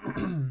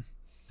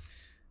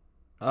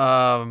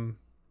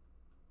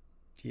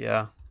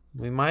 Yeah,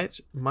 we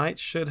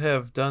should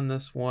have done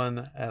this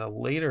one at a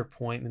later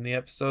point in the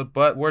episode,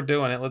 but we're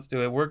doing it. Let's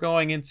do it. We're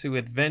going into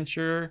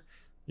adventure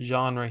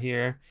genre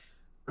here.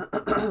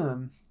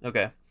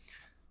 Okay.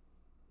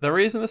 The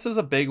reason this is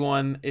a big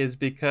one is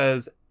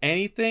because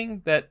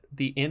anything that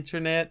the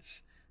internet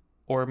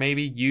or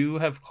maybe you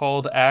have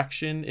called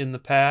action in the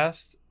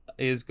past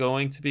is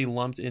going to be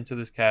lumped into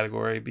this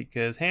category,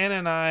 because Hannah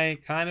and I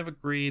kind of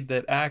agreed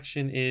that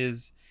action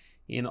is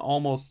in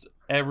almost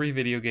every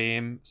video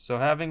game. So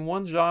having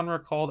one genre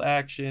called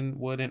action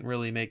wouldn't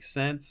really make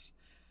sense.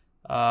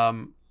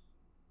 Yeah.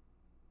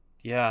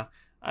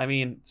 I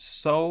mean,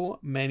 so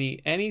many,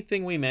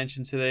 anything we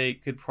mentioned today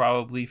could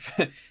probably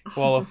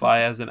qualify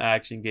as an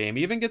action game.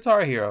 Even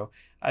Guitar Hero.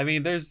 I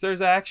mean,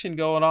 there's action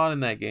going on in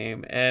that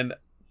game, and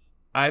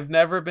I've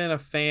never been a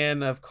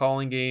fan of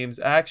calling games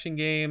action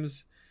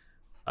games.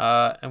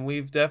 And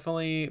we've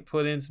definitely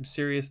put in some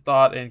serious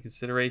thought and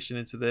consideration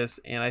into this,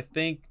 and I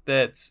think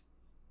it's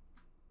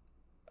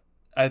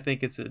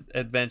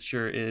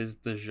adventure is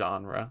the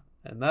genre,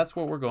 and that's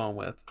what we're going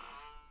with.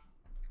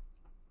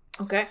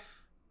 Okay.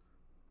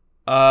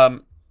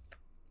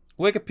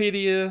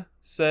 Wikipedia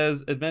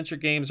says adventure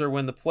games are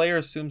when the player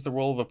assumes the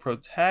role of a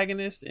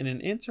protagonist in an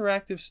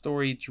interactive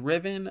story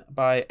driven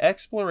by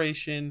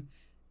exploration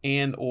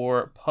and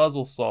or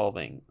puzzle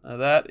solving.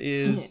 That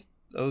is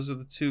those are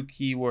the two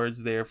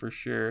keywords there for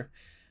sure.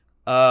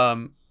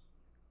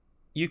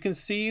 You can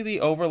see the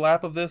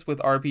overlap of this with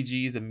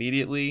RPGs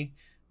immediately,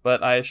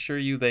 but I assure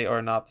you they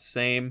are not the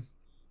same.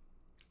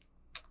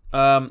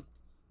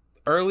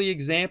 Early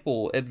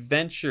example,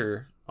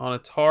 Adventure on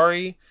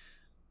Atari.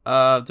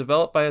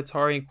 Developed by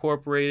Atari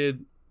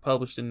Incorporated,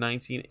 published in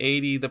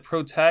 1980. The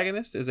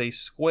protagonist is a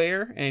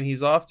square, and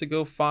he's off to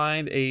go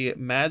find a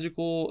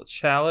magical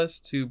chalice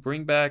to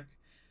bring back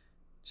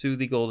to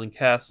the Golden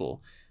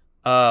Castle.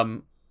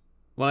 Um,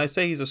 when I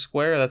say he's a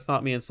square, that's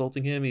not me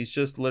insulting him. He's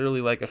just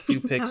literally like a few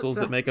pixels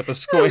that make up a I was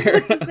square.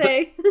 about to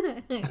say,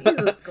 he's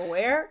a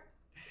square.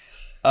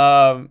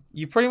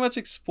 You pretty much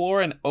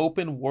explore an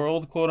open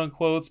world, quote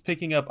unquote,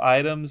 picking up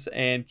items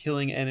and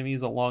killing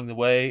enemies along the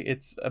way.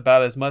 It's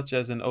about as much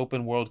as an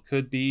open world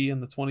could be in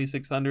the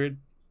 2600.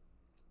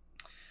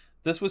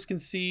 This was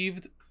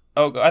conceived.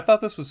 Oh, I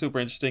thought this was super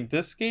interesting.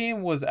 This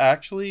game was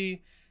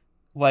actually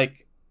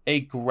like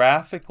a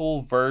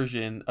graphical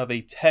version of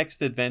a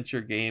text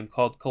adventure game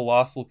called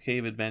Colossal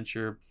Cave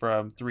Adventure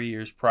from 3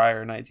 years prior,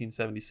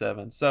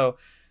 1977. So,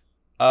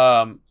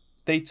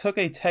 they took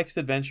a text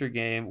adventure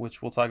game,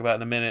 which we'll talk about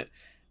in a minute,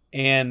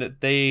 and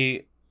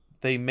they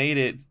made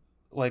it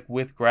like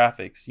with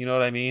graphics. You know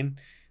what I mean?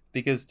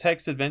 Because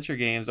text adventure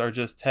games are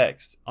just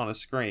text on a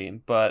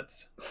screen.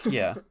 But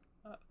yeah,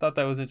 I thought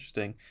that was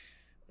interesting.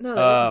 No,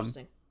 that is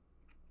interesting.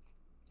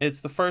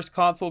 It's the first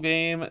console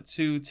game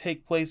to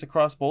take place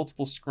across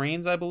multiple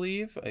screens, I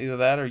believe. Either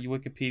that or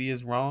Wikipedia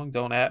is wrong.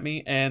 Don't at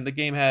me. And the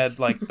game had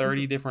like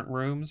 30 different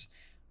rooms.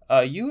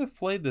 You have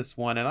played this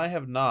one, and I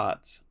have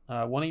not.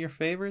 One of your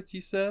favorites,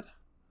 you said?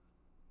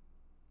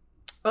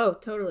 Oh,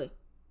 totally.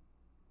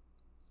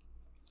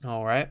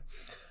 All right.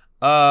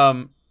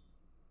 The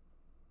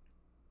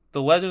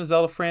Legend of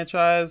Zelda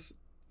franchise,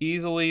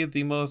 easily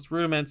the most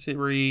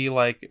rudimentary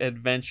like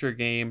adventure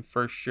game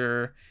for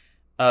sure.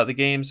 The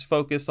games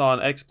focus on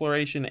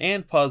exploration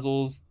and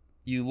puzzles.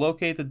 You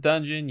locate the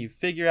dungeon, you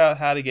figure out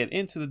how to get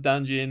into the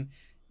dungeon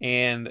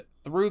and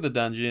through the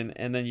dungeon,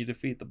 and then you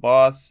defeat the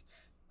boss.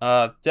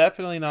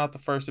 Definitely not the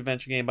first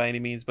adventure game by any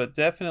means, but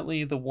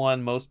definitely the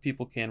one most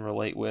people can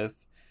relate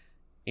with.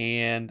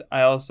 And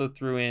I also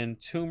threw in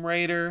Tomb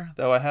Raider,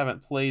 though I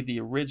haven't played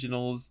the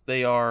originals.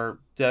 They are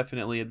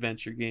definitely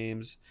adventure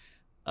games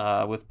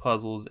with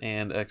puzzles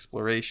and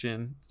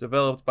exploration.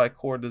 Developed by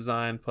Core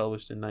Design,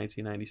 published in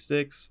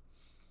 1996.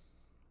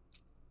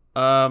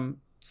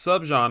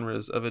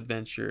 Subgenres of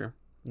adventure,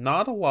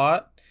 not a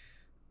lot.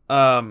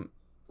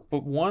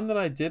 But one that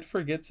I did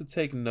forget to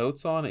take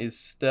notes on is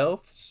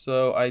stealth.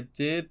 So I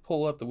did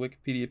pull up the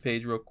Wikipedia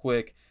page real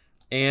quick,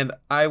 and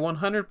I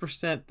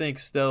 100% think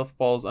stealth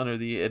falls under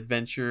the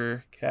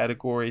adventure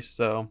category.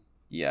 So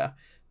yeah,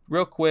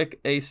 real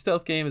quick, a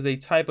stealth game is a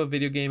type of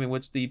video game in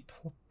which the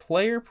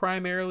player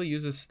primarily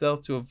uses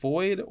stealth to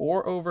avoid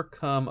or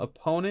overcome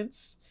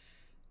opponents.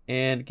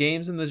 And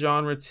games in the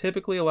genre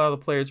typically allow the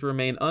player to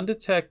remain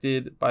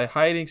undetected by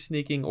hiding,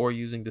 sneaking, or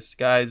using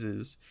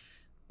disguises.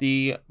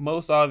 The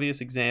most obvious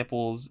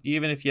examples,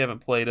 even if you haven't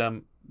played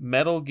them,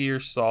 Metal Gear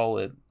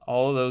Solid,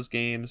 all of those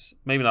games,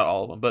 maybe not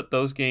all of them, but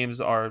those games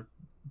are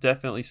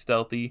definitely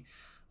stealthy.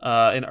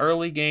 An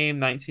early game,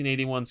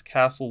 1981's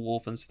Castle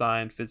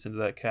Wolfenstein, fits into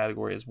that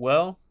category as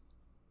well.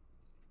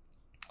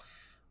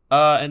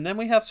 And then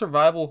we have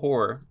survival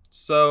horror.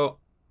 So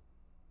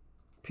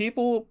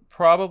people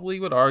probably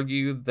would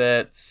argue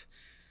that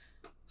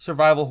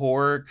survival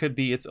horror could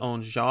be its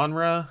own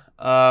genre.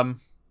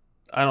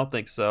 I don't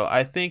think so.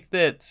 I think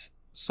that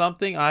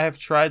something I have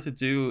tried to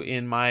do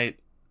in my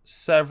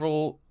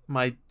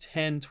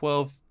 10,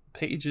 12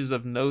 pages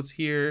of notes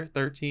here,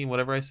 13,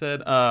 whatever I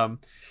said,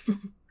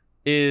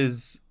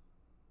 is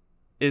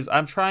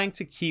I'm trying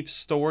to keep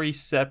story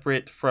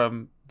separate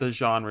from the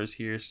genres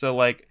here. So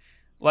like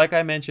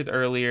I mentioned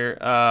earlier,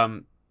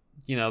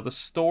 the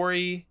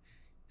story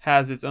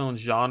has its own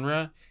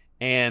genre,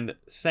 and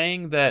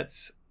saying that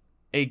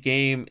a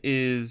game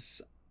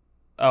is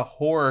a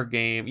horror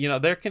game,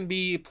 there can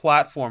be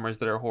platformers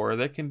that are horror,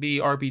 there can be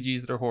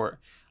RPGs that are horror.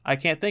 I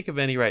can't think of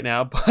any right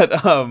now,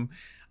 but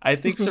I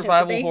think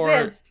survival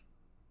horror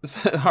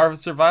our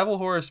survival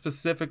horror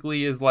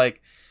specifically is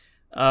like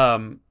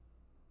I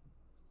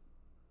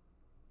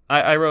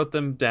wrote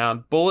them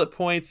down, bullet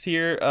points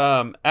here.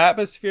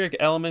 Atmospheric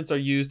elements are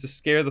used to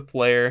scare the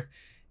player.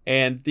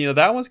 And,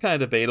 that one's kind of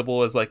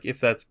debatable as like if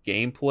that's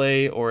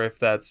gameplay or if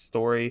that's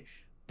story.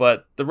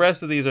 But the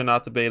rest of these are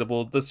not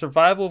debatable. The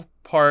survival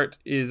part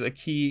is a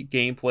key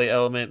gameplay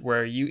element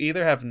where you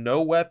either have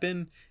no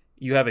weapon,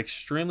 you have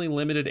extremely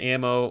limited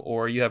ammo,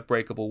 or you have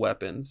breakable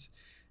weapons.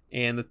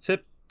 And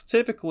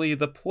typically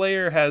the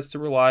player has to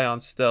rely on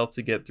stealth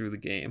to get through the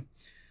game.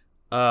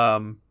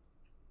 That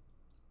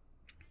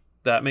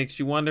makes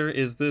you wonder,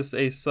 is this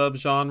a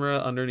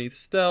subgenre underneath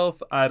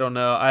stealth? I don't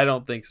know. I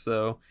don't think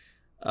so.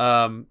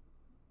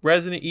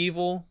 Resident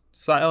Evil,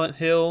 Silent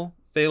Hill,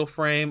 Fatal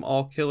Frame,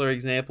 all killer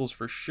examples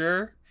for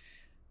sure.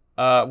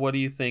 What do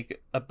you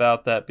think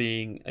about that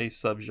being a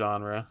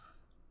subgenre?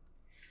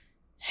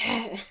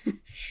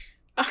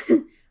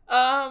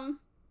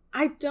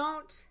 I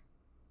don't.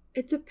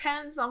 It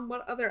depends on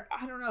what other,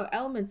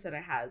 elements that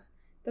it has.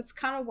 That's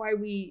kind of why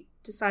we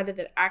decided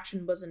that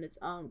action wasn't its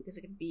own, because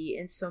it could be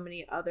in so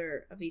many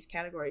other of these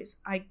categories.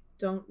 I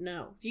don't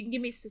know. If you can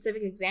give me a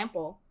specific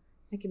example,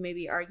 I can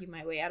maybe argue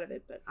my way out of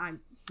it, but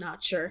I'm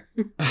not sure.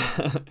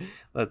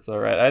 That's all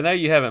right. I know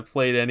you haven't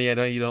played any. I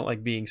know you don't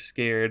like being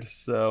scared,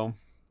 so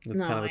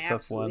it's kind of a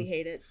tough one. I absolutely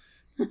hate it.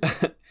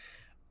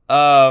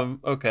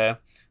 Okay.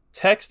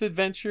 Text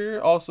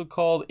adventure, also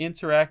called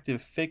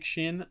interactive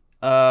fiction.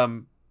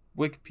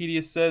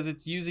 Wikipedia says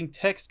it's using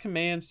text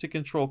commands to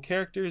control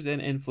characters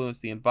and influence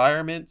the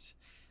environment.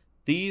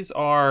 These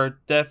are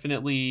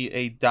definitely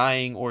a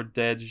dying or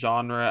dead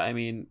genre. I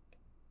mean,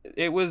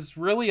 it was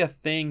really a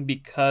thing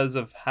because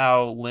of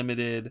how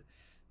limited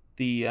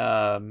the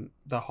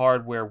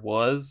hardware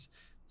was.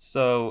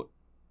 So,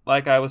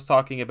 like I was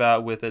talking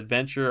about with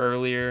adventure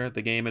earlier,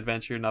 the game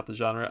adventure, not the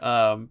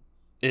genre.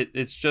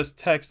 It's just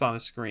text on a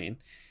screen.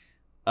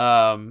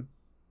 Um,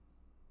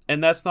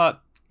 and that's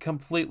not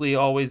completely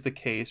always the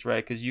case,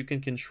 right? Because you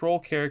can control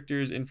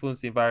characters, influence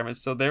the environment.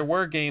 So there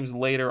were games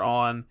later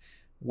on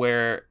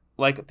where,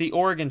 like the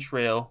Oregon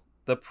Trail,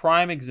 the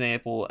prime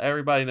example,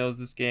 everybody knows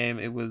this game.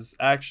 It was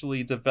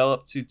actually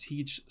developed to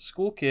teach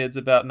school kids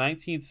about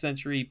 19th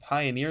century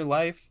pioneer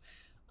life.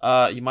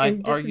 You might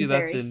And argue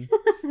that's dysentery.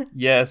 an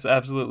yes,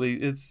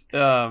 absolutely. It's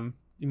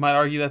you might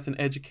argue that's an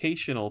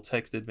educational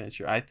text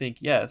adventure. I think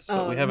yes, but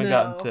Oh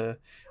no.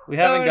 we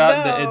haven't Oh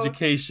gotten to no.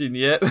 education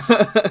yet.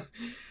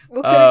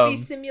 Well, could it be um,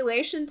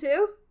 simulation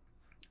too?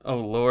 oh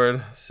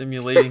Lord,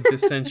 simulating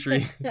this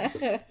century.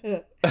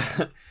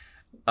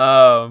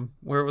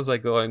 Where was I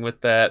going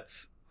with that?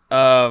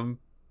 Um,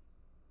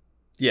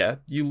 yeah,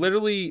 you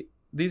literally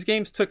these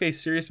games took a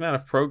serious amount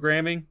of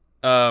programming.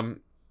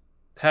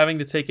 Having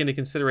to take into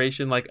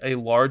consideration like a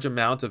large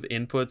amount of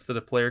inputs that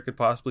a player could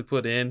possibly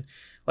put in.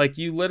 Like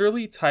you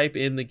literally type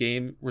in the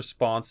game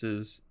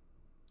responses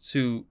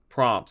to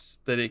prompts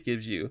that it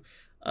gives you.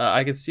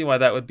 I can see why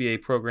that would be a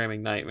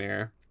programming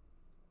nightmare.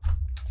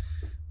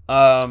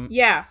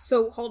 Yeah,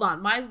 so hold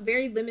on. My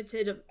very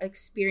limited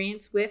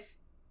experience with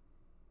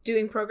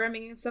doing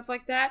programming and stuff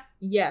like that,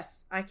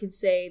 yes, I can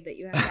say that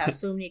you have to have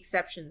so many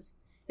exceptions.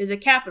 Is it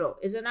capital?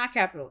 Is it not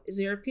capital? Is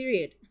there a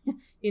period?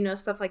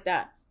 Stuff like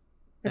that.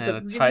 That's and a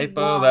a really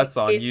typo, long that's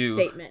on if you.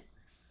 statement.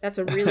 That's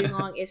a really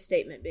long if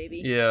statement,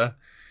 baby. Yeah.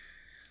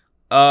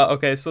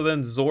 Okay, so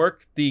then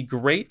Zork, the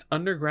Great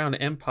Underground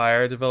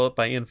Empire, developed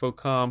by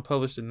Infocom,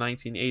 published in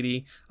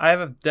 1980. I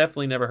have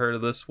definitely never heard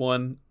of this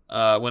one.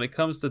 When it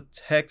comes to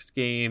text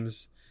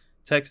games,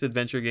 text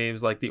adventure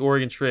games, like the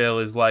Oregon Trail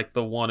is like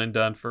the one and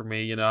done for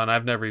me, and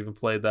I've never even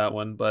played that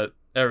one, but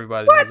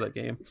everybody What? knows that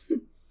game.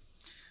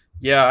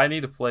 Yeah, I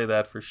need to play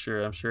that for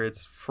sure. I'm sure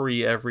it's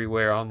free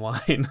everywhere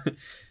online.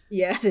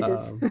 Yeah, it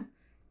is. um,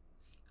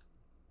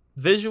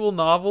 Visual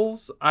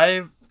novels,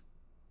 I've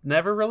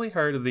never really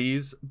heard of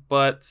these,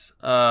 but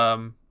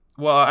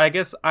well, I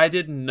guess I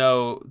didn't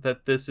know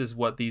that this is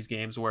what these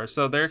games were.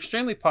 So they're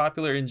extremely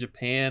popular in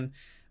Japan.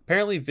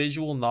 Apparently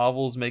visual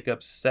novels make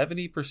up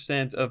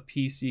 70% of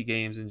PC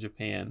games in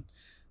Japan.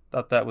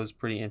 Thought that was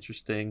pretty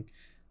interesting.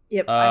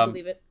 Yep, I Um,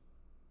 believe it.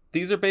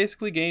 these are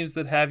basically games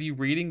that have you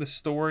reading the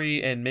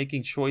story and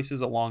making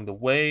choices along the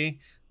way.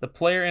 The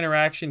player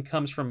interaction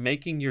comes from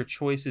making your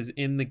choices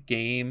in the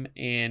game,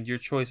 and your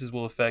choices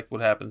will affect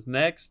what happens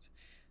next.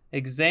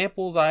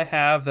 Examples I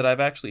have that I've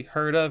actually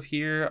heard of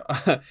here: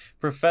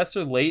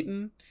 Professor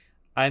Layton.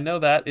 I know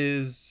that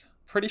is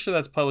pretty sure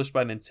that's published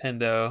by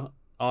Nintendo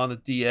on the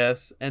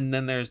DS. And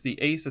then there's the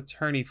Ace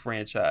Attorney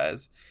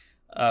franchise,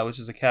 which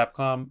is a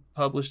Capcom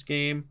published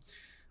game.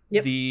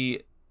 Yep.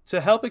 The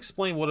To help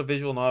explain what a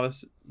visual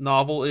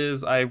novel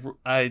is,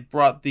 I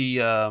brought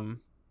the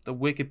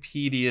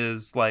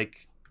Wikipedia's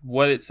like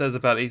what it says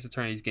about Ace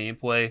Attorney's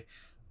gameplay.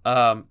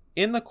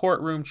 In the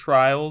courtroom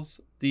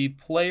trials, the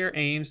player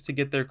aims to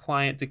get their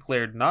client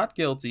declared not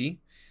guilty.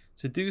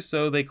 To do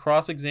so, they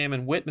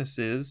cross-examine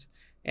witnesses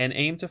and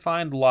aim to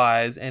find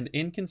lies and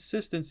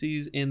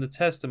inconsistencies in the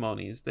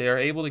testimonies. They are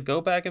able to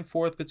go back and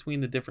forth between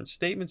the different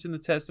statements in the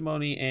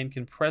testimony and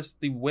can press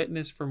the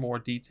witness for more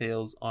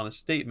details on a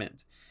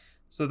statement.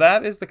 So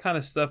that is the kind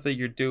of stuff that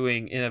you're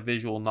doing in a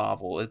visual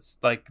novel. It's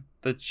like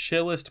the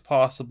chillest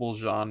possible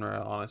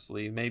genre,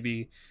 honestly.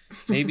 Maybe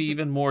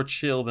even more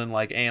chill than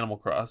like Animal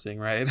Crossing,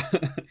 right?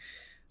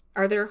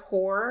 Are there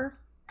horror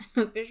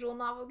visual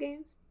novel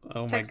games?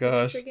 Oh my Text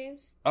gosh. adventure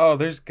games? Oh,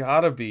 there's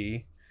gotta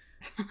be.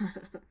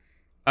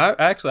 I'm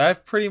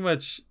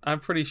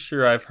pretty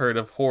sure I've heard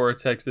of horror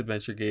text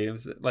adventure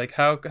games. Like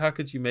how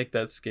could you make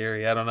that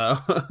scary? I don't know.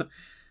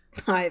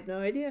 I have no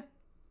idea.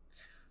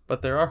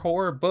 But there are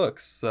horror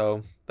books,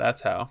 so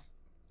that's how.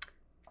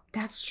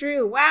 That's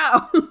true.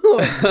 Wow.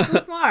 So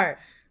smart.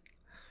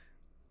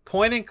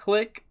 Point and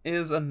click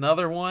is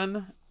another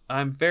one.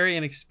 I'm very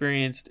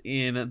inexperienced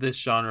in this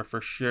genre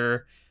for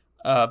sure.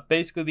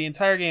 Basically, the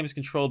entire game is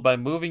controlled by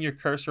moving your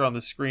cursor on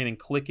the screen and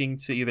clicking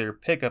to either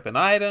pick up an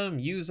item,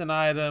 use an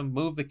item,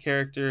 move the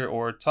character,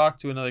 or talk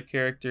to another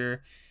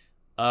character.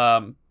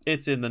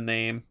 It's in the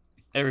name.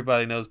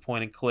 Everybody knows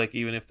point and click,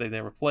 even if they've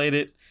never played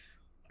it.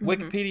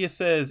 Wikipedia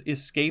says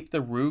Escape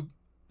the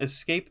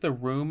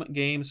Room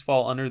games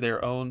fall under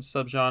their own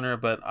subgenre,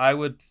 but I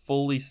would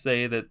fully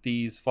say that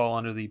these fall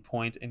under the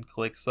point and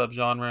click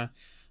subgenre,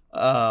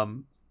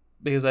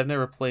 because I've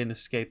never played an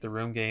Escape the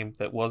Room game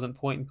that wasn't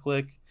point and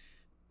click.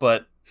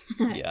 But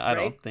yeah, I Right?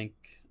 don't think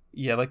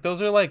like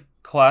those are like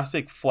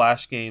classic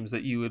Flash games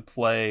that you would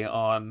play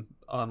on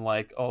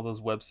like all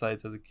those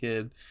websites as a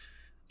kid.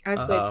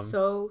 I've played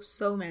Um,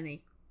 so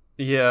many.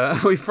 yeah,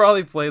 we've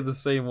probably played the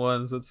same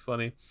ones. That's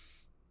funny.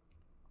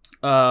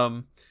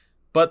 Um,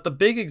 but the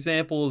big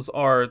examples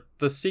are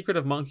The Secret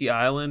of Monkey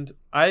Island.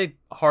 I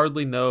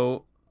hardly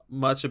know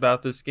much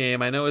about this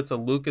game. I know it's a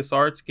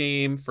LucasArts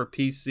game for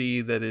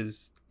PC that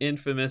is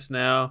infamous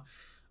now.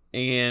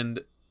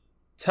 And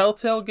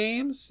Telltale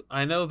Games,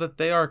 I know that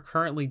they are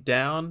currently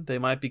down. They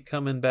might be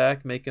coming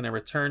back, making a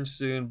return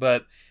soon,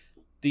 but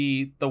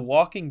the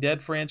Walking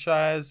Dead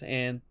franchise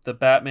and the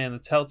Batman the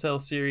Telltale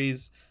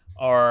series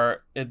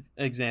are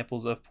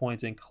examples of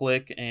point and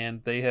click,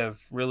 and they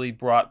have really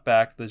brought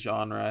back the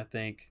genre. I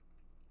think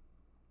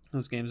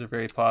those games are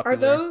very Are popular.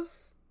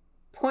 those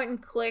point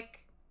and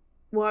click?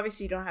 Well,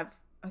 obviously you don't have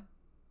a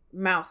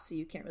mouse, so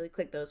you can't really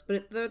click those.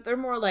 But they're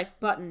more like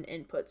button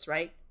inputs,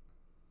 right?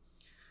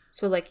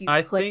 So like you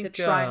I click the think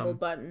triangle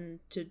button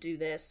to do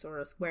this, or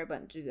a square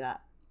button to do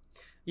that.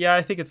 yeah,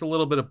 I think it's a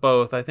little bit of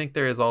both. I think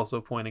there is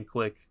also point and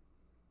click.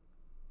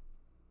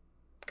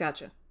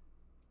 Gotcha.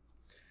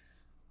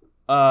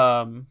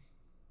 um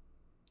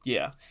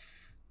yeah,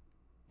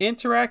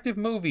 interactive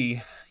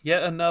movie,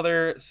 yet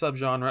another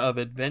subgenre of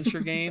adventure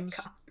Oh my games.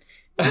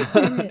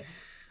 god.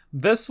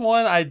 This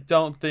one I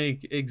don't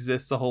think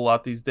exists a whole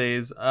lot these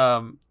days.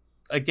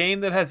 A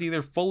game that has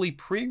either fully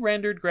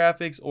pre-rendered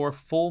graphics or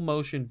full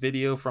motion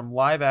video from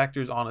live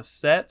actors on a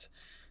set.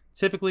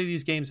 Typically,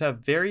 these games have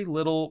very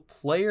little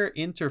player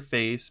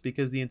interface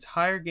because the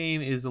entire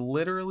game is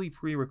literally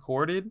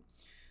pre-recorded.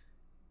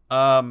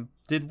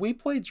 Did we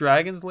play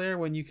Dragon's Lair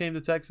when you came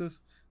to Texas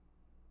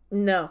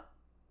No.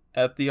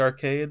 at the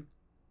arcade?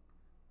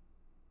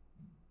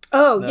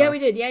 Oh yeah, No. we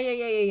did.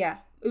 Yeah.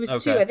 It was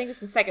two. Okay. I think it was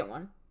the second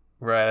one.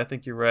 Right, I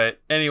think you're right.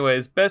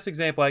 Anyways, best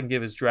example I can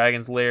give is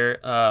Dragon's Lair.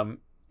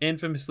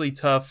 Infamously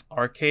tough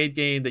arcade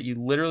game that you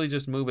literally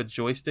just move a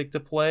joystick to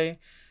play.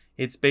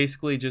 It's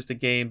basically just a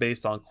game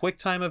based on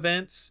QuickTime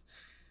events.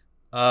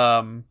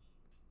 Um,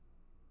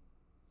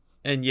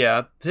 and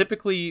yeah,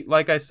 typically,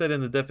 like I said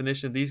in the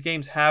definition, these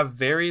games have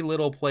very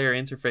little player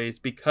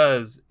interface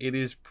because it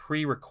is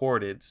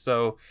pre-recorded.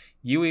 So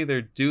you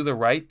either do the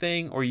right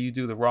thing or you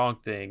do the wrong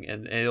thing,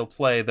 and it'll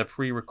play the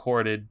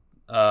pre-recorded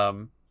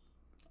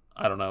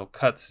I don't know,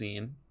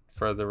 cutscene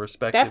for the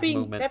respective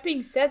movement. That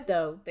being said,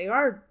 though, they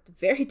are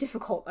very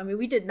difficult. I mean,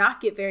 we did not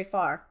get very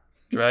far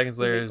Dragon's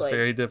when Lair we is played.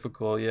 very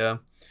difficult, yeah.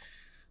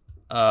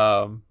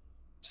 Um,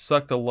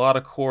 Sucked a lot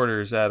of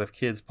quarters out of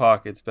kids'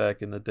 pockets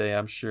back in the day,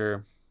 I'm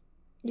sure.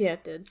 Yeah,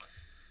 it did.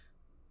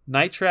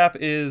 Night Trap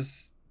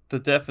is the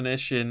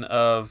definition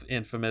of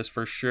infamous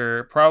for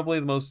sure. Probably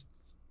the most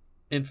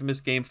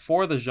infamous game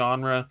for the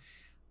genre.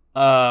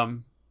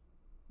 Um,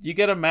 you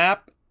get a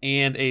map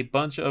and a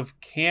bunch of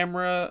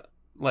cameras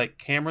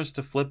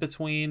to flip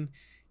between,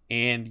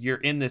 and you're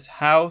in this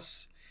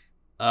house.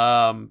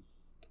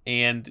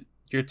 And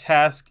your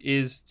task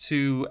is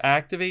to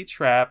activate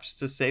traps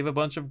to save a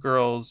bunch of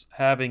girls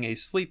having a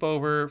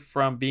sleepover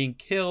from being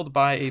killed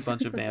by a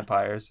bunch of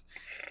vampires.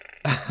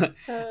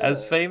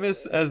 As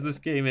famous as this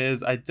game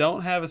is, I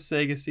don't have a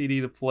Sega CD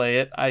to play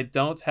it. I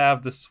don't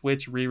have the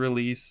Switch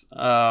re-release.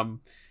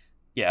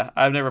 Yeah,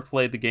 I've never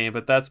played the game,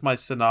 but that's my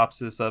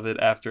synopsis of it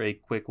after a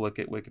quick look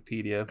at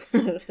Wikipedia.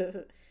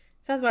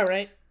 Sounds about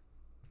right.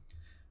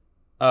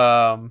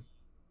 Um,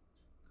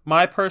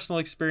 my personal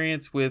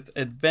experience with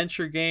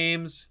adventure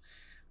games,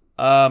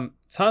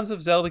 tons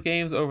of Zelda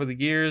games over the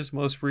years.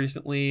 Most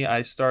recently,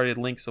 I started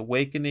Link's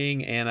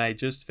Awakening, and I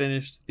just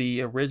finished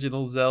the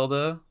original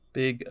Zelda.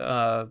 Big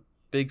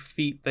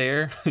feat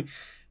there.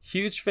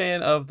 Huge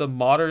fan of the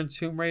modern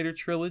Tomb Raider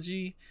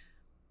trilogy.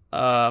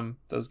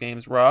 Those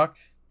games rock.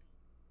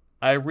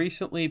 I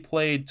recently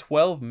played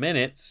 12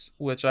 Minutes,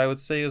 which I would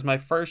say is my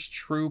first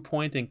true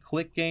point and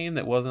click game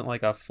that wasn't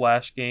like a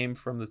flash game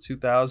from the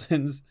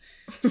 2000s.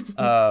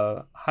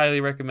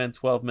 Highly recommend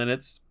 12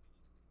 Minutes.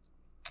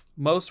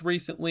 Most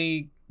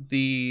recently,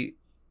 the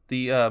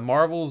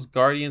Marvel's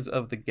Guardians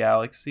of the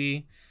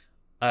Galaxy.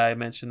 I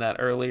mentioned that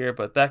earlier,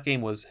 but that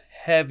game was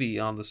heavy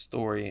on the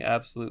story.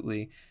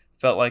 Absolutely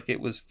felt like it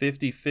was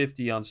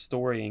 50-50 on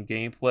story and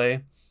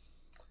gameplay.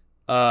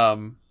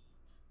 Um,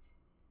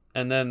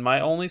 and then my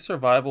only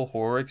survival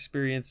horror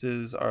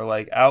experiences are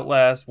like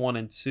Outlast 1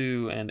 and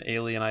 2 and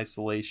Alien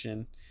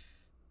Isolation.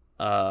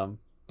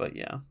 But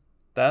yeah,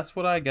 that's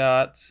what I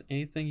got.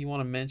 Anything you want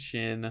to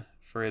mention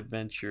for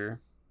adventure?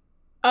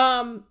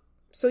 Um,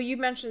 so you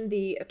mentioned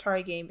the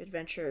Atari game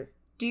Adventure.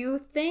 Do you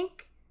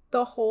think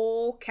the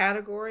whole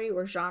category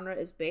or genre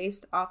is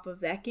based off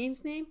of that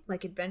game's name,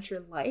 like Adventure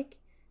Like?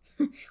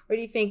 Or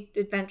do you think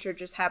Adventure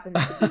just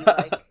happens to be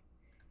like,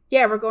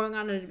 yeah, we're going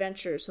on an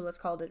adventure, so let's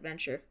call it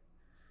Adventure?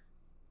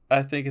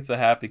 I think it's a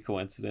happy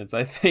coincidence.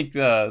 I think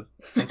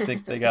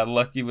they got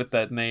lucky with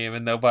that name,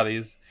 and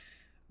nobody.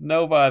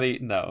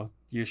 No,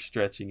 you're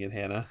stretching it,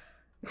 Hannah.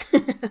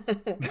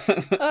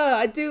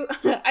 I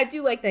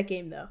do like that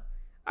game though.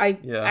 I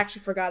Yeah.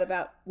 actually forgot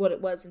about what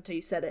it was until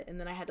you said it, and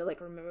then I had to like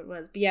remember what it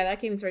was. But yeah,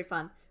 that game is very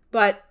fun.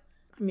 But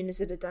I mean,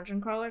 is it a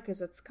dungeon crawler? Because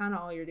that's kind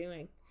of all you're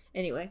doing.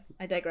 Anyway,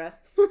 I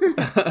digress.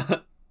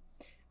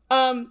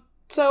 um,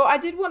 So I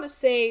did want to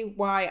say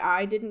why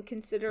I didn't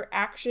consider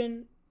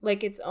action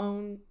like its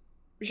own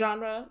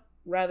genre,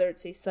 rather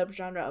it's a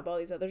subgenre of all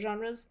these other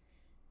genres,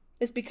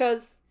 is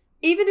because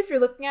even if you're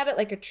looking at it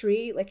like a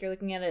tree, like you're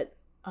looking at it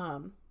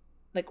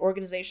like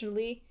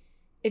organizationally,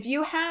 if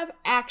you have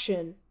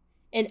action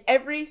in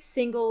every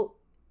single,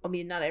 I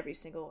mean not every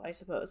single, I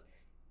suppose,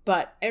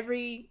 but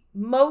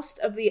most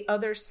of the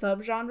other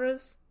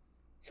subgenres,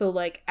 so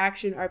like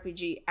action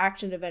RPG,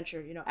 action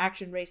adventure,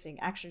 action racing,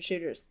 action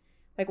shooters,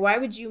 like why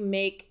would you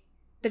make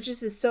that?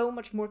 Just is so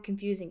much more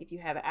confusing if you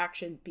have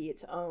action be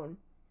its own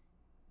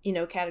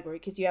category,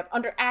 because you have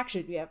under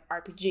action you have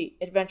RPG,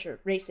 adventure,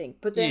 racing,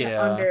 but then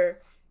Yeah.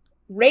 under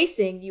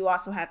racing you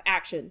also have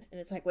action, and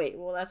it's like, wait,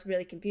 well, that's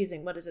really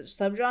confusing. What is it, a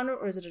subgenre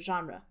or is it a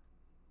genre?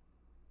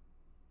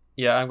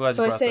 Yeah, I'm glad you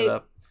So I brought that say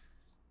up.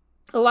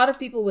 a lot of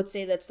people would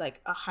say that's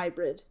like a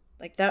hybrid.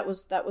 Like that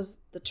was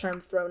the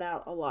term thrown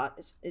out a lot,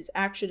 is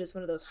action is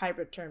one of those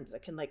hybrid terms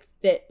that can like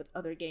fit with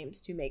other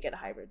games to make it a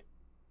hybrid.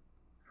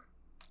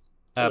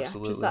 So yeah,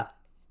 Absolutely.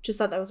 just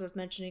thought that was worth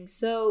mentioning.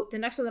 So the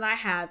next one that I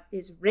have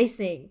is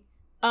racing.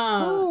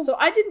 Woo! So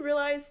I didn't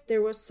realize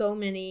there was so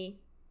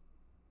many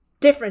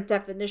different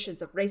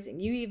definitions of racing.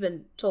 You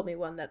even told me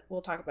one that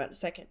we'll talk about in a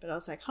second, but I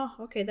was like, huh,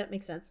 okay, that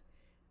makes sense.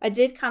 I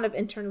did kind of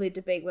internally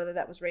debate whether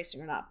that was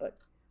racing or not, but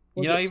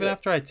we'll get to Even it.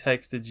 after I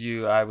texted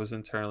you, I was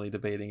internally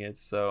debating it,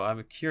 so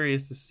I'm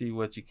curious to see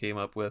what you came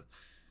up with.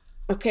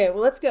 Okay,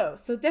 well, let's go.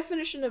 So,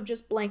 definition of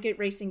just blanket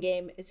racing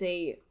game is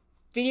a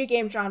video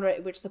game genre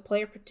in which the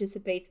player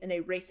participates in a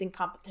racing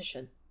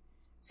competition.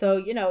 So,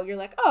 you're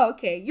like, oh,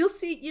 okay, you'll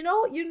see, you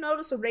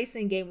notice a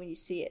racing game when you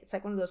see it. It's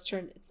like one of those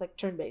it's like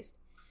turn based.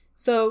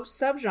 So,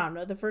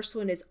 subgenre, the first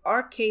one is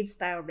arcade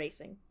style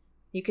racing.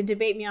 You can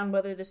debate me on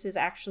whether this is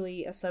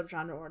actually a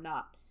subgenre or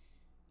not.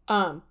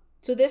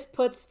 So this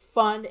puts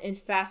fun and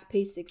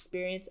fast-paced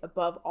experience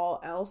above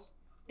all else.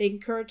 They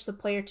encourage the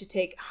player to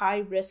take high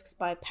risks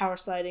by power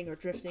sliding or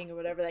drifting or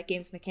whatever that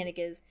game's mechanic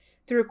is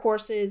through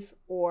courses,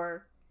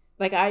 or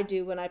like I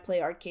do when I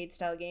play arcade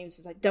style games,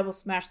 is like double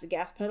smash the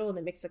gas pedal and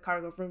it makes the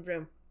car go vroom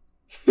vroom.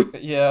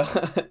 Yeah,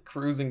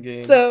 cruising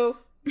games. So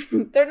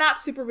they're not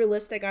super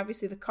realistic.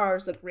 Obviously the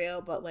cars look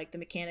real, but like the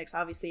mechanics,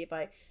 obviously if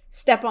I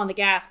step on the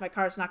gas, my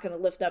car's not going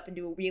to lift up and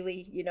do a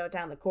wheelie,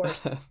 down the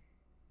course.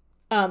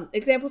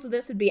 Examples of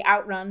this would be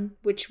Outrun,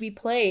 which we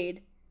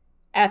played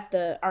at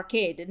the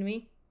arcade, didn't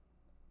we?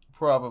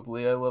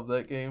 Probably. I love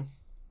that game.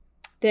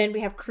 Then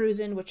we have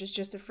Cruisin', which is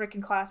just a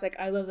freaking classic.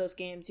 I love those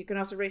games. You can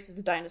also race as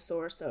a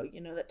dinosaur, so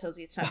that tells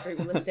you it's not very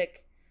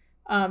realistic.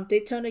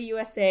 Daytona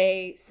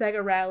USA,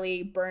 Sega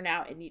Rally,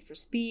 Burnout, and Need for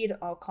Speed,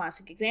 all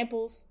classic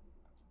examples.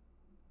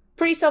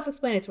 Pretty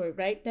self-explanatory,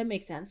 right? That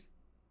makes sense.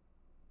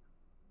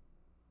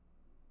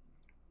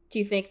 Do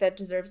you think that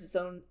deserves its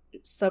own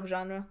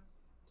subgenre?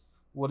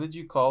 What did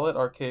you call it?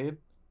 Arcade?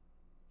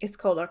 It's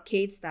called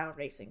arcade style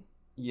racing.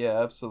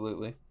 Yeah,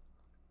 absolutely.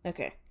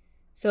 Okay.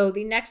 So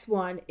the next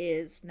one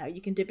is, now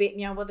you can debate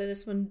me on whether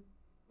this one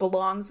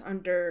belongs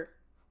under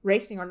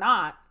racing or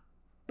not,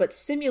 but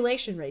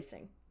simulation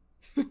racing.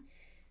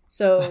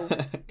 So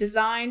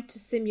designed to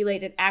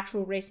simulate an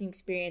actual racing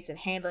experience and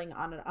handling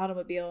on an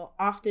automobile.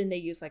 Often they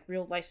use like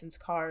real licensed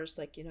cars,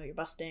 like, your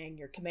Mustang,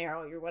 your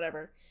Camaro, your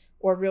whatever,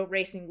 or real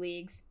racing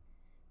leagues.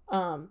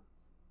 The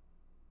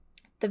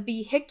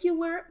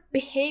vehicular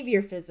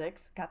behavior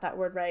physics, got that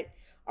word right,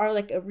 are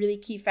like a really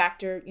key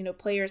factor.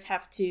 Players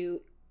have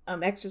to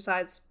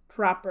exercise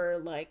proper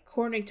like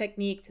cornering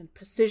techniques and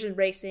precision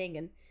racing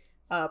and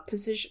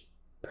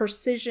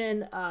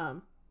precision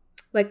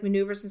like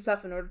maneuvers and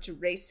stuff in order to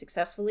race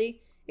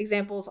successfully.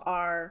 Examples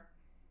are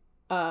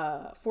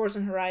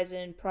Forza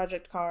Horizon,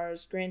 Project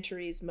Cars, Gran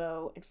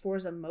Turismo, and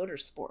Forza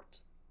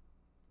Motorsport,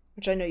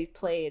 which I know you've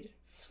played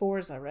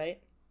Forza,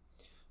 right?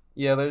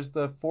 Yeah, there's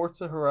the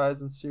Forza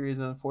Horizon series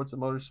and Forza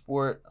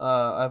Motorsport.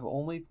 I've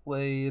only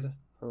played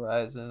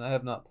Horizon. I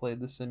have not played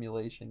the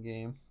simulation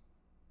game.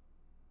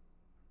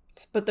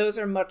 But those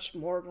are much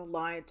more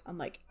reliant on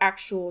like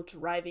actual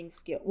driving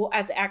skill. Well,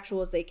 as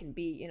actual as they can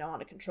be,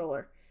 on a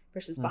controller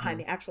versus behind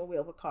Mm-hmm. the actual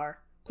wheel of a car.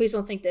 Please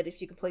don't think that if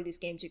you can play these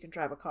games, you can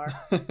drive a car.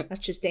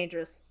 That's just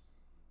dangerous.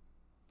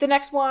 The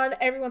next one,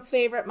 everyone's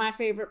favorite, my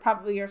favorite,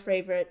 probably your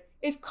favorite,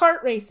 is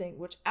kart racing,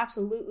 which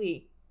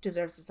absolutely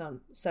deserves its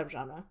own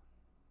subgenre.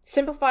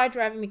 Simplified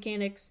driving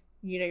mechanics.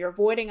 You're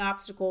avoiding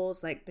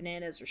obstacles like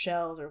bananas or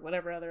shells or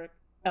whatever other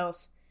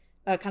else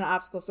kind of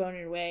obstacles thrown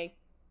in your way.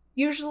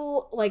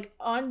 Usually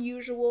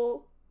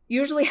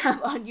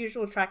have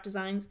unusual track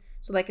designs.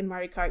 So like in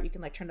Mario Kart, you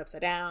can like turn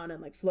upside down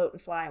and like float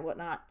and fly and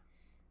whatnot.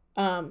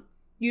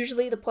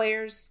 Usually the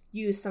players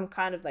use some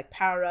kind of like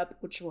power up,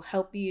 which will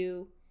help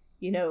you,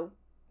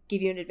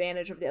 give you an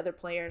advantage over the other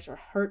players or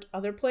hurt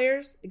other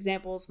players.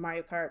 Examples: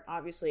 Mario Kart,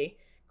 obviously,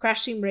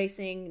 Crash Team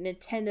Racing,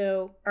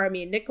 Nickelodeon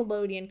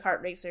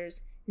Kart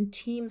Racers, and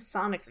Team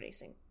Sonic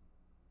Racing.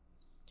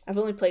 I've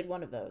only played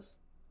one of those.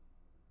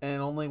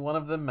 And only one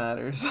of them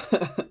matters.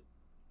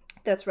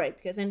 That's right,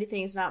 because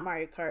anything is not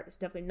Mario Kart is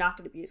definitely not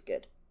going to be as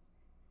good.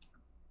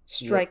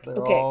 Yep, Strike. they're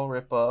Okay. all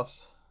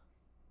ripoffs.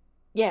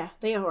 Yeah,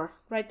 they are.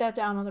 Write that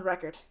down on the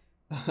record.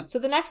 So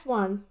the next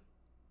one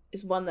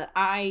is one that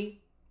I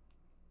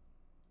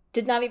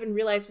did not even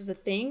realize was a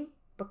thing,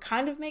 but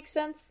kind of makes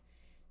sense.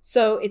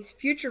 So it's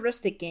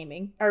futuristic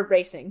gaming, or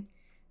racing.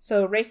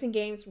 So racing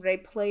games where a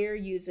player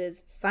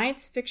uses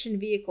science fiction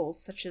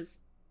vehicles such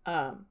as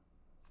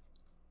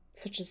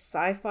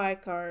sci-fi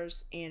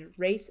cars and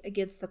race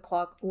against the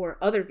clock or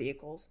other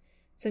vehicles.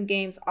 Some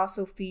games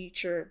also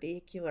feature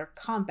vehicular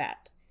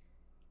combat.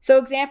 So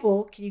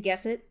example, can you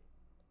guess it?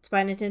 It's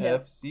by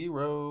Nintendo.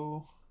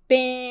 F-Zero.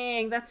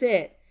 Bang! That's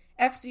it.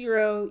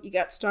 F-Zero, you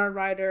got Star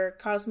Rider,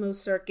 Cosmo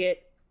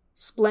Circuit,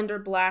 Splendor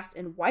Blast,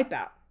 and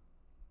Wipeout.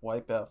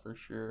 Wipeout for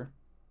sure.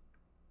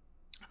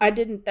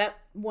 That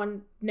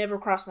one never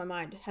crossed my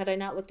mind. Had I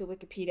not looked at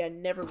Wikipedia, I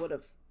never would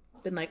have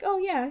been like, oh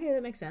yeah, okay,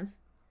 that makes sense.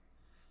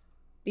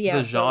 But yeah,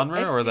 The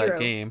genre so or that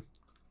game?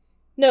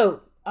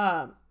 No,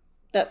 that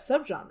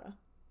subgenre.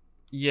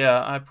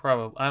 Yeah,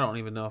 I don't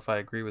even know if I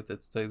agree with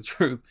it, to tell you the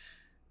truth.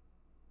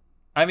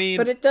 I mean,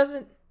 But it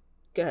doesn't.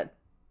 Go ahead.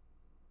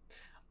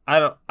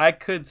 I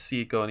could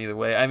see it going either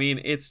way. I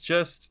mean, it's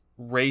just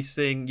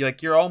racing.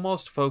 Like, you're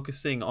almost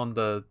focusing on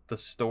the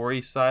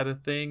story side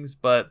of things,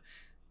 but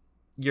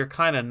you're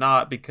kind of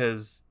not,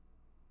 because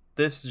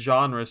this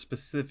subgenre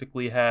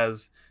specifically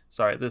has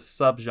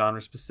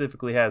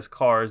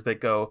cars that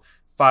go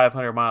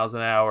 500 miles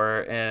an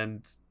hour,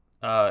 and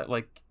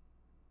like,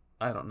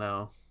 I don't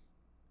know.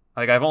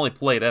 Like, I've only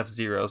played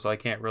F-Zero, so I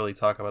can't really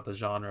talk about the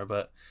genre,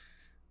 but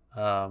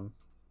I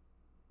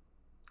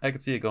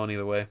could see it going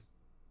either way.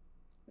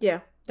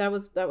 Yeah, that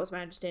was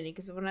my understanding,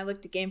 because when I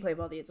looked at gameplay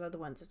of all these other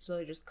ones, it's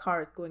really just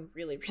cars going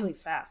really, really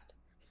fast.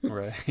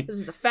 Right. This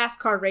is the fast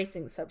car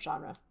racing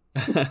subgenre.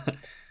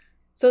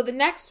 So the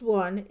next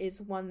one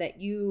is one that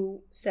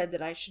you said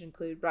that I should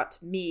include, brought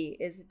to me,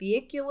 is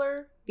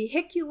vehicular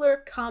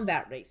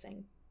combat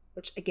racing,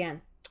 which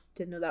again,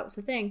 didn't know that was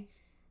a thing.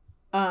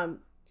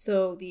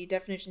 So the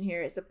definition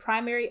here is the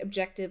primary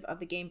objective of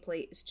the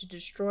gameplay is to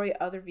destroy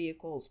other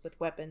vehicles with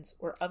weapons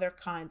or other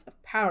kinds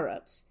of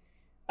power-ups.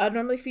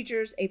 Normally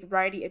features a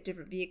variety of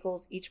different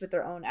vehicles, each with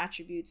their own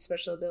attributes,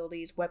 special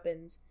abilities,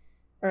 weapons,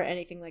 or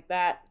anything like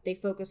that. They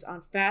focus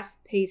on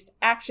fast-paced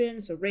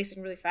action, so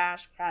racing really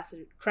fast,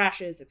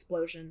 crashes,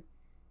 explosion.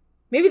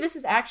 Maybe this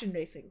is action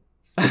racing.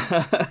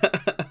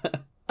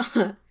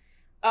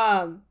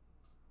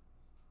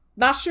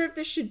 Not sure if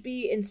this should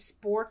be in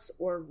sports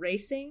or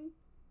racing,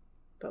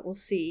 but we'll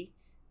see.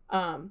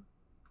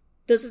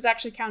 Does this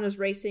actually count as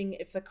racing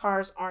if the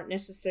cars aren't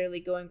necessarily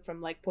going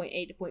from like point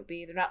A to point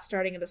B? They're not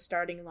starting at a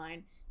starting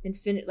line and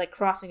like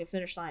crossing a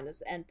finish line as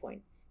the end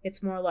point.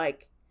 It's more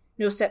like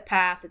no set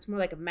path. It's more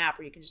like a map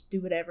where you can just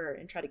do whatever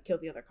and try to kill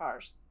the other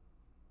cars.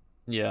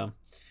 Yeah.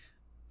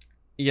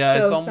 Yeah,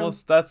 so it's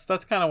almost that's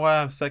kind of why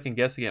I'm second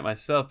guessing it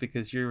myself,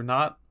 because you're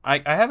not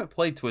I haven't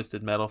played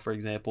Twisted Metal, for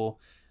example.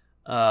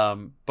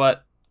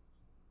 But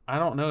I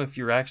don't know if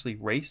you're actually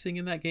racing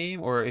in that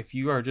game or if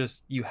you are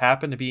just you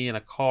happen to be in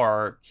a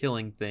car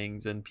killing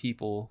things and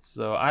people.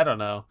 So I don't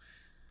know.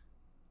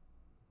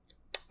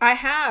 I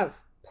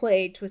have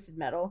played Twisted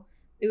Metal.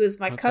 It was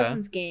my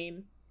cousin's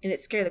game, and it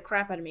scared the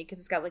crap out of me because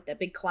it's got like that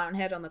big clown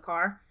head on the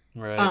car.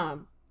 Right.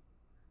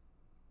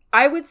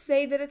 I would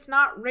say that it's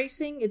not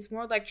racing. It's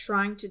more like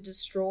trying to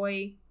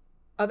destroy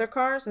other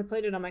cars. I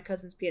played it on my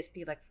cousin's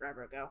PSP like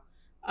forever ago.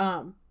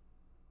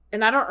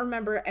 And I don't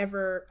remember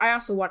ever... I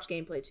also watched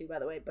gameplay too, by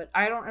the way, but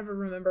I don't ever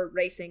remember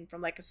racing from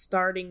like a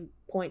starting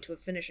point to a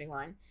finishing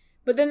line.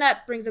 But then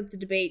that brings up the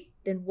debate,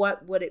 then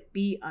what would it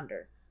be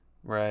under?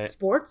 Right.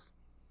 Sports?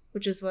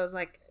 Which is what I was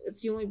like,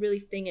 it's the only really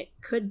thing it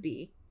could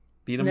be.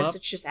 Beat 'em up? Unless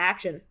it's just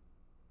action.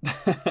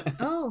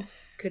 Oh,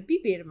 could be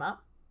beat 'em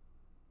up.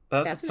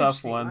 That's a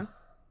tough one.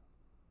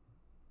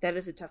 That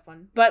is a tough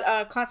one.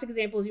 But classic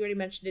examples, you already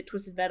mentioned it,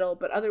 Twisted Metal,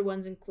 but other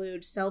ones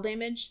include Cell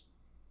Damage.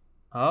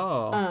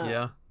 Oh,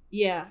 yeah.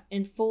 Yeah,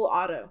 and Full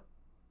Auto.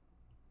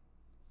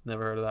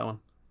 Never heard of that one.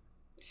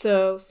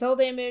 So Cell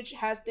Damage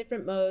has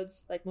different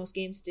modes, like most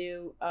games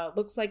do.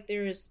 Looks like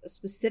there is a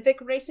specific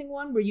racing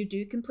one where you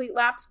do complete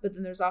laps, but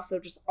then there's also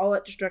just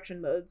all-out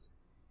destruction modes.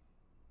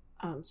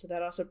 So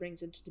that also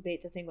brings into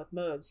debate the thing with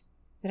modes.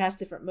 It has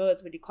different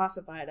modes. What do you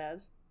classify it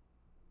as?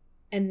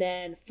 And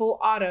then Full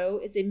Auto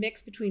is a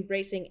mix between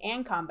racing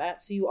and combat.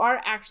 So you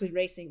are actually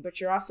racing, but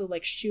you're also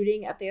like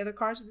shooting at the other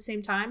cars at the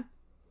same time.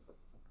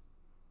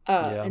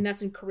 And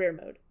that's in career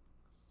mode.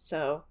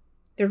 So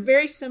they're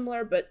very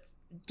similar, but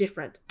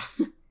different.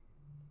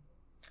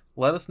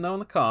 Let us know in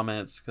the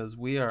comments, because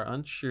we are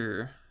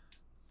unsure.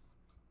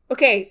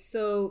 Okay,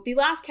 so the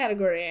last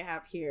category I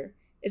have here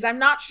is I'm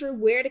not sure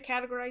where to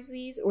categorize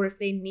these or if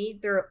they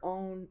need their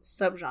own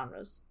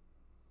subgenres.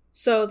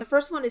 So the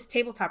first one is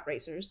tabletop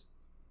racers,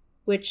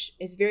 which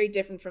is very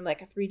different from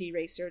like a 3D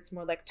racer. It's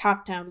more like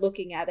top-down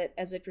looking at it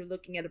as if you're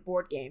looking at a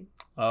board game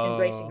and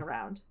racing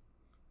around.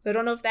 So I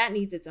don't know if that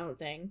needs its own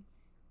thing.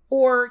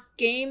 Or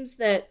games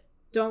that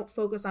don't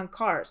focus on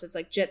cars. It's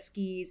like jet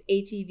skis,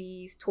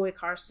 ATVs, toy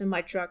cars,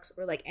 semi-trucks,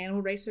 or like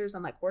animal racers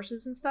on like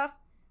horses and stuff.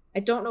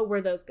 I don't know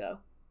where those go.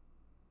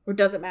 Or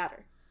does it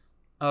matter?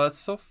 Oh, that's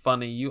so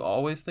funny. You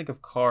always think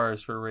of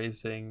cars for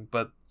racing,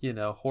 but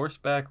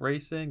horseback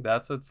racing,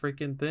 that's a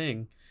freaking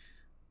thing.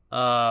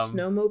 Um,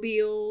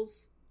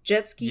 Snowmobiles,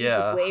 jet skis with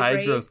yeah, wave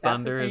Hydro race,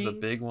 that's a Thunder is a thing.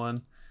 big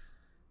one.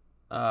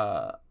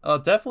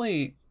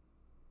 Definitely.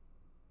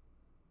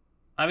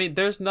 I mean,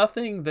 there's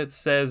nothing that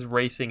says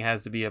racing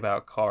has to be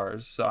about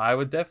cars, so I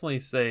would definitely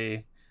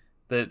say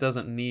that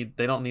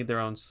they don't need their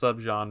own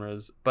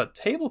subgenres, but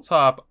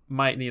tabletop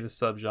might need a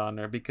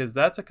subgenre because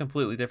that's a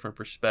completely different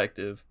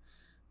perspective.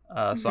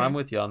 So I'm Hmm.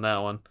 with you on that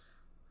one.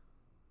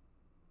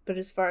 But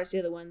as far as the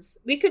other ones,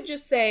 we could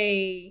just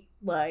say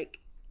like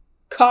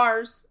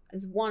cars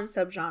as one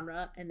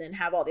subgenre and then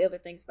have all the other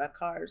things about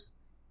cars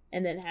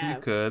and then You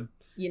have, could.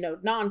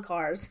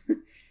 non-cars,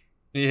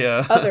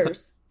 Yeah.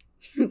 others.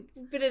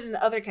 Put it in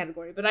the other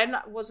category, but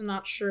was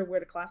not sure where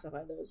to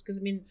classify those because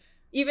I mean,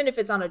 even if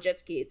it's on a jet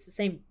ski, it's the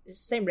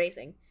same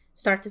racing,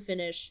 start to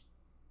finish,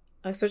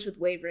 especially with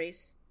wave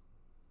race.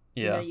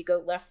 Yeah. You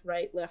go left,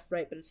 right, but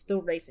it's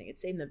still racing.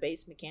 It's in the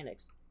base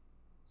mechanics.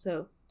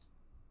 So,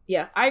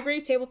 yeah, I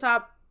agree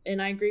tabletop,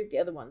 and I agree with the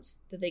other ones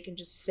that they can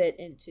just fit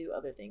into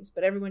other things.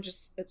 But everyone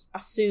just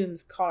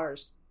assumes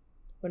cars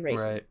when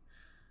racing. Right.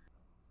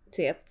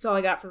 So yeah, that's all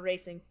I got for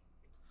racing.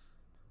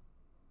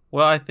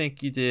 Well, I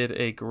think you did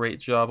a great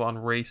job on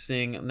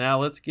racing. Now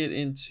let's get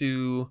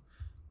into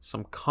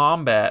some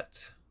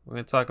combat. We're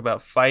going to talk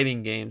about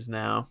fighting games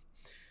now.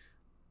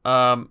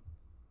 Um,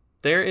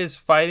 there is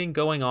fighting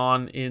going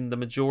on in the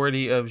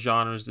majority of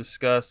genres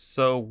discussed.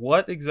 So,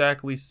 what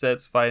exactly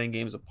sets fighting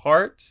games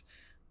apart?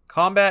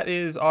 Combat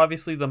is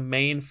obviously the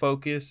main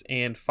focus,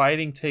 and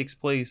fighting takes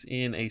place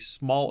in a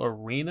small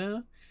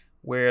arena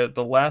where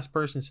the last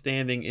person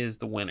standing is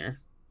the winner.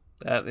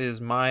 That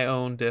is my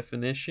own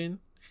definition.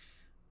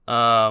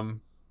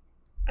 Um,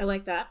 I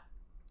like that.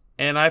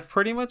 and I've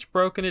pretty much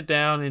broken it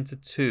down into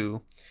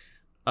two,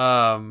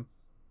 um,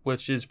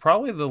 which is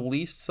probably the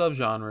least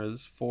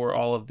subgenres for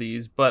all of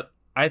these. But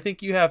I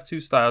think you have two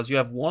styles. You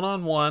have one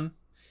on one,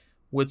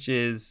 which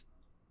is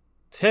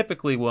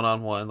typically one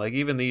on one. Like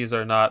even these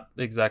are not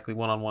exactly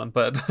one on one,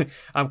 but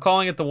I'm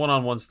calling it the one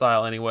on one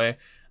style anyway.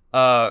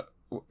 Uh,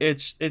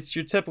 it's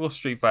your typical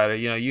Street Fighter.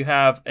 You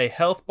have a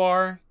health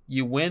bar.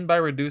 You win by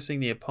reducing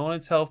the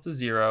opponent's health to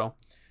zero.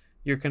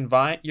 You're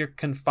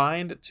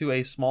confined to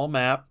a small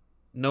map,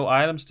 no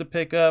items to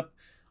pick up.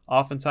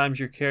 Oftentimes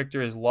your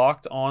character is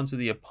locked onto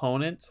the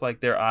opponent, like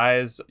their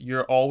eyes,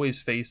 you're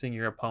always facing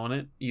your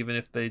opponent, even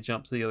if they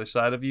jump to the other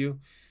side of you.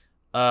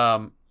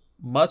 Um,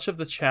 Much of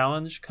the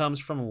challenge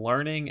comes from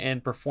learning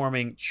and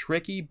performing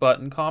tricky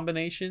button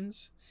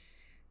combinations.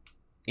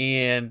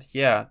 And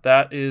yeah,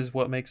 that is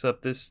what makes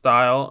up this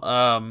style.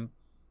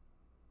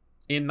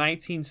 In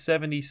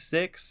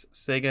 1976,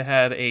 Sega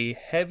had a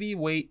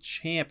heavyweight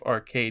champ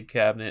arcade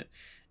cabinet.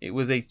 It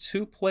was a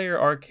two-player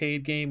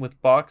arcade game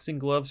with boxing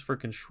gloves for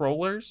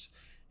controllers,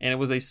 and it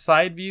was a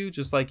side view,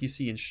 just like you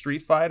see in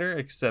Street Fighter,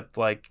 except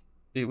like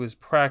it was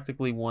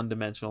practically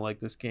one-dimensional.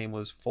 Like this game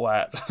was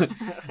flat.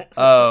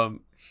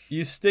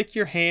 You stick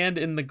your hand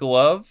in the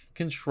glove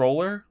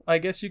controller, I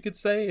guess you could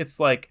say.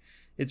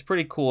 It's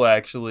pretty cool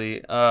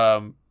actually.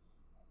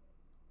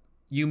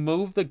 You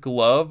move the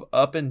glove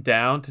up and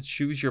down to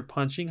choose your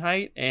punching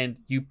height, and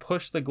you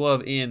push the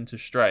glove in to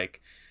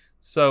strike.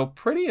 So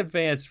pretty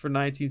advanced for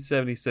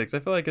 1976. I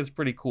feel like it's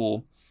pretty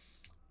cool.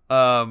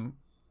 Um,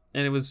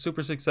 and it was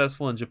super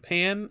successful in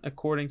Japan,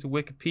 according to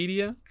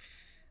Wikipedia.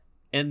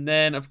 And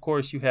then, of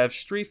course, you have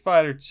Street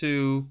Fighter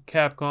 2,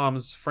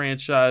 Capcom's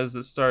franchise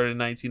that started in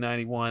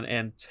 1991,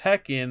 and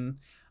Tekken.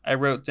 I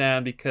wrote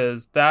down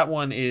because that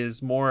one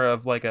is more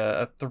of like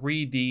a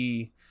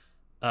 3D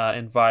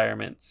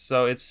environment.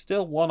 So it's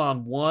still one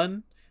on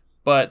one,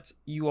 but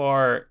you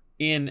are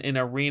in an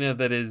arena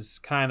that is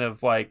kind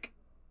of like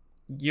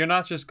you're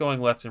not just going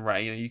left and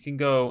right. You can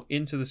go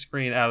into the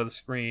screen, out of the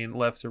screen,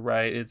 left to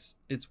right. It's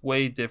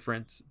way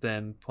different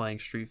than playing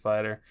Street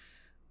Fighter,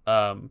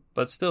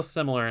 but still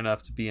similar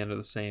enough to be under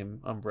the same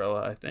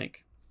umbrella, I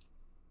think.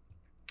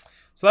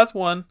 So that's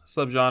one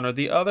subgenre.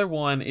 The other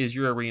one is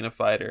your arena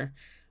fighter,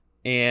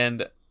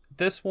 and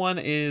this one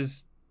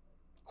is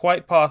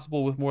quite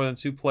possible with more than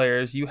two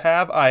players. You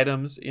have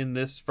items in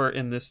this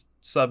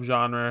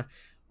subgenre,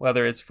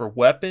 whether it's for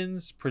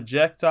weapons,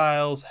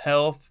 projectiles,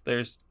 health.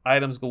 There's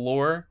items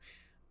galore.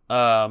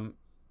 Um,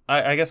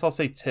 I guess I'll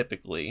say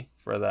typically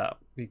for that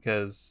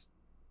because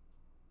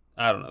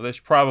I don't know. There's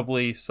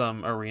probably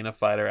some arena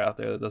fighter out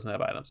there that doesn't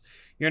have items.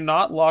 You're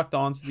not locked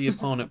onto the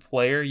opponent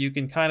player. You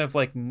can kind of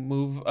like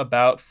move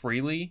about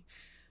freely.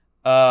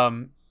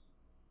 Um,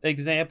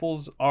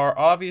 Examples are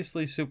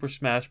obviously Super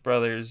Smash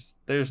Brothers.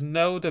 There's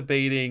no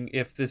debating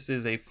if this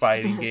is a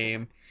fighting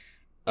game.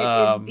 It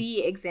is Um,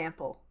 the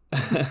example.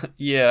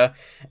 yeah,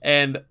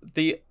 and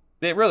it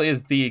really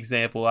is the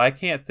example. I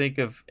can't think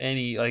of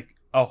any like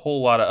a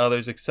whole lot of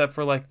others except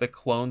for like the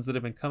clones that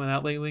have been coming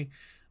out lately.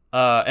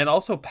 And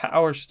also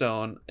Power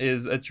Stone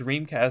is a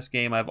Dreamcast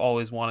game I've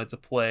always wanted to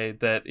play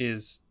that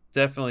is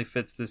definitely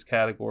fits this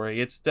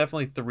category. It's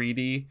definitely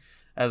 3D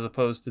as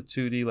opposed to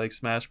 2D like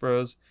Smash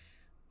Bros.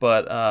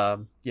 But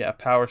yeah,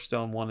 Power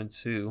Stone 1 and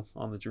 2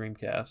 on the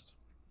Dreamcast.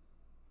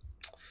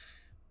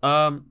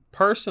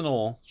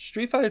 Personal.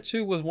 Street Fighter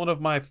 2 was one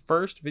of my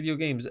first video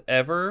games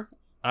ever.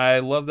 I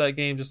love that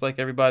game just like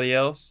everybody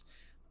else.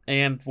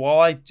 And while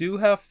I do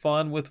have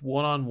fun with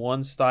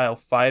one-on-one style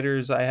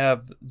fighters, I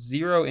have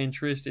zero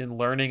interest in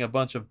learning a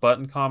bunch of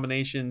button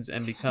combinations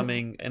and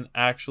becoming an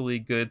actually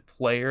good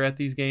player at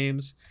these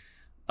games.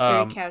 Very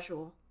Um,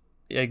 casual.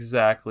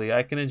 exactly.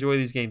 I can enjoy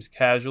these games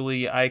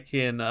casually. I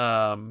can do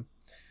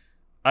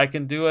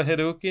a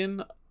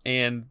Hadouken,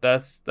 and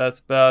that's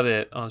about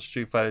it on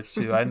Street Fighter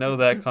 2. I know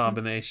that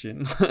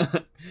combination.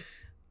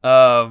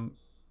 um,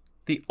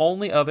 the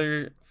only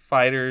other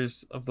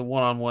fighters of the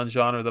one-on-one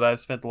genre that I've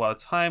spent a lot of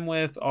time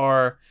with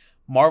are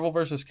Marvel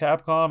vs.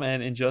 Capcom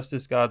and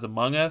Injustice Gods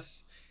Among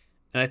Us.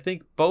 And I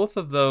think both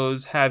of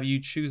those have you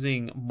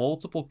choosing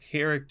multiple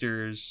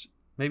characters.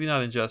 Maybe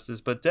not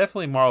Injustice, but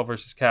definitely Marvel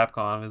vs.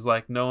 Capcom is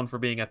like known for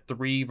being a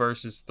 3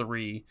 versus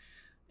 3,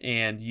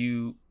 and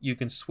you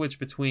can switch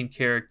between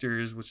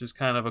characters, which is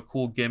kind of a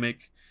cool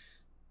gimmick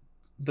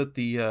that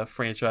the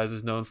franchise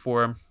is known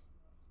for.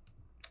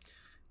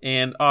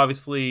 And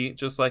obviously,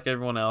 just like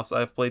everyone else,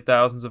 I've played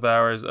thousands of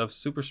hours of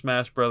Super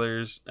Smash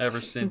Brothers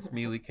ever since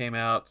Melee came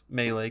out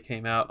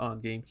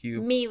on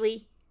GameCube.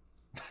 Melee.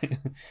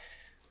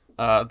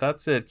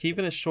 That's it.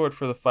 Keeping it short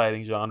for the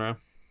fighting genre.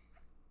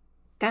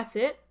 That's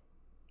it?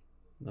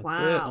 That's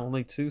it.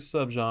 Only 2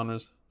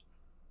 subgenres.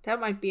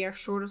 That might be our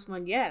shortest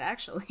one yet,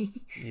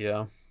 actually.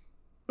 Yeah.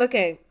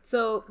 Okay,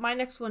 so my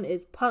next one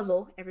is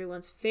puzzle,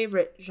 everyone's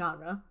favorite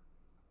genre.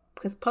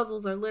 Because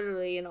puzzles are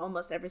literally in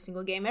almost every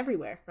single game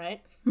everywhere,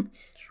 right?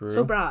 True.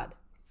 So broad.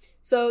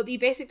 So the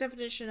basic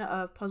definition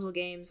of puzzle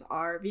games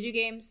are video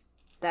games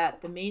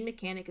that the main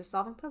mechanic is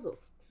solving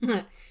puzzles.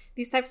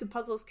 These types of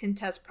puzzles can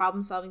test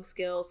problem-solving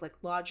skills like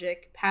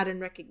logic,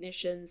 pattern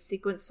recognition,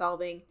 sequence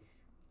solving,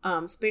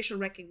 spatial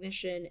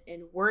recognition,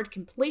 and word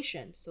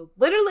completion. So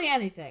literally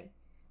anything.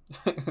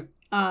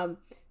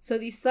 So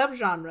these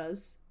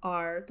subgenres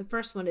are, the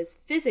first one is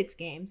physics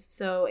games.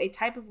 So a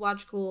type of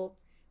logical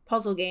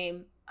puzzle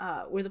game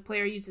where the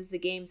player uses the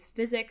game's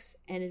physics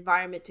and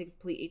environment to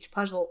complete each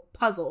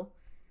puzzle.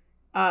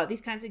 These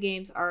kinds of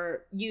games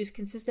use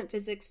consistent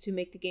physics to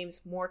make the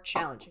games more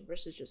challenging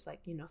versus just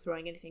like,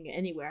 throwing anything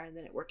anywhere and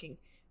then it working.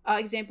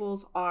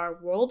 Examples are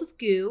World of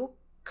Goo,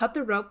 Cut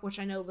the Rope, which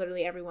I know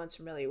literally everyone's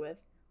familiar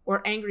with,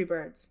 or Angry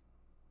Birds.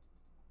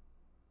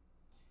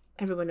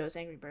 Everyone knows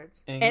Angry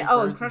Birds. And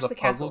Crush the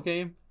Castle. Puzzle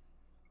game?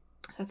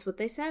 That's what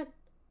they said.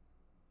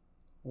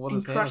 What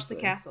does Crush the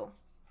Castle.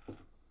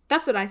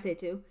 That's what I say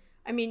too.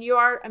 I mean,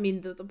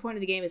 the point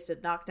of the game is to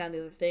knock down the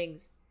other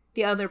things.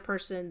 The other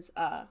person's,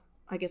 I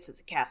guess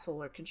it's a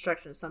castle or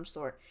construction of some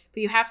sort.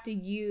 But you have to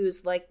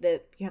use,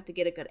 you have to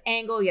get a good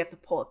angle. You have to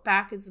pull it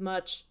back as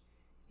much.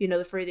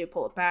 The further you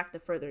pull it back, the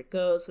further it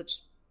goes, which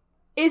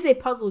is a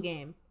puzzle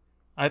game.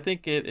 I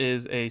think it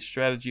is a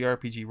strategy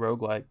RPG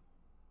roguelike.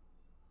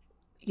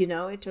 It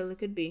totally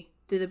could be.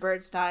 Do the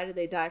birds die? Do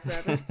they die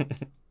forever?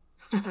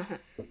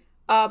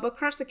 But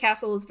Crush the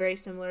Castle is very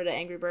similar to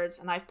Angry Birds,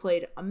 and I've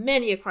played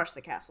many of Crush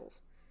the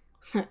Castles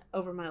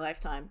over my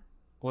lifetime.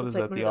 What is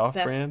that, the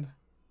off-brand?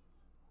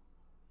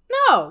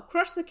 No!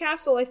 Crush the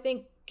Castle, I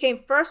think, came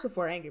first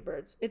before Angry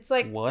Birds. It's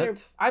like...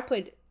 What? I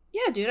played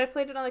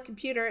it on the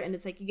computer, and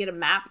it's like you get a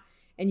map,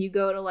 and you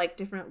go to,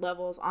 different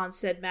levels on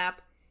said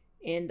map,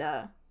 and,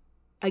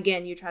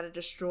 again, you try to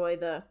destroy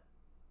the,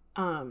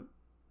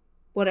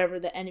 whatever,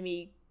 the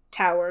enemy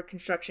tower,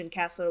 construction,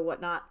 castle, or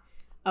whatnot,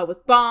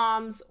 with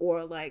bombs,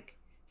 or,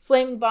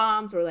 flaming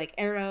bombs, or,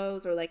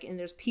 arrows, or, and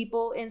there's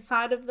people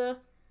inside of the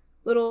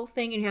little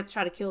thing, and you have to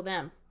try to kill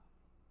them.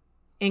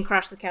 And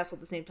crash the castle at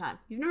the same time.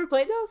 You've never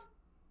played those?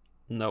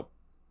 Nope.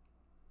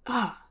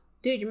 Oh,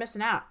 dude, you're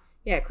missing out.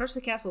 Yeah, Crush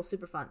the Castle is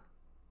super fun.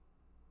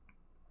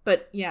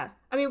 But yeah,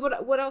 I mean,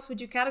 what else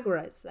would you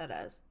categorize that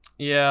as?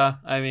 Yeah,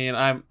 I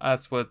mean,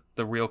 that's what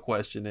the real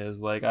question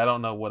is. I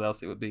don't know what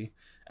else it would be.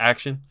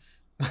 Action.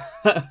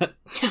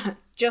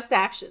 Just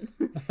action.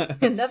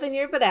 Nothing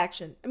here but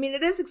action. I mean,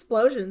 it is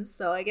explosions,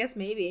 so I guess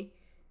maybe.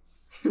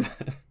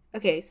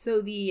 Okay, so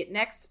the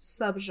next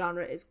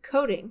subgenre is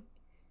coding.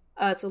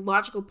 It's a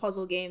logical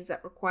puzzle games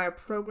that require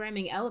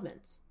programming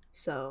elements.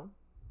 So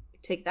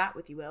take that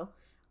with you will.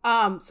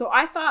 So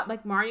I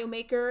thought Mario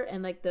Maker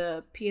and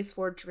the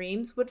PS4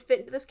 Dreams would fit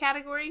into this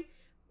category,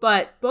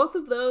 but both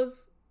of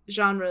those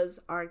genres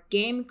are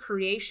game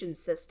creation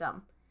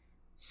system.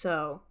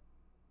 So,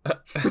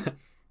 but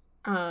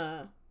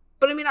I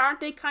mean, aren't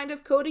they kind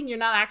of coding? You're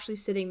not actually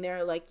sitting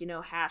there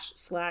hash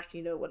slash,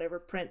 whatever,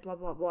 print, blah,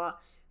 blah, blah.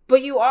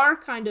 But you are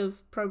kind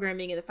of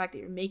programming in the fact that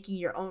you're making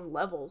your own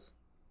levels.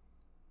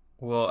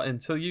 Well,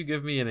 until you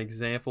give me an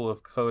example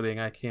of coding,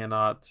 I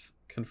cannot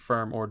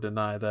confirm or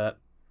deny that.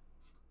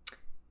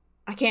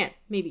 I can't,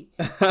 maybe.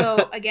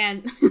 So,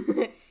 again,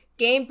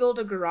 Game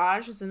Builder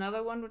Garage is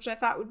another one which I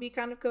thought would be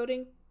kind of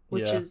coding,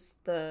 which is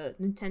the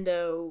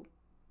Nintendo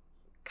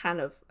kind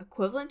of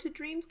equivalent to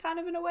Dreams, kind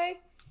of in a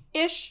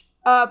way-ish.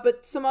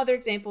 But some other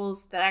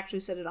examples that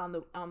actually said it on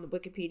the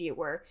Wikipedia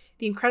were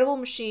The Incredible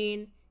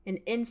Machine and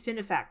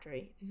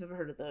Infinifactory, if you've ever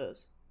heard of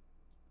those.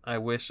 I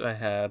wish I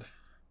had.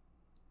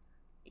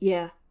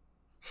 Yeah.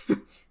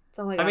 That's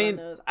all I I got on mean,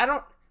 those. I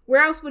don't.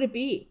 Where else would it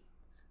be?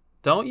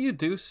 don't you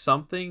do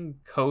something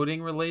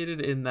coding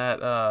related in that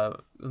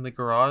in the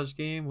garage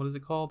game? What is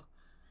it called?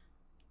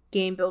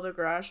 Game Builder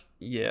Garage.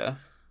 Yeah. I don't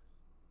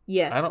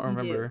Yes, you do.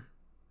 remember.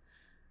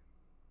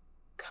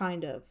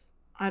 Kind of.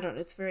 I don't.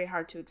 It's very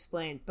hard to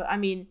explain, but I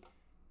mean,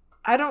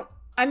 I don't.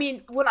 I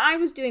mean, when I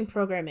was doing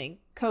programming,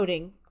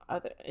 coding,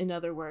 in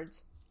other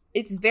words,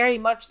 it's very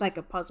much like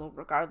a puzzle,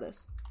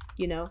 regardless.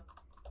 You know.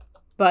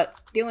 But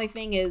the only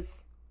thing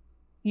is,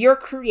 you're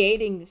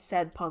creating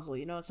said puzzle.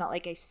 You know, it's not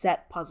like a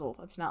set puzzle.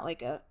 It's not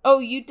like a, oh,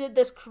 you did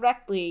this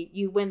correctly,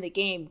 you win the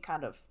game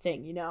kind of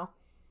thing. You know,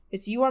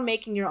 it's you are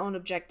making your own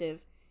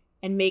objective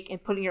and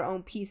putting your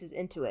own pieces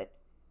into it.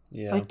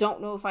 Yeah. So I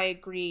don't know if I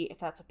agree if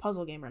that's a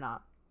puzzle game or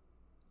not.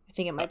 I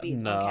think it might be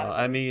its own category.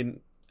 I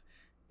mean,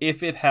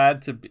 if it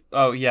had to be,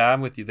 oh yeah,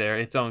 I'm with you there.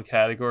 Its own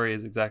category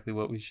is exactly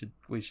what we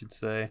should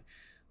say.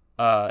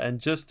 And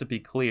just to be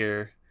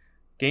clear,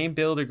 Game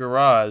Builder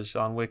Garage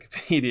on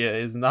Wikipedia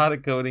is not a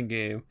coding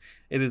game.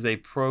 It is a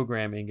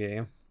programming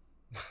game.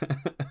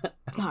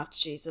 Oh,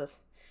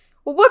 Jesus.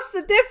 Well, what's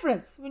the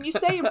difference when you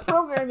say you're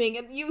programming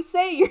and you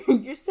say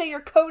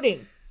you're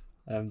coding?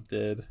 I'm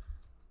dead.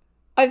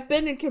 I've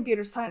been in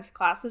computer science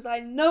classes. I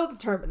know the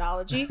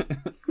terminology.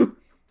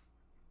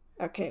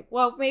 Okay,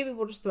 well, maybe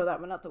we'll just throw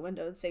that one out the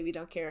window and say we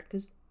don't care,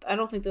 because I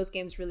don't think those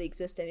games really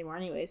exist anymore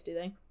anyways, do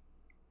they?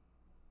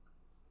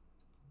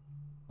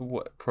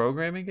 What,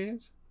 programming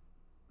games?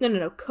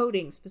 No,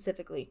 coding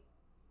specifically.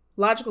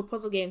 Logical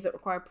puzzle games that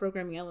require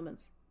programming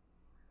elements.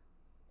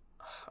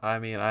 I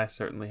mean, I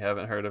certainly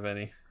haven't heard of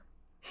any.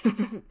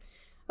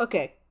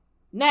 Okay,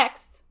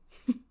 next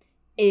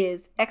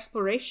is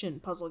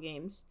exploration puzzle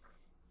games.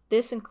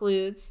 This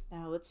includes,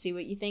 now let's see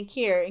what you think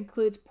here,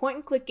 includes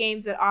point-and-click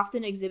games that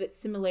often exhibit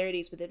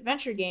similarities with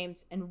adventure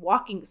games and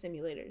walking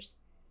simulators.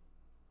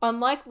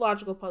 Unlike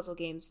logical puzzle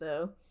games,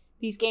 though,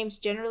 these games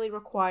generally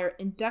require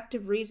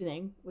inductive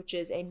reasoning, which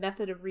is a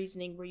method of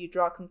reasoning where you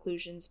draw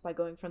conclusions by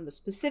going from the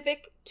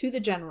specific to the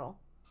general,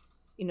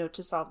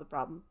 to solve the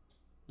problem.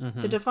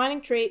 Mm-hmm. The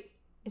defining trait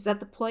is that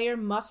the player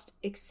must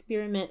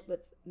experiment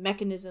with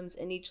mechanisms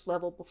in each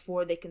level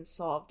before they can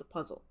solve the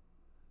puzzle.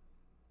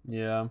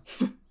 Yeah.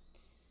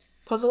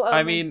 Puzzle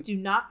elements do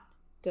not...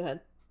 Go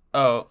ahead.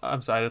 Oh,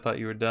 I'm sorry. I thought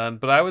you were done.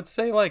 But I would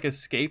say, like,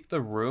 Escape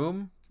the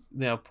Room,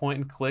 point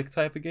and click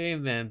type of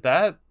game, man,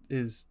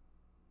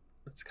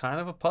 it's kind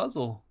of a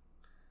puzzle.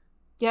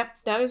 Yep,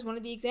 that is one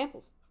of the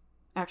examples,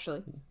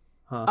 actually.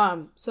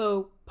 Huh.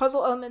 So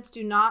puzzle elements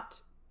do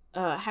not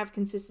have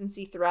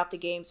consistency throughout the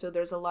game, so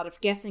there's a lot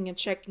of guessing and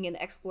checking and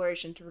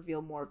exploration to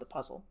reveal more of the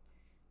puzzle.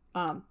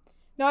 Now,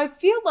 I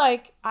feel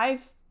like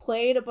I've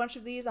played a bunch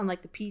of these on,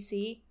 like, the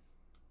PC.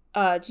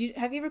 Have you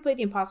ever played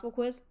the Impossible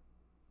Quiz?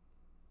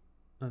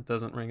 That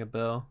doesn't ring a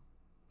bell.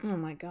 Oh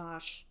my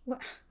gosh.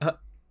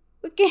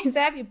 What games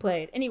have you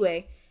played?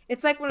 Anyway,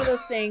 it's like one of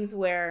those things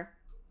where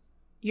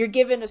you're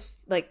given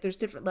there's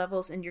different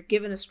levels and you're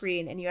given a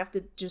screen and you have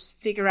to just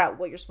figure out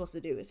what you're supposed to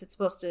do. Is it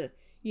supposed to,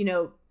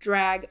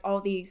 drag all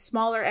the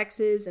smaller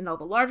X's and all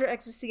the larger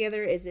X's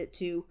together? Is it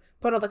to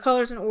put all the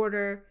colors in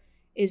order?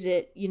 Is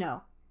it,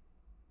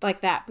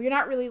 like that? But you're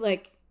not really,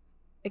 like,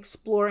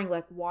 exploring,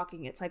 like,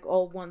 walking. It's like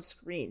all one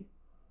screen,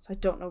 so I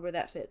don't know where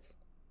that fits,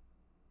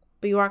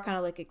 but you are kind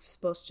of, like,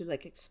 supposed to,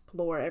 like,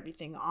 explore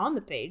everything on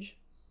the page.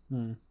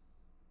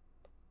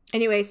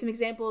 Anyway, some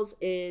examples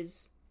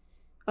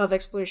of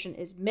exploration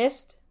is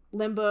Myst,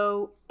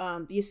 Limbo,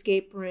 The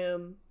Escape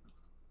Room,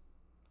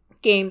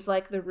 games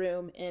like The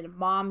Room, and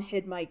Mom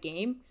Hid My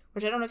Game,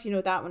 which I don't know if you know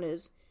what that one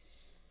is,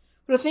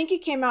 but I think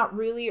it came out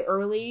really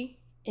early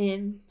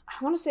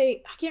I want to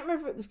say, I can't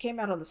remember if it came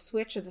out on the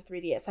Switch or the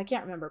 3DS. I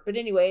can't remember. But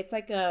anyway, it's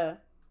like a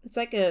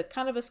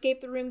kind of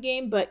escape the room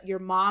game, but your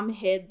mom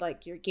hid,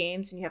 like, your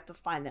games and you have to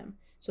find them.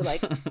 So,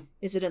 like,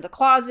 is it in the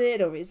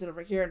closet or is it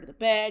over here under the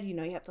bed? You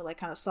have to, like,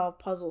 kind of solve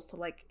puzzles to,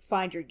 like,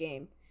 find your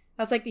game.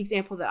 That's, like, the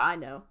example that I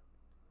know.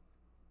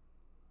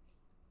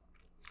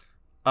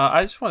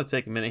 I just want to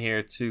take a minute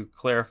here to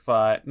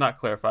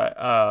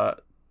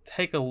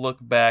take a look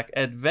back.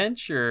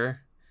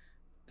 Adventure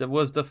that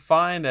was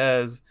defined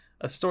as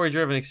a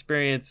story-driven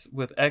experience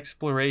with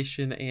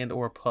exploration and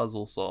or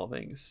puzzle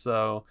solving.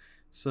 So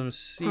some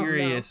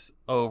serious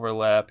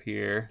overlap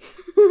here.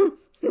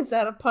 Is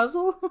that a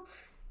puzzle?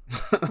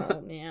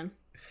 Oh, man.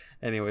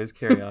 Anyways,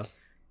 carry on.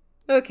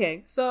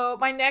 Okay, so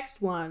my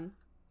next one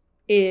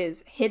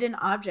is hidden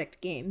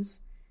object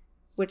games,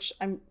 which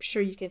I'm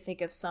sure you can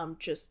think of some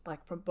just,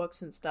 like, from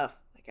books and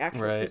stuff, like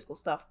actual physical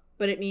stuff.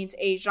 But it means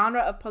a genre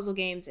of puzzle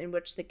games in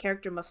which the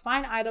character must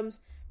find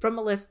items from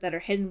a list that are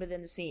hidden within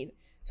the scene.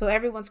 So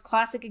everyone's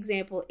classic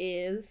example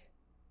is...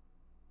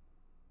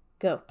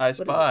 Go. I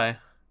Spy.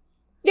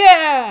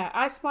 Yeah!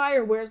 I Spy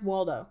or Where's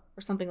Waldo?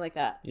 Or something like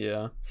that.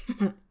 Yeah.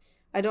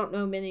 I don't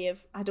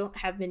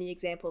have many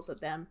examples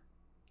of them,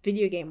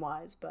 video game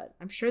wise, but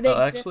I'm sure they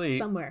exist actually,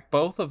 somewhere.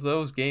 Both of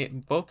those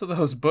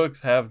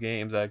books have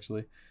games,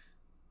 actually.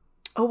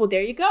 Oh, well,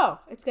 there you go.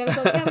 It's got its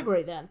own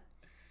category then.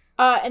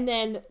 And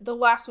then the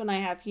last one I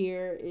have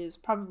here is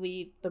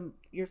probably the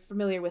you're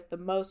familiar with the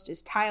most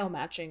is tile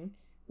matching,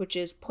 which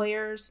is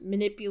players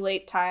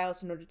manipulate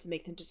tiles in order to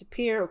make them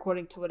disappear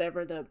according to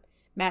whatever the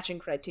matching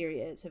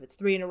criteria is. If it's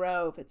 3 in a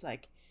row, if it's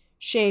like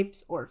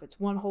shapes, or if it's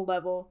one whole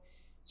level.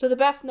 So the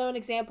best known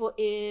example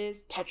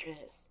is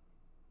Tetris.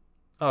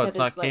 Oh, That it's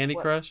is not Candy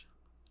Crush?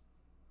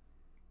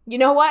 You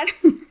know what?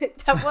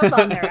 That was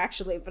on there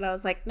actually, but I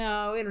was like,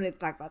 no, we don't need to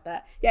talk about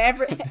that. Yeah,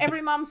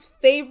 every mom's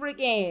favorite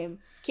game,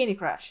 Candy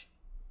Crush.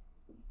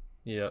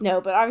 Yeah.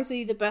 No, but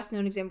obviously the best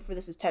known example for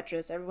this is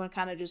Tetris. Everyone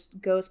kind of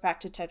just goes back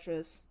to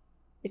Tetris.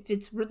 If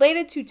it's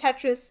related to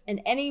Tetris in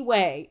any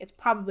way, it's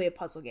probably a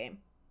puzzle game.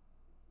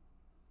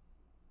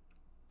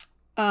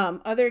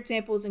 Other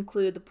examples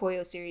include the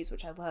Puyo series,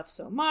 which I love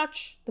so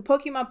much, the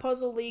Pokemon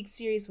Puzzle League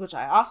series, which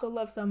I also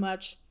love so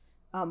much,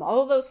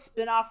 all of those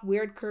spin-off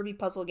weird Kirby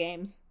puzzle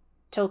games,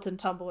 Tilt and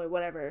Tumble or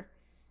whatever,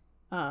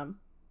 and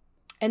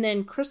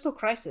then Crystal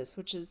Crisis,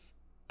 which is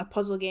a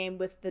puzzle game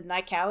with the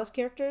Nicalis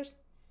characters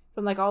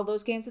from like all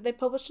those games that they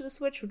published to the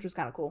Switch, which was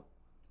kind of cool.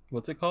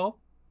 What's it called?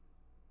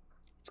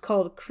 It's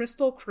called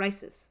Crystal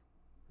Crisis.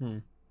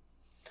 So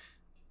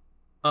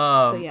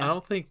yeah. I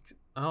don't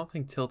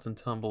think Tilt and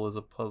Tumble is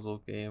a puzzle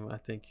game. I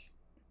think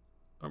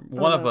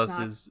one of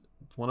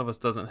us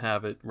doesn't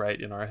have it right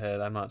in our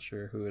head. I'm not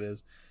sure who it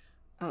is.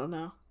 Oh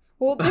no.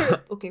 Well,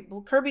 okay.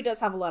 Well, Kirby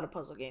does have a lot of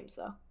puzzle games,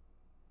 though.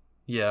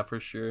 Yeah, for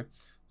sure.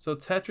 So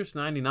Tetris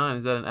 99,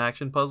 is that an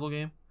action puzzle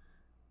game,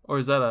 or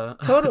is that a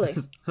totally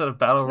is that a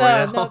battle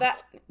royale? No,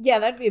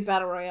 that'd be a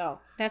battle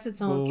royale. That's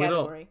its own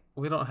category.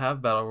 We don't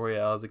have battle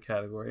royale as a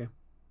category.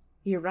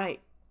 You're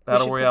right.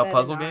 Battle royale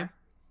puzzle game.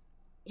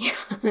 Yeah,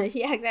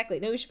 yeah, exactly.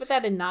 No, we should put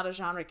that in not a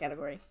genre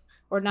category,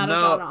 or not a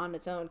genre on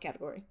its own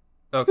category.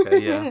 Okay,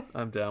 yeah,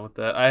 I'm down with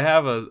that. I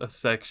have a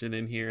section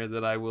in here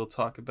that I will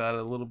talk about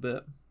a little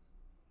bit.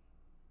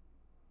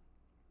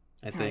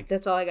 I think right,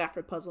 that's all I got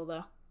for puzzle,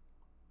 though.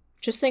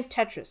 Just think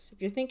Tetris.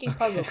 If you're thinking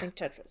puzzle, think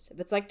Tetris. If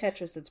it's like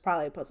Tetris, it's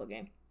probably a puzzle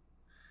game.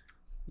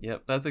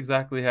 Yep, that's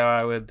exactly how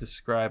I would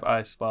describe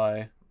I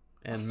Spy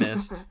and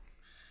Myst.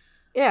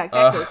 Yeah,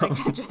 exactly. It's like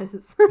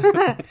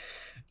Tetris.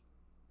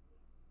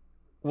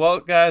 Well,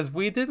 guys,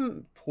 we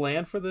didn't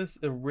plan for this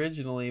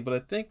originally, but I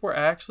think we're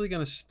actually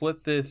going to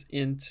split this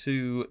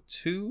into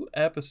 2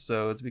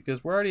 episodes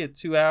because we're already at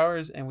 2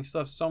 hours and we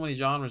still have so many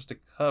genres to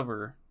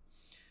cover.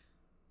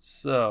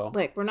 So,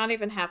 like, we're not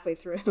even halfway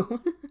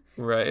through.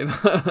 Right.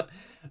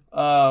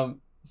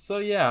 So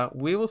yeah,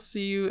 we will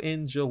see you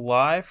in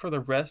July for the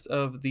rest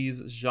of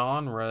these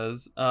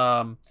genres.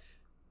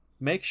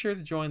 Make sure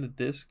to join the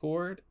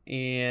Discord,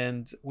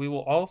 and we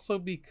will also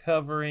be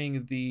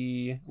covering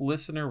the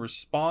listener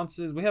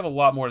responses. We have a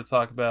lot more to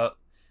talk about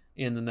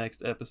in the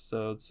next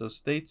episode, so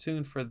stay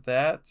tuned for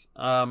that.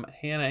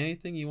 Hannah,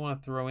 anything you want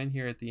to throw in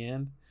here at the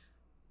end?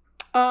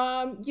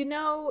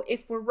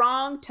 If we're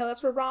wrong, tell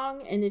us we're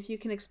wrong, and if you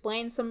can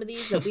explain some of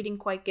these that we didn't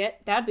quite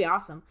get, that'd be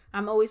awesome.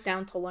 I'm always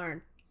down to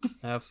learn.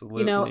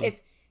 Absolutely.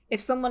 If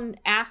someone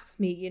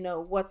asks me,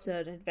 what's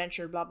an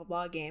adventure blah blah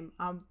blah game,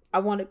 I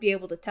want to be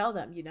able to tell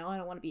them, I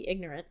don't want to be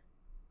ignorant.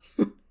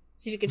 So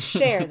if you could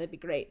share, that'd be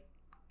great.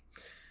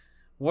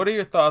 What are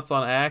your thoughts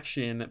on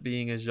action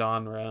being a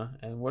genre,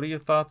 and what are your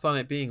thoughts on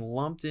it being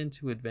lumped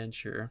into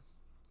adventure?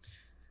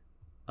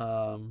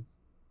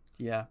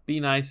 Yeah,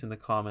 be nice in the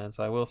comments.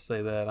 I will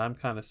say that I'm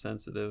kind of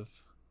sensitive.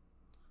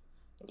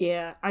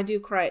 Yeah, I do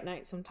cry at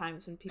night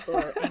sometimes when people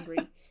are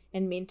angry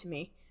and mean to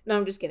me. No,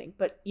 I'm just kidding.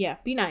 But yeah,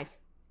 be nice.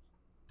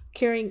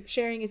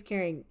 Sharing is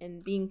caring,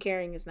 and being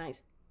caring is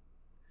nice.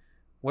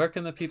 Where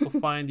can the people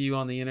find you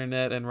on the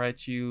internet and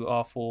write you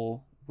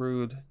awful,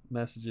 rude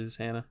messages,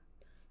 Hannah?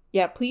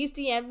 Yeah, please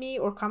DM me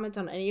or comment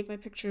on any of my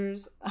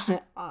pictures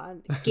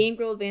on Game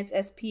Girl Advance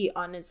SP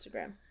on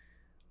Instagram.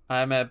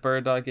 I'm at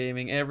Bird Dog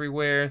Gaming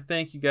everywhere.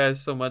 Thank you guys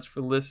so much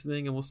for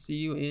listening, and we'll see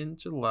you in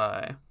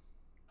July.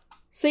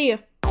 See ya.